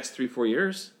the next 3-4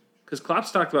 years, because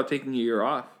Klopp's talked about taking a year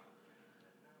off.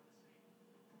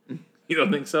 You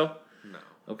don't think so? No.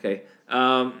 Okay.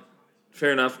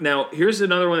 Fair enough. Now, here's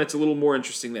another one that's a little more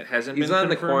interesting that hasn't been confirmed. He's letting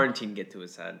the quarantine get to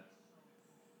his head.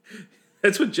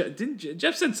 That's what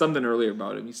Jeff said something earlier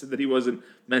about him. He said that he wasn't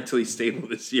mentally stable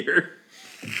this year.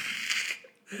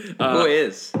 Who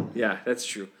is? Yeah, that's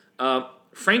true.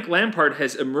 Frank Lampard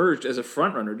has emerged as a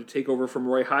frontrunner to take over from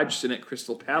Roy Hodgson at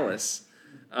Crystal Palace.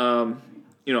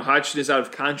 Hodgson is out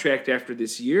of contract after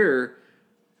this year.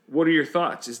 What are your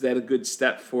thoughts? Is that a good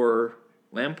step for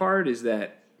Lampard? Is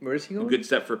that where is he going? A good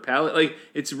step for Palace?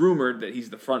 It's rumored that he's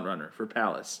the frontrunner for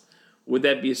Palace. Would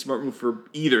that be a smart move for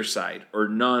either side, or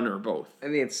none, or both? I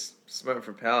think it's smart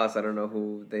for Palace. I don't know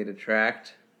who they'd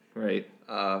attract. Right.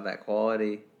 That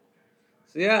quality.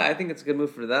 So, yeah, I think it's a good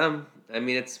move for them. I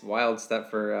mean, it's a wild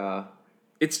step for...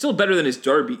 It's still better than his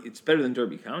Derby. It's better than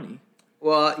Derby County.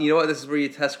 Well, you know what? This is where you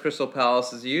test Crystal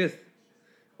Palace's youth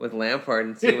with Lampard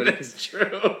and see what That's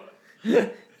true.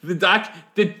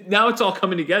 Now it's all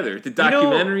coming together. The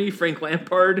documentary, Frank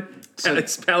Lampard,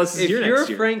 Palace is here next year. If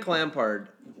you're Frank Lampard...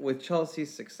 with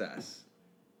Chelsea's success,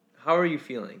 how are you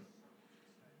feeling?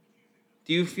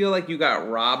 Do you feel like you got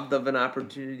robbed of an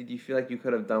opportunity? Do you feel like you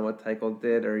could have done what Tuchel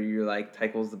did? Or you're like,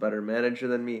 Tuchel's the better manager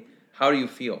than me? How do you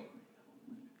feel?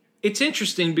 It's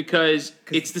interesting because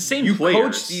it's the same players. You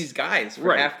coach these guys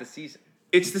for half the season.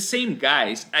 It's the same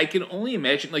guys. I can only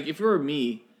imagine, if it were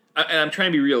me, and I'm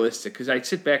trying to be realistic, because I'd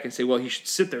sit back and say, well, he should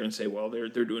sit there and say, well, they're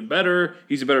doing better.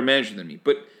 He's a better manager than me.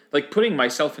 But, putting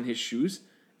myself in his shoes,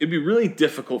 it'd be really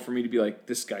difficult for me to be like,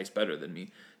 this guy's better than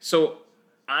me. So,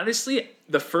 honestly,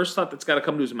 the first thought that's got to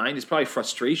come to his mind is probably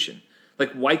frustration.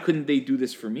 Why couldn't they do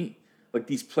this for me?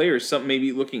 These players, some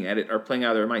maybe looking at it, are playing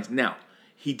out of their minds. Now,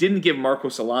 he didn't give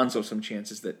Marcos Alonso some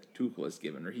chances that Tuchel has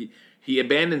given, or he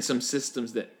abandoned some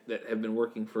systems that have been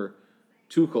working for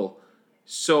Tuchel.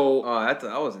 So, that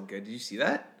wasn't good. Did you see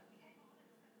that?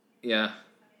 Yeah.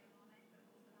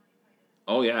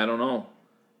 Oh, yeah, I don't know.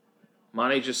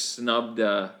 Mane just snubbed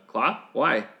Klopp?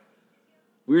 Why?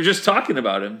 We were just talking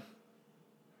about him.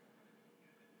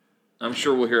 I'm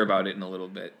sure we'll hear about it in a little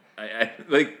bit.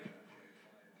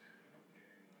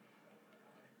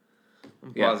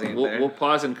 We'll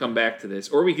pause and come back to this.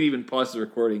 Or we could even pause the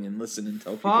recording and listen and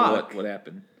tell people what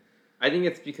happened. I think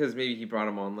it's because maybe he brought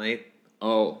him on late.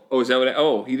 Oh, is that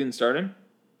what he didn't start him?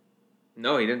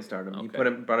 No, he didn't start him. Okay. He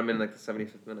brought him in the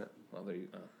 75th minute. Well, there you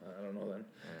go. I don't know then.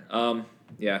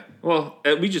 Yeah. Well,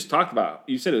 we just talked about.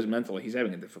 You said it was mental. He's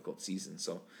having a difficult season,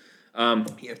 so.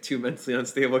 You have two mentally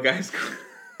unstable guys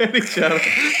at each other,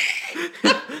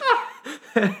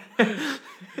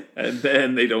 and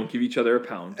then they don't give each other a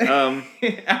pound.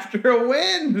 After a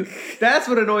win, that's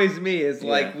what annoys me. Is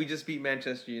we just beat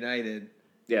Manchester United.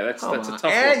 Yeah, that's a tough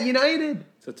At look. United.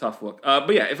 It's a tough look.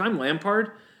 But yeah, if I'm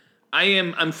Lampard,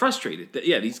 I'm frustrated. That,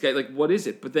 these guys, like, what is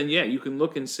it? But then, you can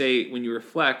look and say, when you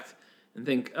reflect and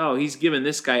think, oh, he's given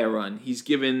this guy a run. He's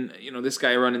given, this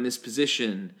guy a run in this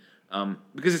position.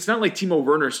 Because it's not like Timo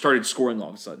Werner started scoring all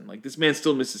of a sudden. Like, this man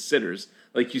still misses sitters.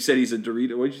 Like you said, he's a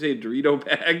Dorito. What did you say? A Dorito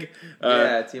bag?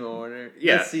 Timo Werner.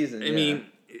 Yeah. This season. I mean,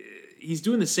 he's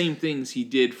doing the same things he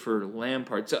did for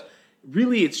Lampard. So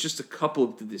really, it's just a couple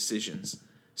of the decisions.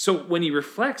 So when he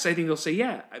reflects, I think he'll say,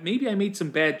 yeah, maybe I made some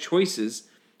bad choices.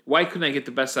 Why couldn't I get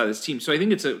the best out of this team? So I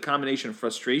think it's a combination of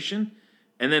frustration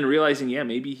and then realizing,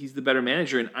 maybe he's the better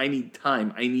manager and I need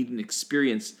time. I need an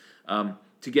experience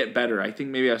to get better. I think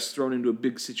maybe I was thrown into a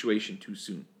big situation too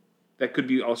soon. That could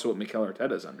be also what Mikel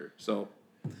Arteta's under. So,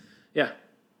 yeah.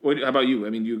 How about you?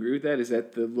 I mean, do you agree with that? Is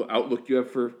that the outlook you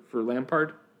have for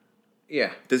Lampard?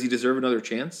 Yeah. Does he deserve another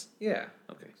chance? Yeah.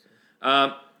 Okay.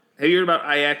 Have you heard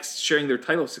about Ajax sharing their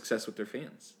title success with their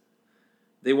fans?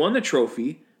 They won the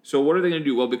trophy, so what are they going to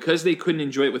do? Well, because they couldn't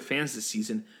enjoy it with fans this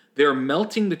season, they're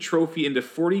melting the trophy into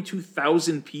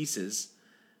 42,000 pieces.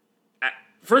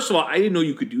 First of all, I didn't know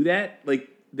you could do that. Like,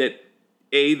 that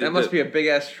must be a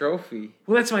big-ass trophy.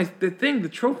 Well, that's the thing. The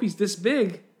trophy's this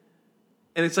big,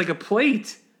 and it's like a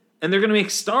plate, and they're going to make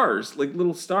stars, like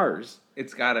little stars.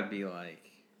 It's got to be like...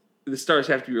 The stars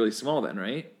have to be really small then,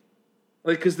 right?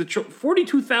 Like, because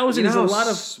 42,000 is a lot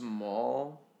of...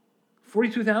 small?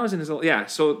 42,000 is a... Yeah,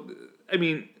 so, I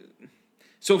mean...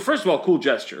 So, first of all, cool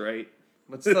gesture, right?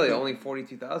 But still, only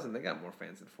 42,000. They got more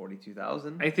fans than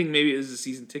 42,000. I think maybe it is the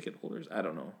season ticket holders. I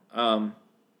don't know.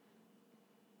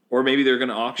 Or maybe they're going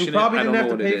to auction it. You probably didn't have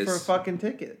to pay for a fucking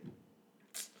ticket.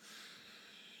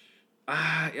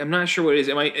 I'm not sure what it is.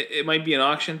 It might be an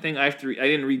auction thing. I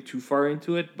didn't read too far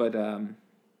into it, but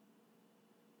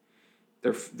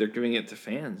they're giving it to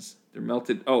fans. They're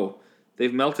melted. Oh,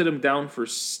 they've melted them down for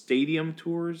stadium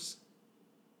tours.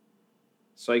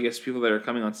 So I guess people that are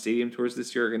coming on stadium tours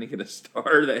this year are going to get a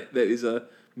star that is a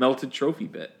melted trophy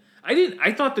bit.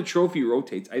 I thought the trophy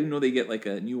rotates. I didn't know they get like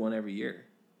a new one every year.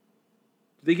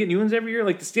 Do they get new ones every year?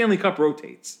 Like the Stanley Cup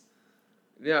rotates.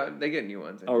 Yeah, they get new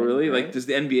ones. I think, really? Right? Like, does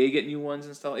the NBA get new ones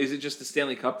and stuff? Is it just the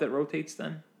Stanley Cup that rotates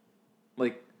then?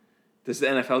 Like, does the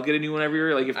NFL get a new one every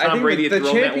year? Like, if Tom Brady had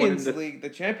thrown that one the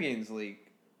Champions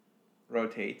League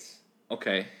rotates.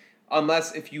 Okay.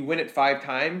 Unless if you win it 5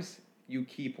 times, you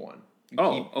keep one.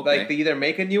 Okay. Like, they either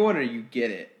make a new one or you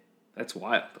get it. That's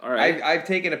wild. All right. I've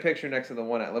taken a picture next to the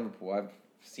one at Liverpool. I've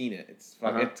seen it. It's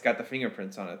got the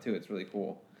fingerprints on it, too. It's really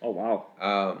cool. Oh,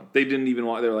 wow. They didn't even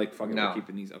want... They're like, fucking, we're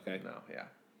keeping these. Okay. No, yeah.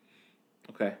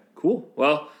 Okay, cool.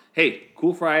 Well, hey,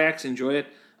 cool for Ajax. Enjoy it.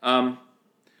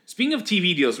 Speaking of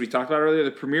TV deals we talked about earlier,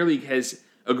 the Premier League has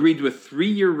agreed to a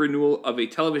 3-year renewal of a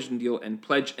television deal and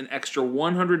pledged an extra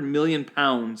 £100 million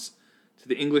to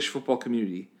the English football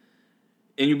community.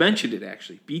 And you mentioned it,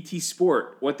 actually. BT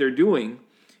Sport, what they're doing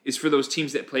is for those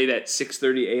teams that play that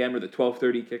 6:30 a.m. or the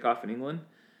 12:30 kickoff in England,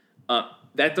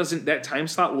 that time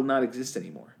slot will not exist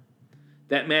anymore.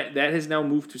 That has now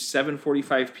moved to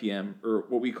 7:45 p.m. or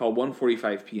what we call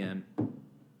 1:45 p.m.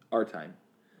 our time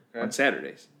on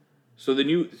Saturdays. So the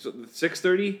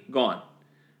 6:30 gone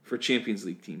for Champions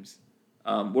League teams.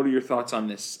 What are your thoughts on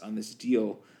this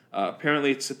deal?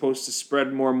 Apparently, it's supposed to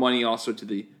spread more money also to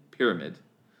the pyramid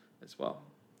as well.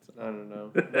 So. I don't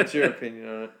know. What's your opinion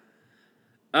on it?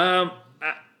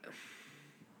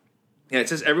 It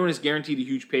says everyone is guaranteed a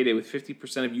huge payday with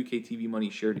 50% of UK TV money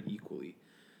shared equally.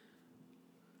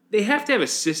 They have to have a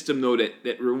system, though,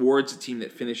 that rewards a team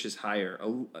that finishes higher.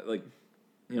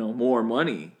 More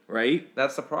money, right?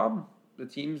 That's the problem. The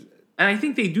teams... And I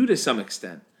think they do to some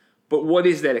extent. But what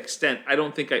is that extent? I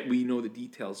don't think we know the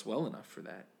details well enough for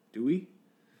that. Do we?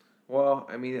 Well,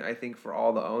 I mean, I think for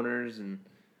all the owners and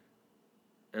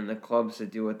the clubs to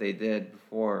do what they did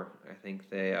before, I think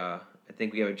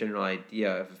we have a general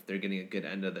idea if they're getting a good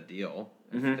end of the deal.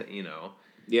 If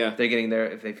if they're getting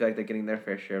if they feel like they're getting their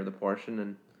fair share of the portion,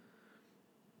 and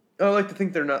I like to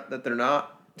think they're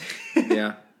not.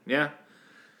 Yeah.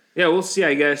 We'll see.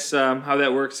 I guess how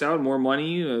that works out. More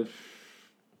money,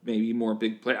 maybe more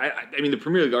big play. I mean, the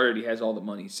Premier League already has all the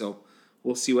money, so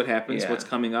we'll see what happens. What's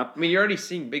coming up? I mean, you're already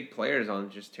seeing big players on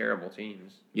just terrible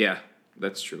teams. Yeah,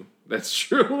 that's true.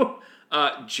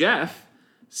 Jeff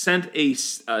sent a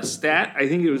stat. I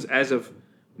think it was as of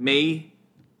May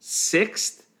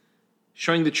 6th,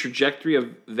 showing the trajectory of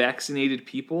vaccinated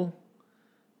people,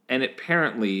 and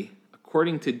apparently,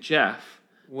 according to Jeff,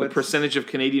 the percentage of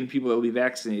Canadian people that will be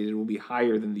vaccinated will be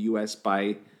higher than the U.S.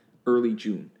 by early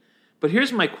June. But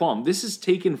here's my qualm. This is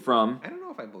taken from... I don't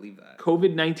know if I believe that.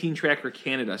 COVID-19 Tracker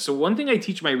Canada. So one thing I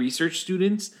teach my research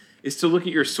students is to look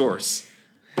at your source.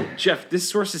 Jeff, this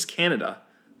source is Canada.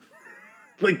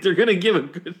 Like, they're going to give a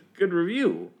good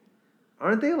review.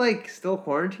 Aren't they, like, still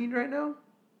quarantined right now?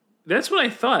 That's what I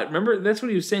thought. Remember, that's what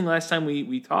he was saying last time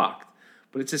we talked.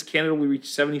 But it says Canada will reach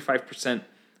 75%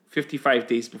 55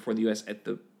 days before the U.S. at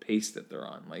the pace that they're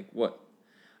on. Like, what?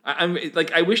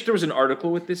 I wish there was an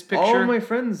article with this picture. All of my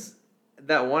friends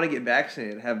that want to get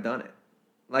vaccinated have done it.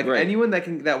 Like, anyone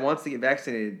that wants to get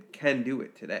vaccinated can do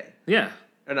it today. Yeah.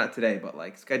 Or not today, but,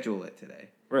 like, schedule it today.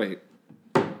 Right.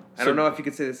 I don't know if you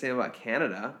could say the same about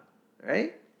Canada,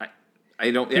 right?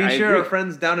 I don't. Pretty sure our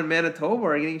friends down in Manitoba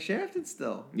are getting shafted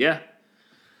still. Yeah.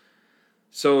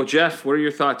 So, Jeff, what are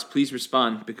your thoughts? Please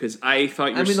respond, because I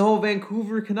thought the whole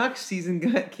Vancouver Canucks season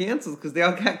got canceled because they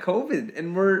all got COVID,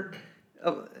 and we're,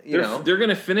 they're going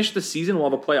to finish the season while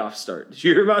the playoffs start. Did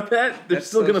you hear about that? They're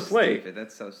still going to play. Stupid.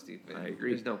 That's so stupid. I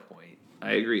agree. There's no point.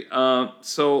 I agree.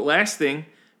 So, last thing,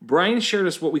 Brian shared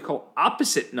us what we call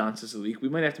opposite nonsense of the week. We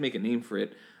might have to make a name for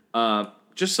it.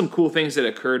 Just some cool things that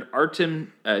occurred.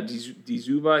 Artem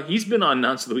Dizuba, he's been on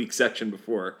Nonce of the Week section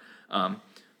before.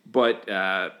 But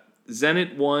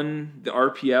Zenit won the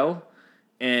RPL,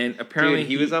 and apparently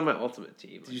he was on my ultimate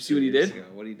team. Did you see what he did?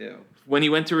 What did he do? When he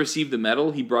went to receive the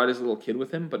medal, he brought his little kid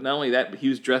with him. But not only that, but he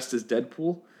was dressed as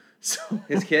Deadpool. So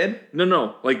his kid?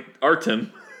 No, like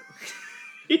Artem.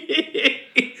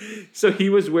 So he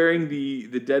was wearing the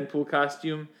Deadpool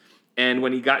costume. And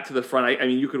when he got to the front, I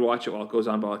mean, you could watch it while it goes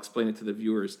on, but I'll explain it to the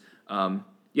viewers.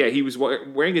 He was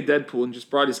wearing a Deadpool and just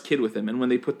brought his kid with him. And when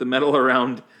they put the medal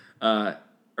around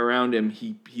him,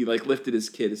 he like lifted his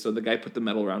kid. So the guy put the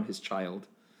medal around his child.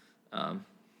 There's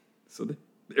the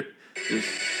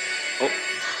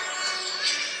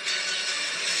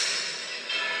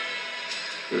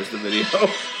video.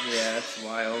 Yeah, that's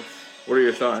wild. What are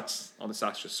your thoughts? Oh, the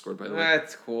Sox just scored, by the way.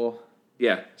 That's cool.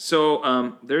 Yeah,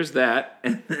 so there's that.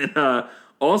 And then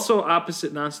also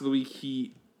opposite Nonce of the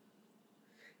Week,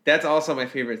 That's also my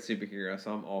favorite superhero,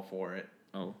 so I'm all for it.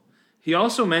 Oh. He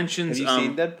also mentions... Have you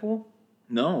seen Deadpool?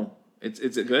 No. It's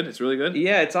good? It's really good?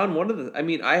 Yeah, it's on one of the... I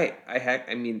mean, I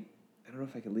don't know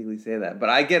if I can legally say that, but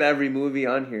I get every movie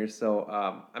on here, so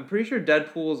I'm pretty sure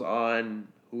Deadpool's on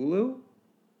Hulu.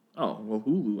 Oh, well,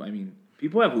 Hulu. I mean,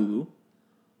 people have Hulu.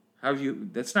 How have you...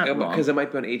 That's not wrong. Because it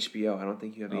might be on HBO. I don't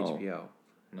think you have HBO.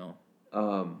 No.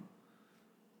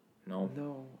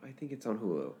 No, I think it's on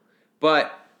Hulu.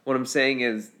 But what I'm saying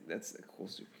is, that's a cool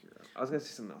superhero. I was going to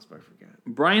say something else, but I forgot.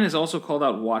 Brian has also called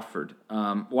out Watford.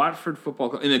 Watford Football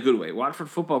Club, in a good way. Watford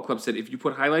Football Club said if you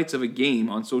put highlights of a game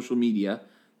on social media,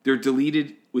 they're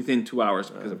deleted within 2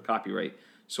 hours because of copyright.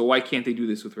 So why can't they do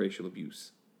this with racial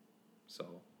abuse?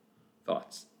 So,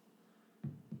 thoughts?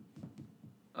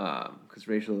 Because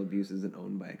racial abuse isn't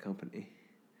owned by a company.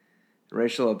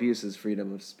 Racial abuse is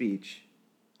freedom of speech.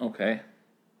 Okay.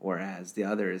 Whereas the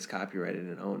other is copyrighted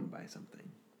and owned by something.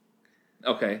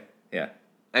 Okay, yeah.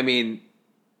 I mean,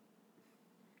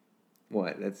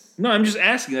 what? No, I'm just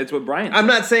asking. That's what Brian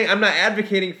said. I'm not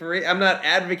advocating for I'm not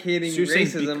advocating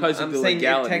racism. Because of I'm the saying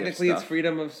legality technically of it's stuff.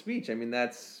 freedom of speech. I mean,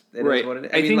 it right. is what it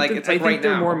is. I think it's like right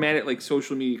they're now. more mad at like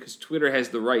social media because Twitter has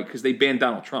the right because they banned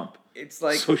Donald Trump. It's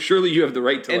like, so surely you have the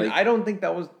right to. And I don't think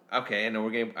that was okay.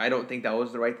 I don't think that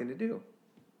was the right thing to do.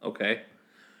 Okay,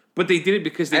 but they did it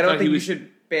because they thought he was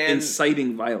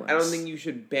inciting violence. I don't think you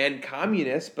should ban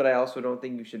communists, but I also don't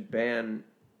think you should ban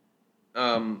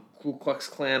Ku Klux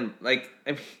Klan. Like,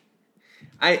 I mean,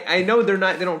 I know they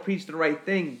don't preach the right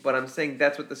thing, but I'm saying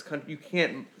that's what this country. You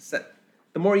can't set.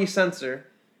 The more you censor,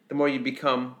 the more you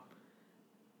become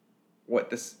what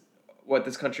this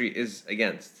country is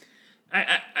against.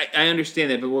 I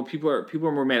understand that, but what people are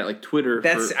more mad at, like Twitter.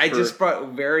 I just brought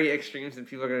very extremes, and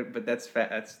people are gonna. But that's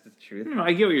the truth. No,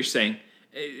 I get what you're saying.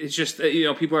 It's just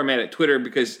people are mad at Twitter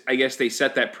because I guess they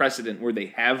set that precedent where they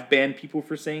have banned people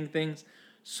for saying things.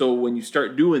 So when you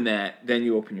start doing that, then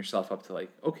you open yourself up to like,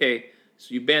 okay,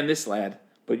 so you ban this lad,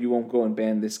 but you won't go and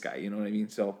ban this guy. You know what I mean?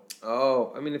 So.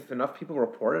 Oh, I mean, if enough people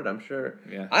report it, I'm sure.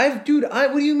 Yeah. What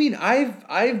do you mean?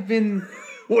 I've been.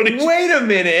 Wait a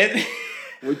minute.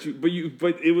 But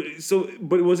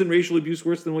it wasn't racial abuse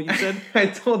worse than what you said? I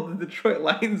told the Detroit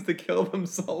Lions to kill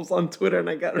themselves on Twitter, and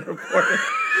I got a report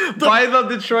by the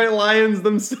Detroit Lions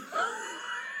themselves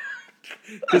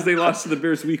because they lost to the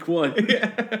Bears week 1.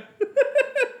 Yeah.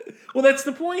 Well, that's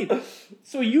the point.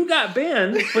 So you got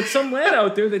banned, but some lad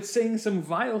out there that's saying some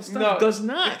vile stuff does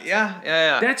not.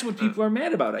 Yeah. That's what people are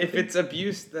mad about. I think. It's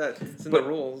abuse, that's in the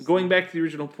rules. Going back to the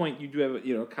original point, you do have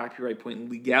a copyright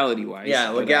point legality-wise.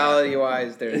 Yeah,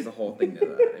 legality-wise, there's the whole thing to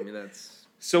that. I mean, that's...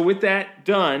 So with that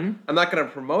done... I'm not going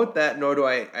to promote that, nor do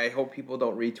I hope people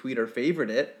don't retweet or favorite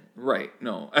it. Right,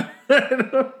 no.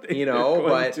 I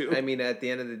mean, at the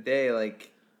end of the day, like...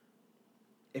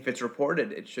 if it's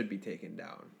reported, it should be taken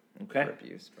down. Okay. For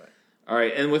abuse, but. All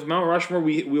right, and with Mount Rushmore,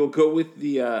 we'll go with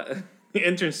the the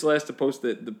intern still has to post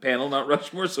the panel Mount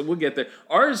Rushmore, so we'll get there.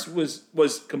 Ours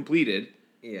was completed.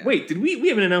 Yeah. Wait, did we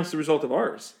haven't announced the result of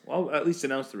ours? Well, I'll at least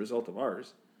announce the result of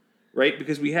ours, right?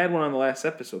 Because we had one on the last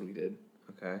episode we did.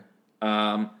 Okay.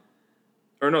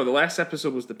 Or no, the last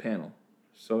episode was the panel,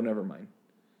 so never mind.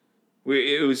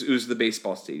 It was the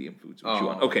baseball stadium foods. Which you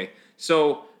want. Okay,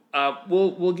 so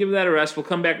we'll give that a rest. We'll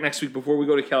come back next week before we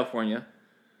go to California.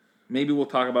 Maybe we'll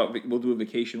do a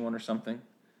vacation one or something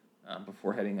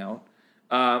before heading out.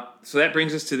 So that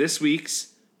brings us to this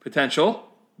week's potential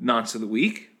Nonce of the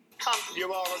Week.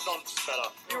 You are a nonce,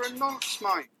 fella. You're a nonce,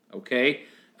 mate. Okay.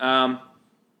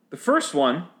 The first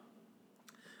one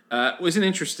was an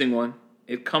interesting one.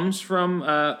 It comes from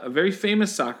a very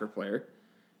famous soccer player,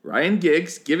 Ryan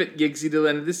Giggs. Give it Giggsy till the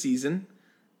end of the season.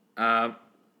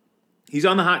 He's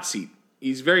on the hot seat.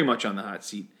 He's very much on the hot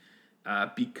seat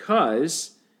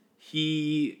because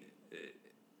he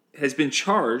has been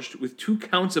charged with 2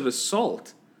 counts of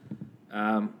assault.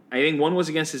 I think one was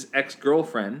against his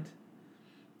ex-girlfriend,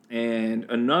 and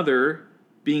another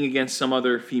being against some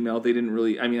other female. They didn't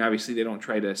really. I mean, obviously, they don't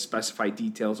try to specify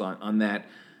details on that.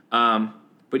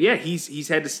 But yeah, he's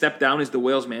had to step down as the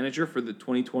Wales manager for the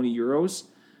 2020 Euros.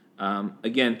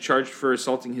 Again, charged for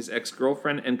assaulting his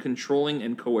ex-girlfriend and controlling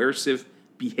and coercive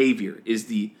behavior is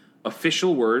the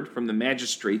official word from the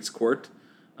magistrates court.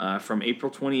 From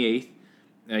April 28th.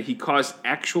 He caused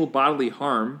actual bodily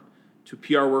harm to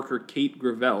PR worker Kate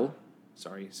Gravel.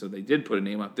 Sorry, so they did put a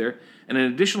name up there. And an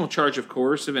additional charge of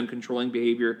coercive and controlling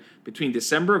behavior between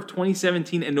December of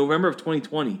 2017 and November of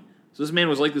 2020. So this man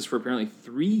was like this for apparently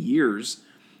 3 years.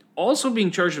 Also being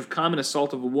charged of common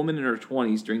assault of a woman in her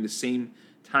 20s during the same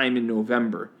time in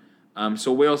November.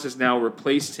 So Wales has now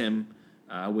replaced him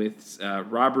with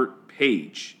Robert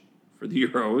Page for the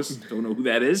Euros. Don't know who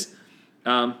that is.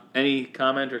 Any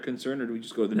comment or concern, or do we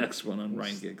just go to the next one on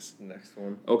Ryan Giggs? Next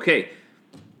one. Okay.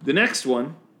 The next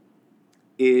one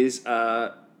is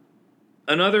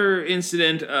another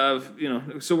incident of,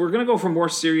 so we're going to go from more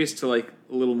serious to like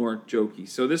a little more jokey.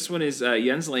 So this one is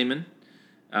Jens Lehmann,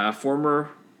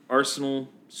 former Arsenal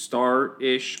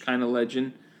star-ish kind of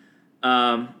legend.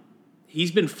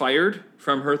 He's been fired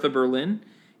from Hertha Berlin.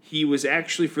 He was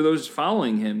actually, for those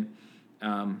following him,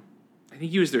 I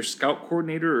think he was their scout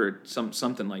coordinator or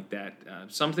something like that.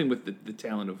 Something with the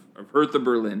talent of Hertha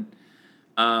Berlin.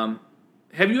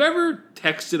 Have you ever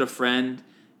texted a friend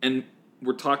and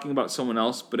were talking about someone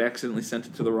else but accidentally sent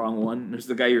it to the wrong one? There's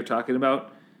the guy you're talking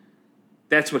about.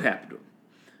 That's what happened to him.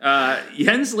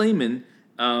 Jens Lehmann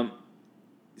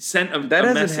sent a message. That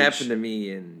hasn't happened to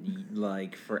me in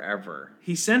like forever.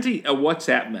 He sent a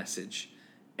WhatsApp message,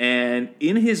 and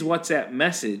in his WhatsApp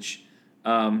message,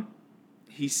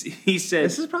 he said...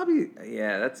 This is probably...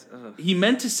 Yeah, that's... He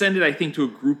meant to send it, I think, to a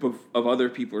group of other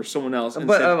people or someone else.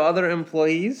 But of other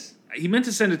employees? He meant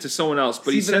to send it to someone else,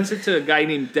 but he sends it to a guy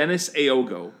named Dennis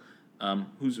Aogo,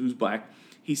 who's black.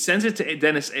 He sends it to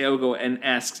Dennis Aogo and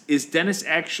asks, is Dennis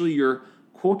actually your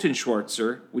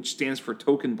Quotenschwarzer, which stands for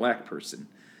token black person?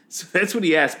 So that's what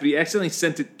he asked, but he accidentally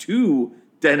sent it to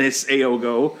Dennis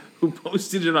Aogo, who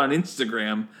posted it on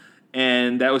Instagram,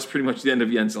 and that was pretty much the end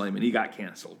of Jens Lehmann. He got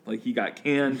canceled. Like, he got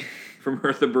canned from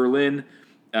Hertha Berlin.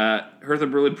 Hertha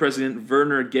Berlin president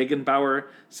Werner Gegenbauer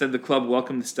said the club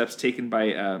welcomed the steps taken by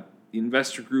the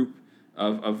investor group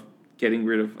of getting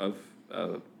rid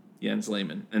of Jens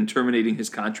Lehmann and terminating his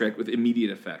contract with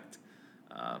immediate effect.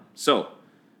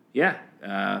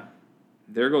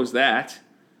 There goes that.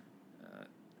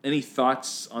 Any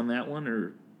thoughts on that one?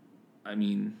 Or, I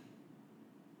mean...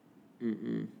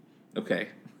 Mm-mm. Okay.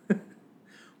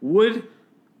 Have you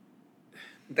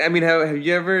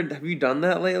done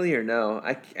that lately or no?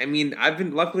 I mean, I've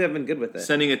been good with it.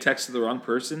 Sending a text to the wrong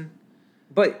person?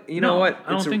 But you know what?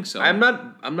 I don't think so. I'm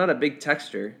not a big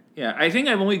texter. Yeah, I think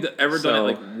I've only ever done it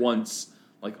like once,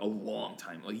 like a long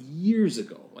time, like years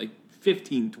ago, like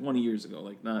 15, 20 years ago,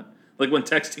 like not like when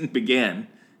texting began.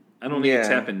 I don't think it's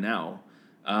happened now.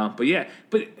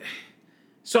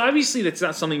 So obviously that's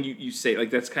not something you say,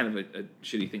 like that's kind of a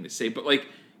shitty thing to say, but like,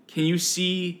 can you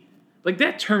see, like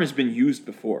that term has been used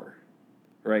before,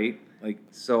 right? Like,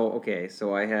 so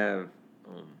I have,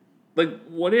 like,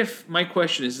 what if, my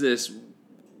question is this,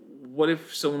 what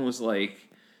if someone was like,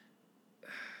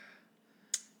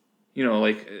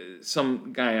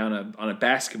 some guy on a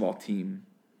basketball team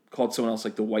called someone else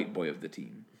like the white boy of the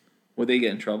team? Would they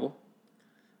get in trouble?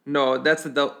 No, I'm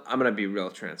gonna be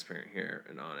real transparent here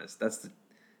and honest. That's the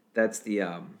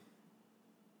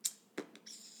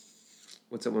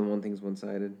what's it when one thing's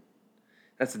one-sided?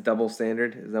 That's a double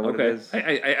standard. Is that what Okay. it is?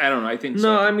 I don't know. I think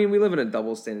so. No, I mean we live in a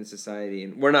double standard society,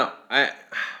 and we're not.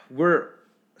 We're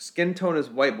skin tone is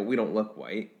white, but we don't look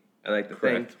white. I like to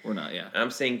Correct. think We're not, yeah. I'm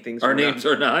saying things. Our from names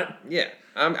are not. Yeah,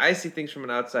 I see things from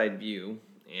an outside view,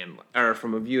 or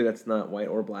from a view that's not white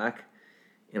or black,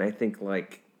 and I think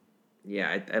like,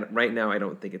 yeah, right now I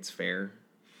don't think it's fair,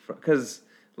 because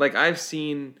like I've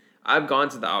gone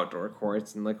to the outdoor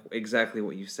courts and like exactly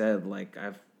what you said, like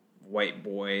I've white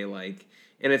boy like,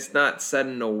 and it's not said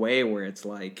in a way where it's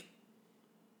like,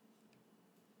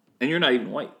 And you're not even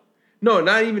white. no,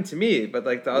 not even to me, but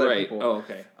like the other people. Oh,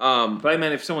 okay. But I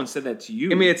meant if someone said that to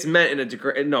you. I mean, it's meant in a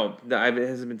degree. No, it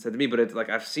hasn't been said to me, but it's like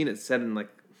I've seen it said in like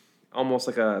almost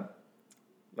like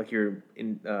you're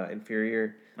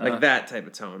inferior, like that type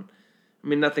of tone. I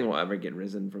mean, nothing will ever get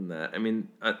risen from that. I mean,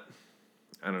 I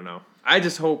don't know. I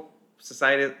just hope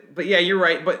society. But yeah, you're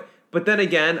right. But then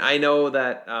again, I know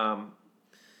that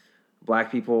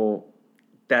black people,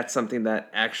 that's something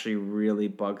that actually really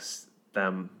bugs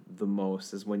them the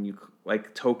most is when you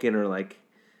like token or like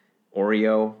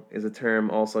Oreo is a term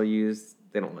also used.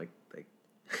 They don't like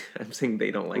I'm saying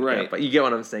they don't like that, but you get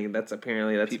what I'm saying. That's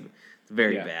apparently it's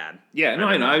very bad. Yeah, no,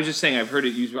 I know. I was just saying I've heard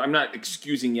it used. I'm not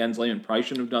excusing Jens Lehmann. Probably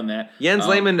shouldn't have done that. Jens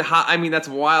Lehmann, I mean, that's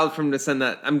wild for him to send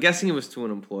that. I'm guessing it was to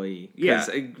an employee. Yeah.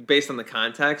 Based on the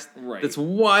context. Right. That's a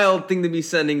wild thing to be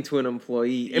sending to an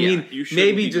employee. I mean, you shouldn't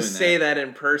maybe be just doing say that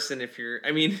in person if you're,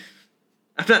 I mean,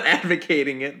 I'm not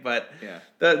advocating it, but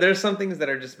there's some things that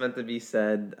are just meant to be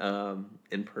said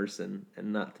in person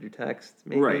and not through text.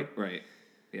 Maybe. Right.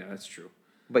 Yeah, that's true.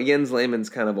 But Jens Lehmann's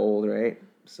kind of old, right?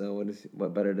 So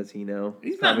what better does he know?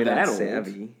 He's probably not that old.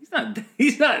 Savvy.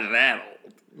 He's not that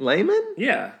old. Lehmann?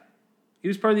 Yeah. He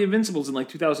was part of the Invincibles in like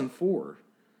 2004.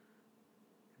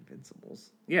 Invincibles.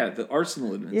 Yeah, the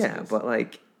Arsenal Invincibles. Yeah, but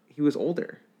like he was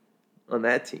older on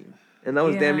that team. And that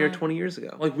was damn near 20 years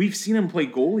ago. Like we've seen him play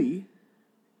goalie.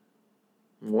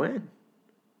 When?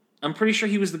 I'm pretty sure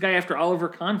he was the guy after Oliver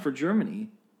Kahn for Germany.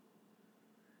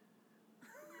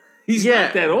 He's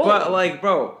not that old. But like,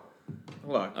 bro,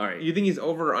 look. All right. You think he's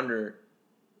over or under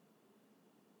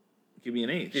Give me an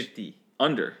age. 50?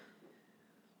 Under.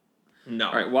 No.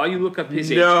 All right, while you look up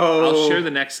his age, No. I'll share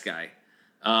the next guy.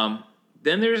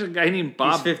 Then there's a guy named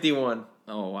Bob. He's 51.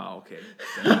 Oh, wow, okay.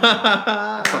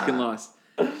 I fucking lost.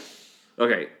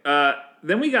 Okay,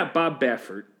 then we got Bob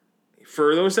Baffert.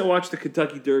 For those that watch the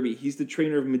Kentucky Derby, he's the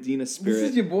trainer of Medina Spirit. This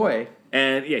is your boy.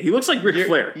 And yeah, he looks like Ric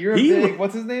Flair. You're a big,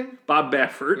 what's his name? Bob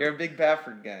Baffert. You're a big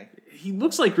Baffert guy. He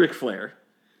looks like Ric Flair.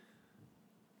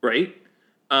 Right?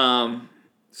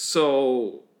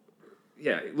 So,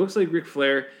 yeah, it looks like Ric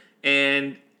Flair.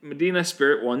 And Medina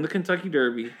Spirit won the Kentucky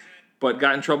Derby, but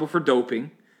got in trouble for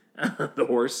doping the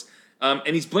horse.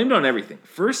 And he's blamed on everything.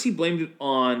 First, he blamed it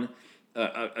on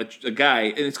a guy,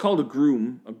 and it's called a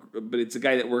groom, but it's a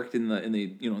guy that worked in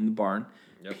the barn,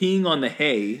 peeing on the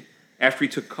hay after he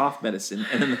took cough medicine,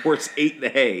 and then the horse ate the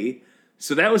hay.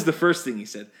 So that was the first thing he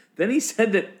said. Then he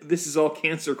said that this is all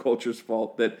cancel culture's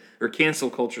fault that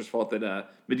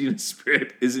Medina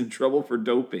Spirit is in trouble for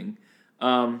doping.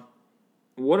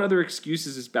 What other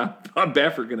excuses is Bob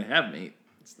Baffert going to have, mate?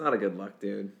 It's not a good look,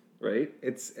 dude. Right?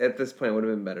 It's at this point it would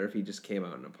have been better if he just came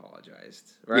out and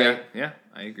apologized. Right? Yeah,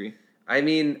 I agree. I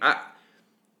mean,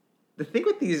 the thing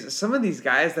with some of these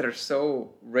guys that are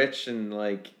so rich and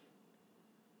like,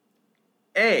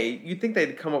 A, you'd think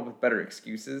they'd come up with better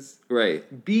excuses.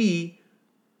 Right. B,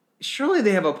 surely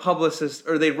they have a publicist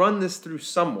or they run this through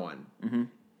someone. Mm-hmm.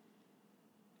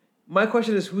 My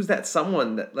question is, who's that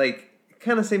someone that like,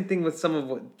 kind of same thing with some of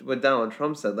what Donald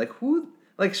Trump said. Like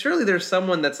surely there's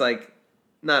someone that's like,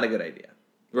 not a good idea.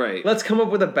 Right. Let's come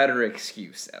up with a better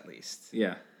excuse at least.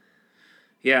 Yeah.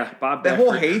 Yeah, Bob Baffert. That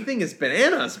whole hay thing is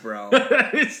bananas, bro.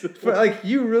 But, like,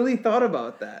 you really thought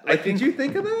about that. Like, did you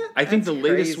think of that? I think the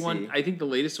latest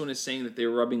one is saying that they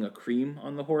were rubbing a cream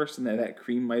on the horse and that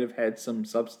cream might have had some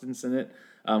substance in it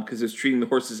because it's treating the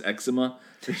horse's eczema.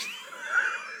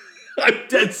 I'm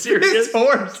dead serious.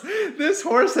 This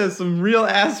horse has some real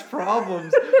ass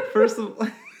problems. First of all,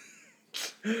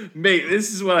 mate,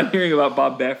 this is what I'm hearing about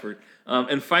Bob Baffert.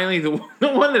 And finally, the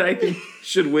one that I think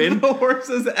should win. The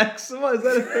horse's eczema? Is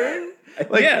that a thing?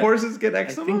 Like, horses get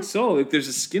eczema? I think so. Like, there's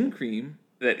a skin cream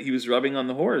that he was rubbing on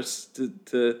the horse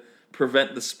to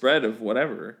prevent the spread of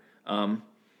whatever. I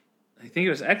think it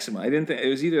was eczema. I didn't think it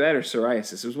was either that or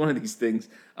psoriasis. It was one of these things.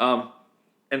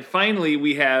 And finally,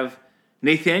 we have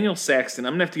Nathaniel Saxton.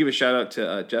 I'm going to have to give a shout out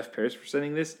to Jeff Paris for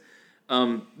sending this.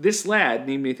 This lad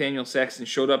named Nathaniel Saxton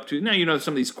showed up to... Now,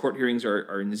 some of these court hearings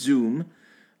are in Zoom.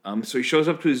 So he shows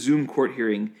up to a Zoom court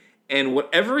hearing, and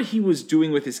whatever he was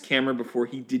doing with his camera before,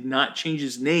 he did not change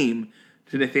his name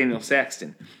to Nathaniel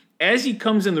Saxton. As he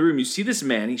comes in the room, you see this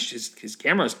man. His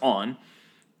camera's on,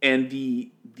 and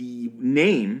the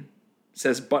name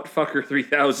says Buttfucker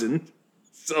 3000.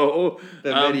 So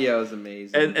The video is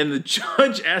amazing. and the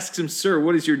judge asks him, "Sir,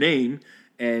 what is your name?"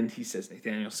 And he says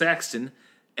Nathaniel Saxton.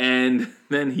 And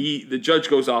then the judge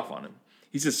goes off on him.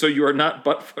 He says, "So you are not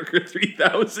Buttfucker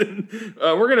 3000."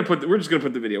 We're just gonna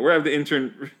put the video. We're gonna have the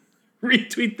intern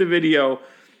retweet the video.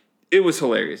 It was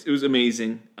hilarious. It was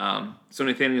amazing. So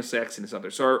Nathaniel Saxton is out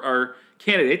there. So our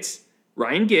candidates: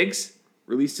 Ryan Giggs,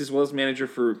 released as well as manager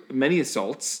for many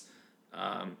assaults.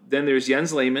 Then there's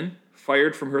Jens Lehmann,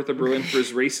 fired from Hertha Berlin for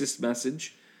his racist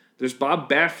message. There's Bob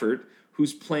Baffert,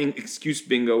 who's playing excuse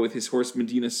bingo with his horse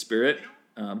Medina Spirit,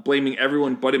 blaming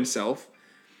everyone but himself.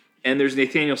 And there's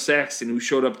Nathaniel Saxton, who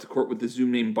showed up to court with the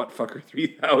Zoom name Buttfucker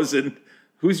 3000.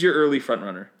 Who's your early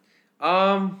frontrunner?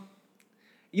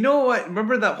 You know what?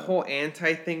 Remember that whole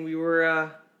anti thing we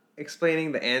were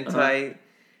explaining? The anti. Uh-huh.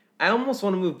 I almost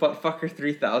want to move Buttfucker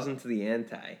 3000 to the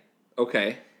anti.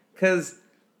 Okay. Because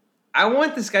I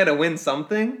want this guy to win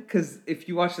something. Because if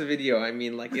you watch the video, I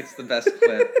mean, like, it's the best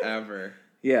clip ever.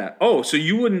 Yeah. Oh, so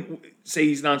you wouldn't say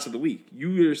he's Nonce of the Week.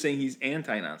 You were saying he's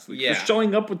anti-Nonce of the Week. Yeah. For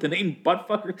showing up with the name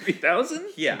Buttfucker 3000?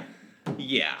 Yeah.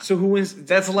 Yeah. So who wins?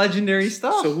 That's legendary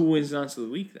stuff. So who wins Nonce of the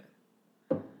Week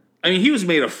then? I mean, he was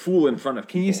made a fool in front of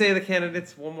people. Can you say the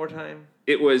candidates one more time?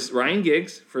 It was Ryan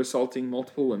Giggs for assaulting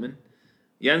multiple women,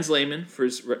 Jens Lehmann for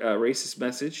his racist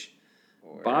message,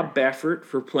 Bob Baffert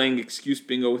for playing excuse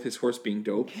bingo with his horse being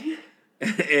dope,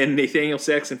 and Nathaniel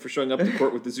Saxton for showing up to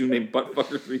court with the Zoom name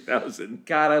Buttfucker 3000.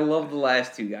 God, I love the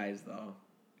last two guys, though.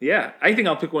 Yeah, I think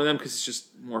I'll pick one of them because it's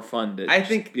just more fun. I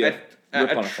think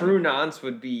a true nonce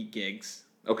would be Giggs.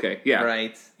 Okay, yeah.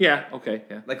 Right? Yeah, okay,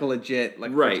 yeah. Like a legit,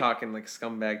 like right. We're talking like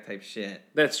scumbag type shit.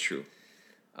 That's true.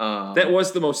 That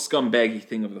was the most scumbaggy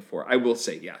thing of the four. I will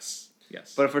say yes.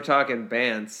 Yes. But if we're talking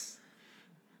Bance...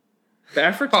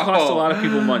 Baffert cost a lot of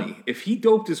people money. If he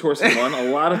doped his horse and won,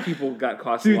 a lot of people got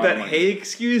cost a lot of money. Dude, that hay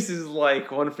excuse is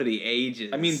like one for the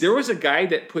ages. I mean, there was a guy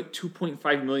that put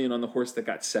 $2.5 million on the horse that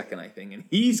got second, I think, and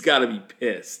he's got to be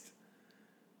pissed.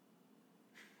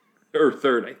 Or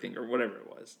third, I think, or whatever it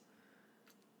was.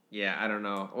 Yeah, I don't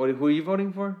know. Who are you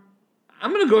voting for?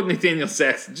 I'm going to go with Nathaniel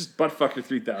Saxton, just Buttfucker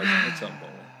 3000. That's what I'm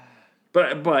going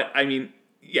with. But, I mean,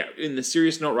 yeah, in the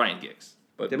serious note, Ryan Giggs.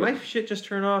 Did my shit just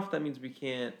turn off? That means we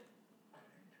can't...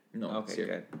 No. Okay,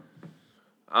 good.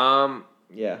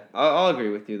 Yeah, I'll agree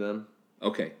with you then.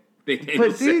 Okay.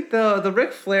 But dude, the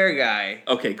Ric Flair guy.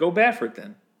 Okay, go Baffert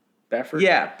then. Baffert?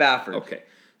 Yeah, Baffert. Okay.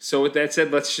 So with that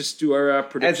said, let's just do our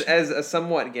prediction. As a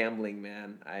somewhat gambling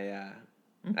man,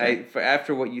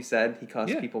 after what you said, he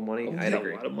cost people money. I'd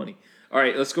agree. A lot of money. All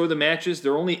right, let's go to the matches.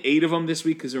 There are only 8 of them this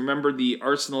week because remember the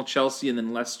Arsenal, Chelsea, and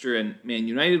then Leicester and Man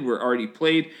United were already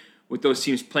played with those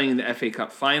teams playing in the FA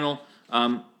Cup final.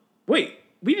 Wait.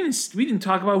 We didn't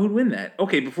talk about who'd win that.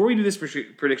 Okay, before we do this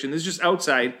prediction, this is just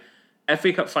outside.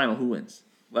 FA Cup final, who wins?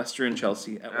 Leicester and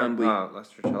Chelsea at Wembley.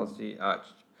 Leicester, Chelsea.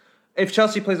 If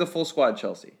Chelsea plays a full squad,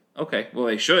 Chelsea. Okay, well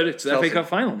they should. It's the FA Cup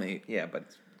final, mate. Yeah, but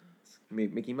it's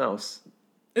Mickey Mouse.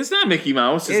 It's not Mickey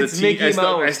Mouse. It's Mickey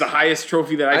Mouse. As the highest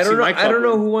trophy that I've seen my club I don't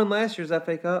know win. who won last year's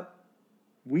FA Cup.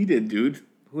 We did, dude.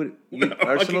 Who?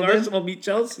 Arsenal beat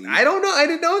Chelsea. I don't know. I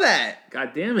didn't know that.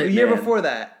 God damn it, The year before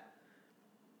that.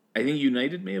 I think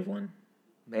United may have won.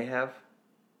 May have.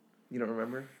 You don't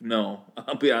remember? No.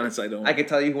 I'll be honest, I don't. I could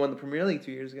tell you who won the Premier League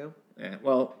 2 years ago. Yeah,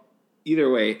 well, either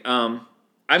way. I'm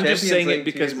just saying it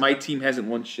because my team hasn't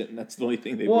won shit, and that's the only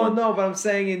thing they've won. Well, no, but I'm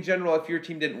saying in general, if your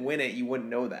team didn't win it, you wouldn't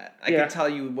know that. I could tell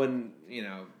you when,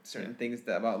 certain things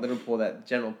about Liverpool that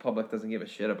general public doesn't give a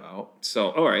shit about. So,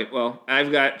 all right, well,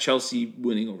 I've got Chelsea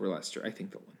winning over Leicester. I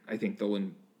think they'll win. I think they'll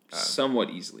win somewhat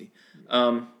easily.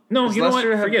 No, you know what?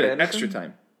 Forget it. Extra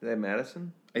time. Is that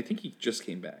Madison? I think he just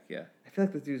came back, yeah. I feel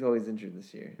like this dude's always injured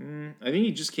this year. I think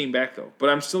he just came back, though. But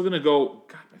I'm still going to go...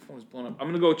 God, my phone is blown up. I'm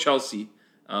going to go Chelsea.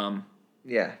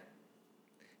 Yeah.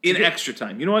 In extra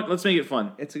time. You know what? Let's make it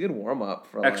fun. It's a good warm-up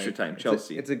for extra time,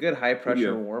 Chelsea. It's a good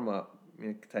high-pressure warm-up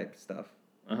type stuff.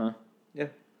 Uh-huh. Yeah.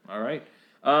 All right.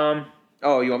 You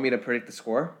want me to predict the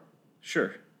score?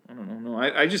 Sure. I don't know. No,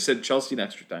 I just said Chelsea in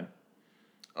extra time.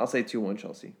 I'll say 2-1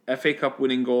 Chelsea. FA Cup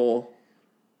winning goal...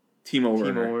 Timo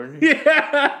Werner.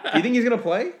 Yeah. Do you think he's going to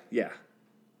play? Yeah.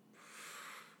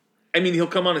 I mean, he'll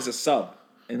come on as a sub,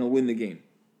 and he'll win the game.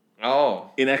 Oh.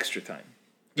 In extra time.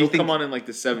 He'll come on in like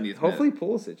the 70th Hopefully minute.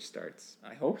 Pulisic starts.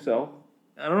 I hope so.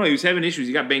 I don't know. He was having issues.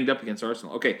 He got banged up against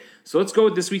Arsenal. Okay, so let's go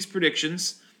with this week's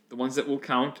predictions, the ones that will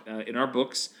count in our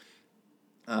books.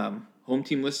 Home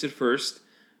team listed first.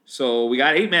 So we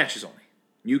got 8 matches only.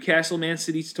 Newcastle, Man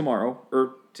City's tomorrow,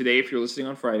 or today if you're listening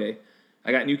on Friday.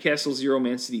 I got Newcastle 0,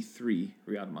 Man City 3,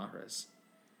 Riyad Mahrez.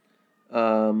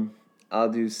 I'll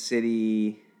do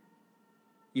City.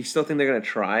 You still think they're going to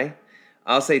try?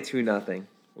 I'll say 2-0.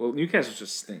 Well, Newcastle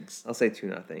just stinks. I'll say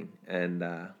 2-0. And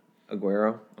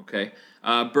Aguero. Okay.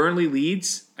 Burnley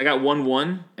Leeds. I got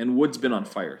 1-1, and Wood's been on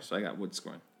fire, so I got Wood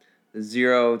scoring.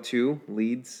 0-2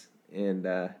 Leeds and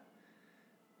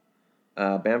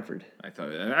Bamford. I thought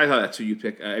that's who you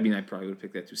pick. I mean, I probably would have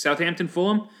picked that too. Southampton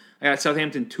Fulham. I got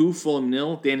Southampton 2, Fulham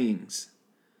 0. Danny Ings.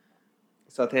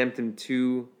 Southampton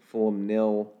 2, Fulham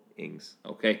 0. Ings.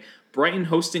 Okay. Brighton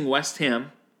hosting West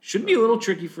Ham. Should be a little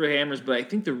tricky for the Hammers, but I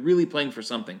think they're really playing for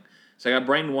something. So I got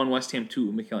Brighton 1, West Ham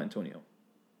 2, Mikel Antonio.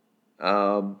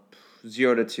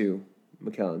 0-2,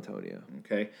 Mikel Antonio.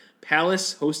 Okay.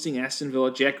 Palace hosting Aston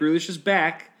Villa. Jack Grealish is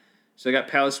back. So I got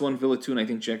Palace 1, Villa 2, and I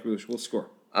think Jack Grealish will score.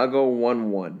 I'll go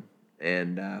 1-1.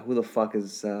 And who the fuck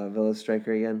is Villa's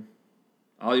striker again?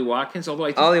 Ollie Watkins, although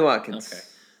I think... Ollie Watkins. Okay.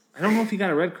 I don't know if he got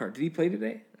a red card. Did he play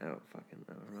today? I don't know.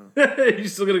 You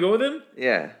still going to go with him?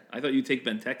 Yeah. I thought you'd take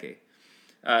Benteke.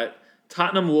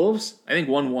 Tottenham Wolves, I think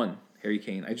 1-1, Harry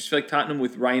Kane. I just feel like Tottenham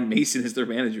with Ryan Mason as their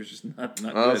manager is just not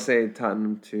good. I'll say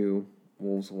Tottenham 2,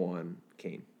 Wolves 1,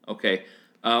 Kane. Okay.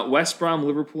 West Brom,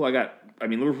 Liverpool,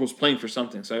 Liverpool's playing for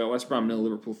something, so I got West Brom 0,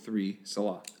 Liverpool 3,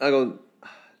 Salah. I'll go...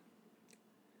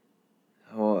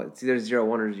 Oh, it's either 0-1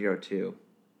 or 0-2.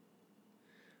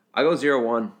 I'll go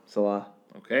 0-1, Salah.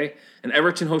 Okay. And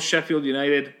Everton hosts Sheffield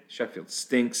United. Sheffield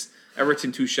stinks.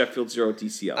 Everton 2, Sheffield 0,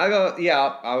 DCL.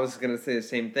 I was going to say the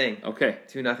same thing. Okay.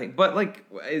 2-0. But,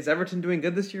 is Everton doing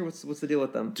good this year? What's the deal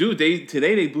with them? Dude,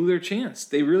 today they blew their chance.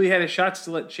 They really had a shot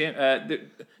to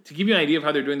to give you an idea of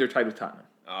how they're doing, they're tied with Tottenham.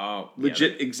 Oh.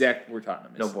 Legit, exact where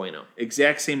Tottenham is. No bueno.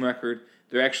 Exact same record.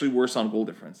 They're actually worse on goal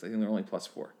difference. I think they're only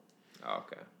 +4. Oh,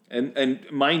 okay. And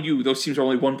mind you, those teams are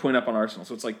only 1 point up on Arsenal.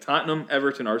 So it's like Tottenham,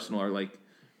 Everton, Arsenal are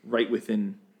right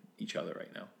within each other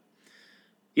right now.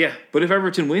 Yeah, but if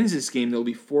Everton wins this game, they'll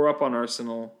be 4 up on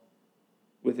Arsenal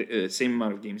with the same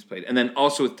amount of games played. And then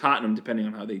also with Tottenham, depending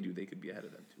on how they do, they could be ahead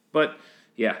of them too. But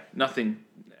yeah, nothing.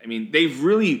 I mean, they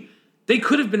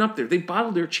could have been up there. They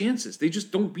bottled their chances. They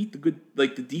just don't beat the good,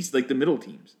 the middle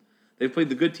teams. They've played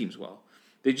the good teams well.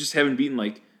 They just haven't beaten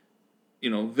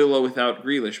Villa without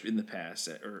Grealish in the past,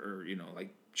 or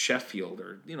Sheffield,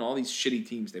 or all these shitty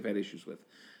teams they've had issues with.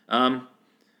 Do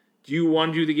you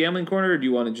want to do the gambling corner, or do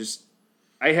you want to just?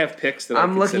 I have picks that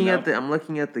I'm looking at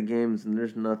the games, and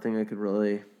there's nothing I could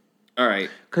really. All right,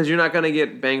 because you're not gonna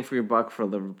get bang for your buck for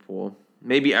Liverpool.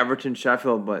 Maybe Everton,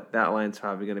 Sheffield, but that line's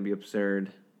probably gonna be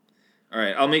absurd. All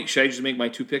right, should I just make my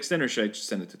 2 picks then, or should I just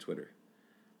send it to Twitter?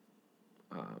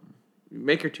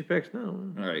 Make your 2 picks.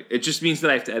 No. All right. It just means that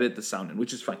I have to edit the sound in,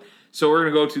 which is fine. So we're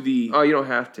going to go to the... Oh, you don't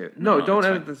have to. No, don't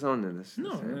edit the sound in.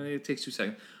 No, it takes 2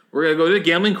 seconds. We're going to go to the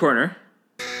gambling corner.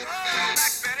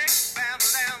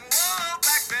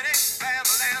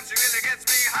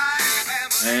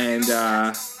 And,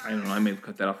 I don't know, I may have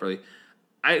cut that off early.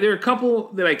 There are a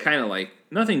couple that I kind of like.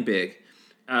 Nothing big.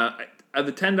 Of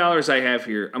the $10 I have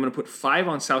here, I'm going to put 5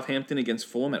 on Southampton against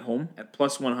Fulham at home at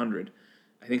 +100.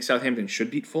 I think Southampton should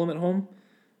beat Fulham at home.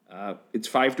 It's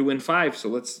 5 to win 5, so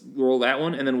let's roll that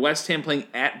one. And then West Ham playing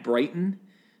at Brighton.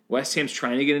 West Ham's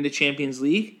trying to get into Champions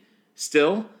League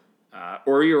still,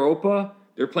 or Europa.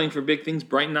 They're playing for big things.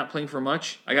 Brighton not playing for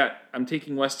much. I'm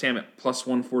taking West Ham at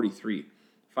 +143.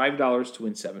 $5 to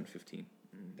win 7.15.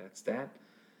 That's that.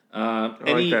 I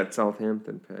like that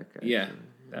Southampton pick. Actually. Yeah,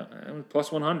 that was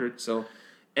 +100. So,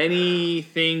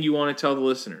 anything you want to tell the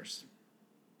listeners?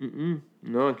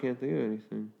 No, I can't think of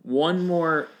anything. One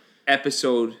more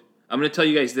episode. I'm going to tell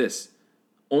you guys this.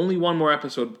 Only one more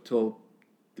episode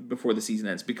before the season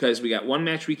ends, because we got 1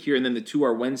 match week here, and then the 2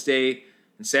 are Wednesday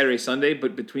and Saturday, Sunday.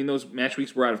 But between those match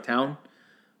weeks, we're out of town.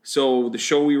 So the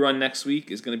show we run next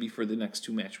week is going to be for the next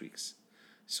 2 match weeks.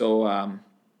 So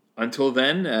until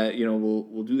then,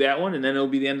 we'll do that one, and then it'll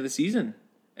be the end of the season.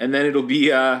 And then it'll be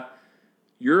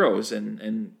Euros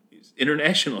and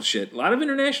international shit. A lot of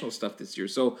international stuff this year.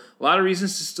 So a lot of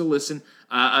reasons to still listen.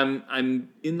 I'm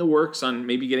in the works on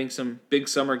maybe getting some big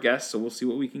summer guests, so we'll see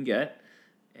what we can get.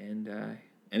 And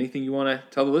anything you want to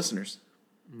tell the listeners?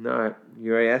 No,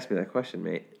 you already asked me that question,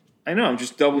 mate. I know. I'm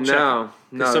just double checking.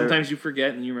 No. Sometimes you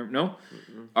forget and you remember. No?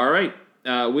 Mm-mm. All right.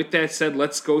 With that said,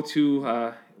 let's go to,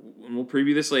 and we'll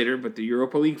preview this later, but the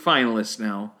Europa League finalists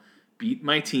now beat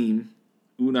my team,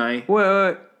 Unai.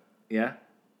 What? Yeah?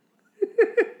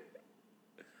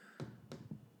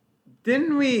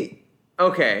 Didn't we...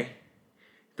 Okay.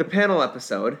 The panel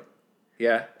episode.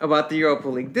 Yeah. About the Europa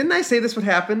League. Didn't I say this would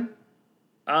happen?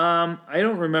 I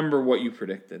don't remember what you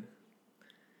predicted.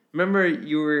 Remember,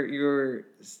 you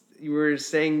were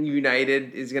saying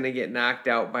United is gonna get knocked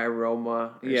out by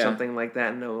Roma or something like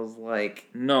that, and I was like,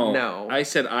 no. I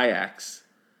said Ajax.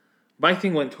 My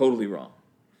thing went totally wrong.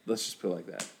 Let's just put it like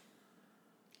that.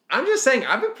 I'm just saying,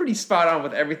 I've been pretty spot on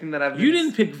with everything that I've been... You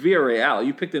didn't pick Villarreal.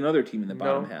 You picked another team in the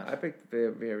bottom half. I picked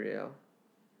Villarreal.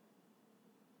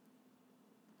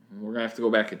 We're going to have to go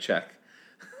back and check.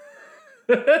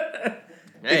 Hey,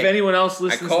 if anyone else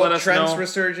listens, let us Trent's know.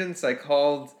 resurgence. I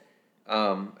called,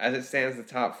 as it stands, the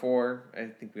top four. I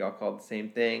think we all called the same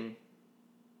thing.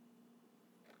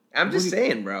 I'm just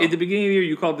saying, bro. At the beginning of the year,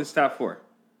 you called this top four.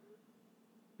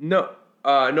 No,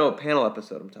 panel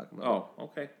episode I'm talking about. Oh,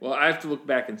 okay. Well, I have to look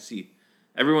back and see.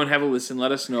 Everyone have a listen.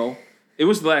 Let us know. It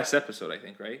was the last episode, I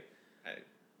think, right?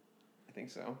 I think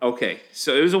so. Okay,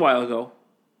 so it was a while ago.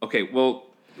 Okay, well,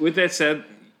 with that said,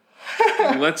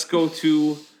 let's go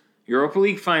to Europa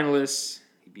League finalists.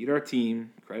 He beat our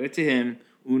team. Credit to him,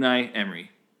 Unai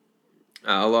Emery.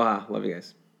 Aloha. Love you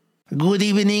guys. Good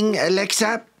evening,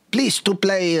 Alexa. Please to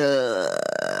play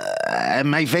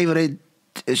my favorite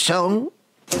song.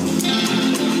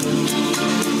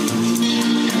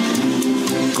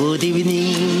 Good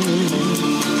evening.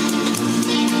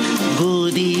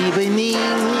 Good evening.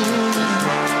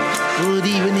 Good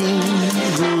evening.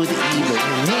 Good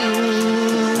evening.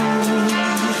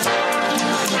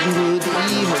 Good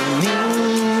evening.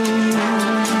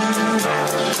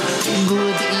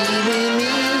 Good